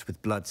 Obsessed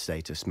with blood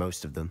status,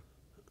 most of them.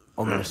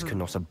 Ominous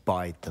cannot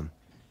abide them,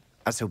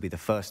 as he'll be the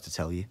first to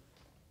tell you.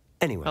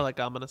 Anyway. I like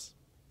Ominous.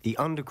 The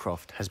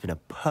Undercroft has been a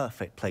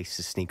perfect place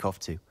to sneak off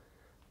to,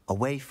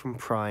 away from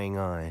prying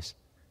eyes,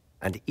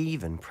 and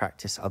even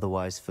practice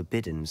otherwise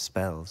forbidden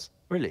spells.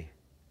 Really?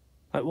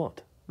 Like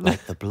what?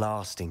 Like the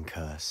blasting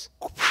curse.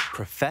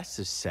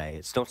 Professors say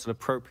it's not an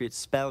appropriate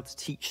spell to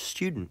teach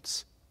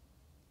students.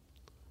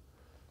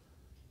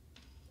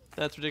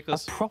 That's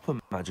ridiculous. A proper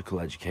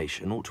magical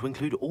education ought to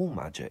include all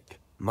magic.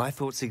 My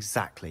thoughts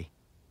exactly.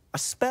 A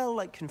spell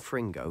like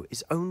Confringo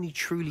is only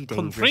truly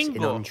dangerous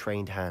in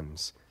untrained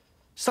hands.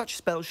 Such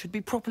spells should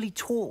be properly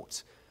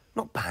taught,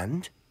 not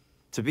banned.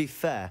 To be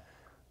fair,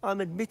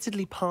 I'm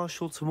admittedly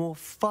partial to more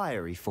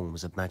fiery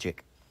forms of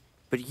magic.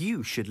 But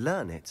you should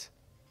learn it.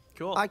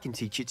 Cool. I can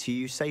teach it to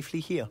you safely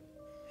here.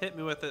 Hit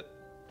me with it.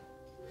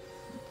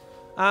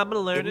 I'm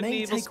gonna learn an evil spell.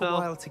 It may take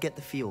a while to get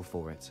the feel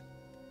for it.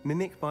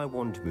 Mimic my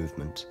wand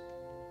movement.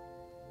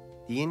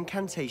 The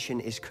incantation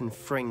is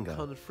Confringo.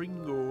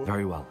 Confringo.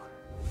 Very well.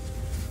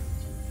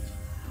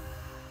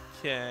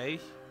 Okay.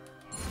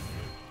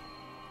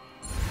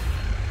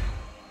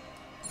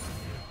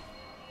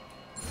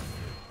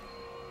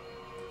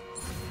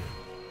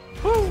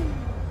 Woo!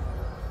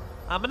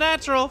 I'm a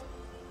natural.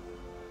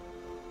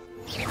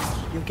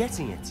 You're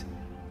getting it.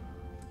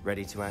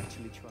 Ready to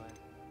actually try?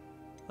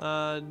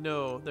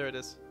 No. There it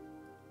is.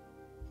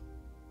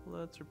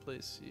 Let's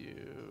replace you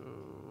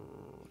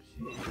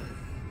here.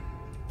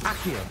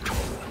 Accio.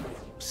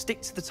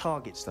 Stick to the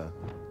targets, though.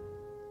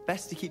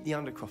 Best to keep the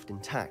undercroft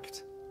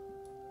intact.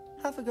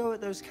 Have a go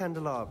at those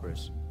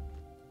candelabras.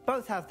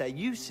 Both have their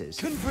uses.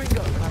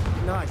 Confringo.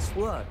 Nice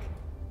work.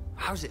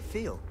 How's it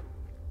feel?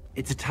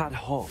 It's a tad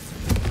hot.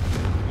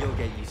 You'll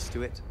get used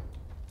to it.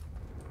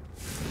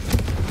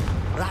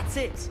 That's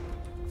it.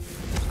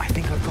 I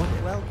think I've got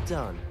it. Well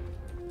done.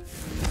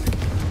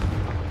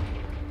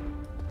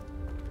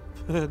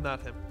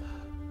 Not him.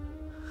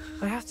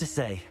 I have to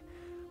say,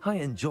 I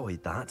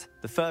enjoyed that.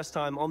 The first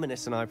time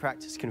Ominous and I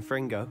practiced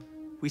Confringo,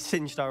 we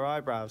singed our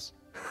eyebrows.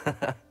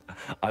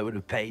 I would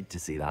have paid to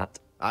see that.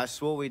 I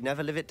swore we'd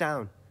never live it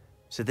down.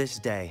 So this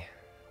day,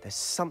 there's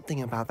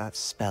something about that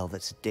spell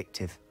that's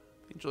addictive.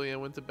 I think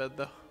Julianne went to bed,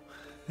 though.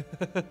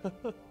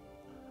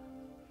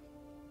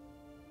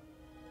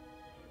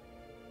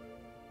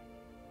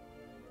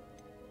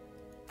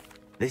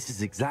 This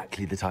is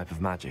exactly the type of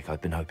magic I've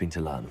been hoping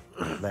to learn.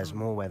 There's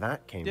more where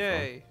that came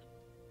Yay.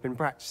 from. Been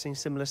practicing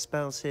similar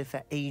spells here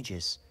for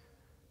ages.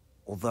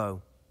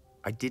 Although,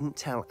 I didn't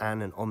tell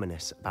Anne and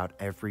Ominous about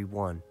every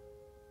one.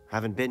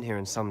 Haven't been here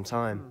in some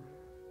time.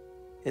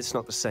 It's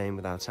not the same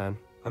without Anne.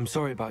 I'm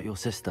sorry about your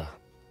sister.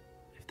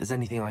 If there's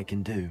anything I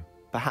can do...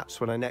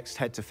 Perhaps when I next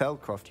head to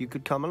Feldcroft, you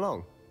could come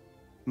along.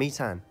 Meet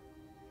Anne.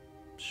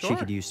 Sure. She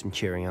could use some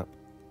cheering up.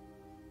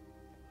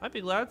 I'd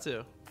be glad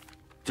to.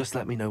 Just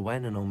let me know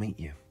when and I'll meet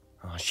you.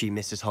 Oh, she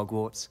misses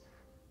Hogwarts.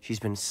 She's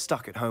been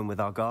stuck at home with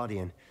our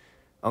guardian,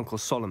 Uncle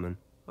Solomon.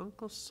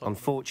 Uncle Solomon.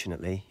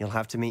 Unfortunately, you'll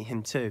have to meet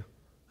him too.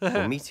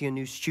 Well, meeting a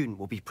new student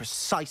will be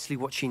precisely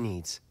what she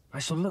needs. I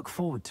shall look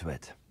forward to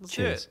it. Let's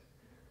Cheers. do it.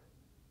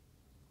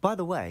 By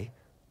the way,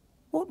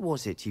 what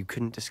was it you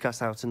couldn't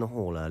discuss out in the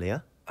hall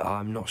earlier?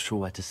 I'm not sure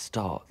where to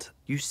start.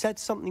 You said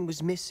something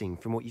was missing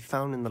from what you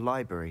found in the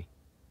library.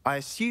 I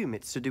assume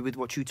it's to do with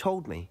what you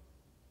told me.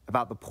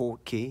 About the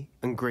Portkey,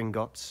 and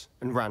Gringotts,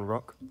 and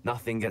Ranrock.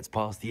 Nothing gets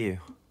past you.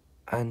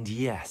 And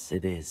yes,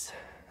 it is.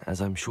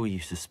 As I'm sure you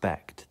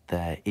suspect,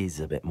 there is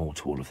a bit more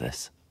to all of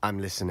this. I'm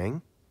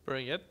listening.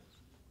 Bring it.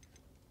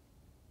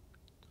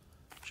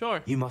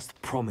 Sure. You must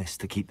promise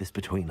to keep this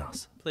between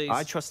us. Please.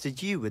 I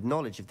trusted you with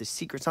knowledge of the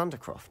secret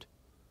Undercroft.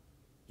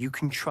 You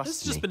can trust me.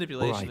 This is just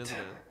manipulation, Right. isn't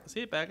it? Is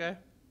he a bad guy?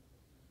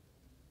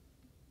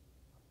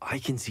 I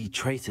can see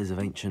traces of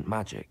ancient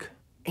magic.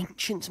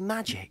 Ancient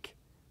magic?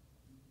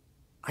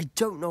 I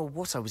don't know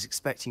what I was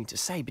expecting you to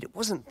say, but it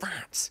wasn't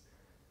that.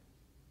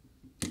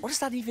 What does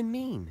that even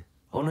mean?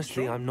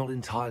 Honestly, I'm not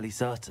entirely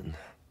certain.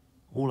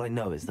 All I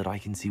know is that I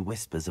can see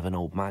whispers of an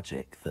old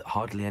magic that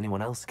hardly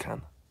anyone else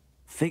can.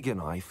 Fig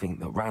and I think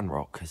that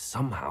Ranrock has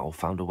somehow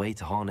found a way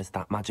to harness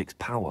that magic's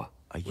power.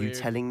 Are you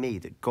telling me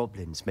that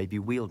goblins may be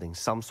wielding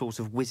some sort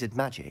of wizard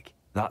magic?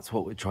 That's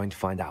what we're trying to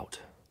find out.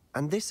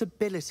 And this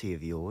ability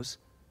of yours,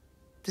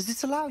 does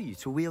it allow you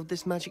to wield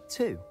this magic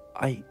too?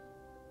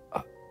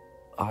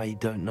 I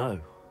don't know.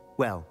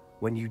 Well,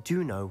 when you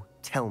do know,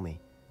 tell me.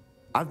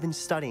 I've been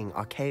studying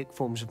archaic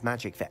forms of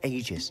magic for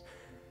ages.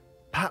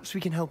 Perhaps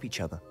we can help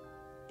each other.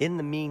 In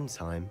the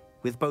meantime,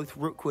 with both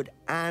Rookwood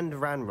and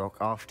Ranrock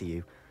after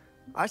you,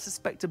 I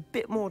suspect a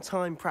bit more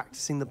time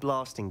practicing the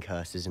blasting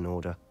curse is in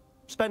order.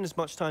 Spend as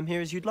much time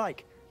here as you'd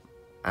like.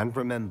 And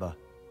remember,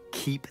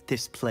 keep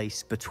this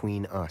place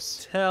between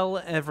us. Tell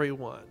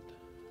everyone.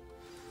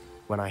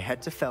 When I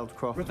head to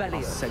Feldcroft,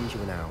 I'll send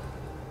you an owl.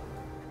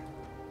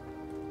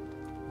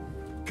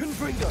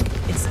 Confringo!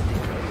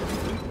 Incendio!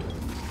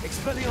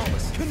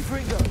 Expelliarmus!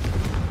 Confringo!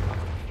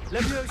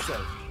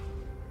 Levioso!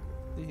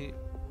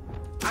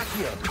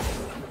 Accio!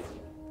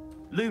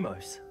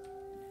 Lumos!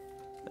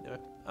 Anyway,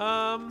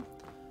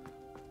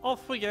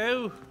 off we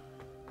go.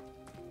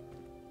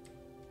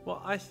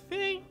 Well, I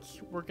think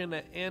we're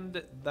gonna end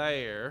it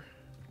there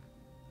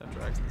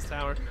after exiting this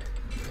tower.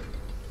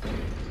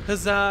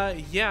 Cause,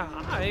 yeah,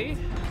 I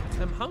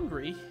am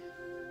hungry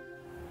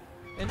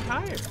and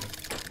tired.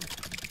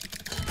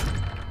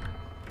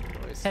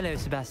 Hello,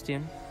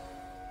 Sebastian.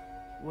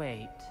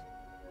 Wait.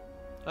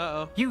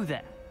 Uh-oh. You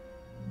there?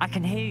 I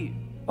can hear you.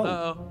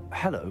 Oh,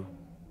 hello.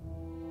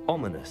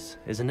 Ominous,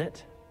 isn't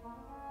it?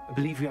 I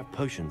believe we have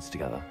potions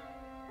together.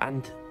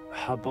 And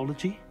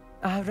herbology?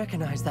 I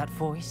recognize that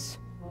voice.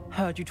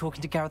 Heard you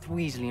talking to Gareth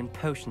Weasley in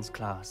potions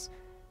class.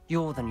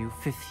 You're the new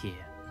 5th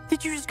year.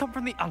 Did you just come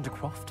from the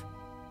Undercroft?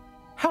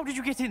 How did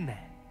you get in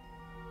there?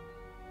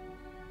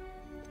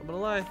 I'm gonna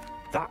lie.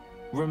 That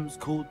room's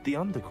called the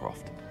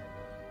Undercroft.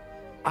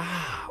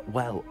 Ah,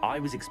 well, I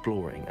was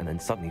exploring and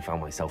then suddenly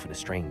found myself in a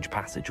strange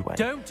passageway.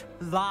 Don't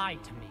lie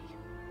to me.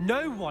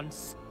 No one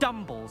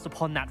stumbles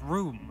upon that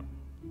room.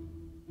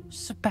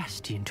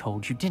 Sebastian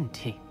told you, didn't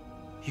he?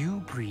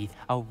 You breathe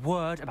a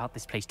word about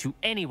this place to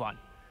anyone,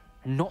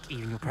 and not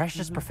even your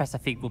precious Professor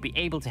Fig will be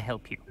able to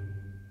help you.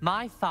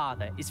 My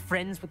father is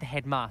friends with the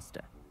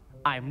headmaster.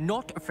 I am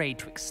not afraid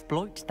to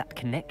exploit that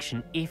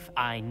connection if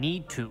I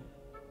need to.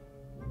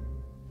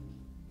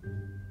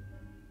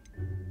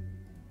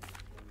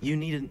 You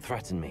needn't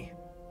threaten me.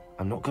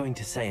 I'm not going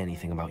to say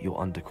anything about your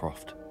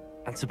Undercroft.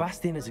 And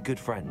Sebastian is a good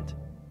friend.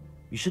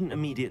 You shouldn't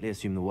immediately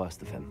assume the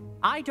worst of him.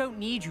 I don't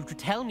need you to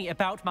tell me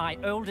about my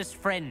oldest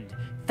friend.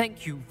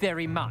 Thank you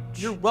very much.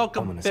 You're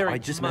welcome very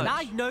much.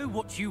 I know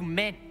what you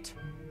meant.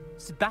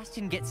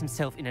 Sebastian gets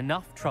himself in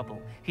enough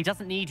trouble. He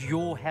doesn't need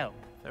your help.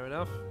 Fair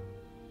enough.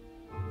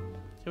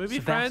 Can we be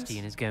Sebastian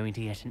friends? is going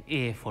to get an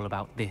earful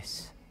about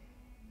this.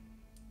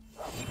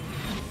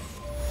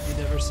 You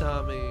never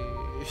saw me.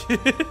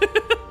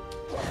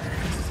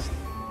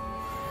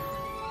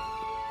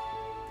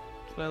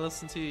 Can I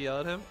listen to you yell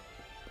at him?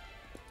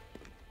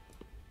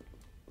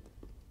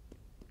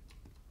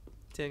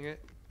 Dang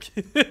it.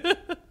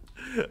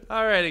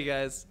 Alrighty,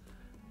 guys.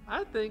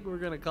 I think we're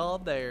gonna call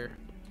it there.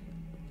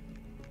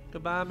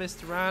 Goodbye,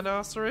 Mr.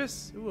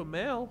 Rhinoceros. Ooh, a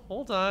mail.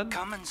 Hold on.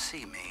 Come and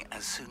see me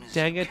as soon as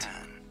Dang you it.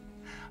 can.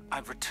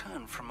 I've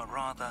returned from a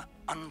rather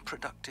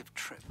unproductive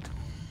trip.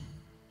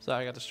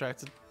 Sorry, I got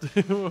distracted.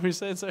 What were you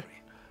saying, sir?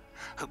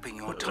 Hoping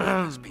your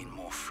time has been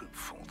more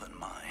fruitful than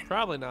mine.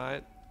 Probably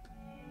not.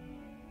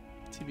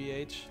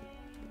 TBH.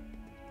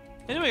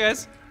 Anyway,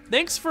 guys,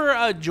 thanks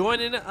for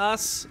joining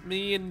us,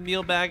 me and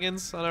Neal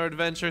Baggins, on our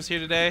adventures here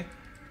today.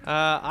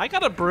 I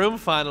got a broom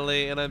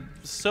finally, and I'm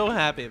so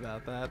happy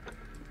about that.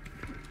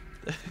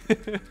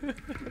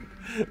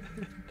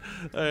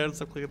 Alright, let's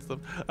click stuff.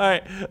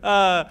 Alright,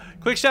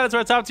 quick shout out to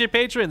our top tier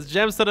patrons,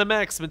 Gemstone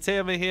MX,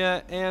 Mateo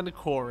Mejia, and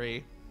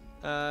Corey.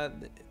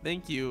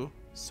 Thank you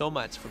so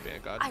much for being a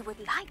god I would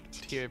like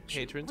to tier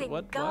patrons.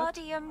 What?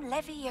 Wingardium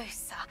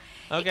Leviosa.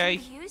 Okay.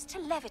 It can be used to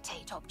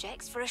levitate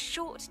objects for a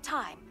short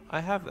time.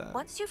 I have that.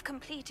 Once you've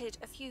completed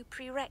a few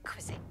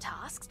prerequisite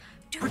tasks,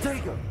 do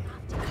Protego!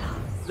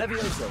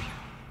 Leviosa!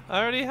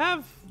 I already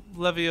have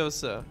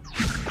Leviosa.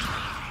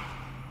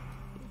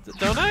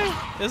 Don't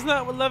I? Isn't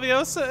that what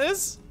Leviosa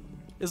is?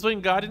 Is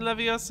Wingardium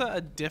Leviosa a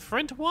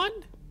different one?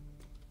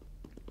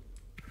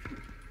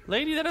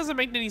 Lady, that doesn't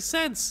make any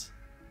sense.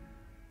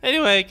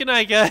 Anyway, good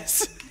night,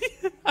 guys.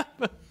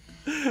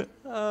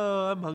 Oh, I'm hungry.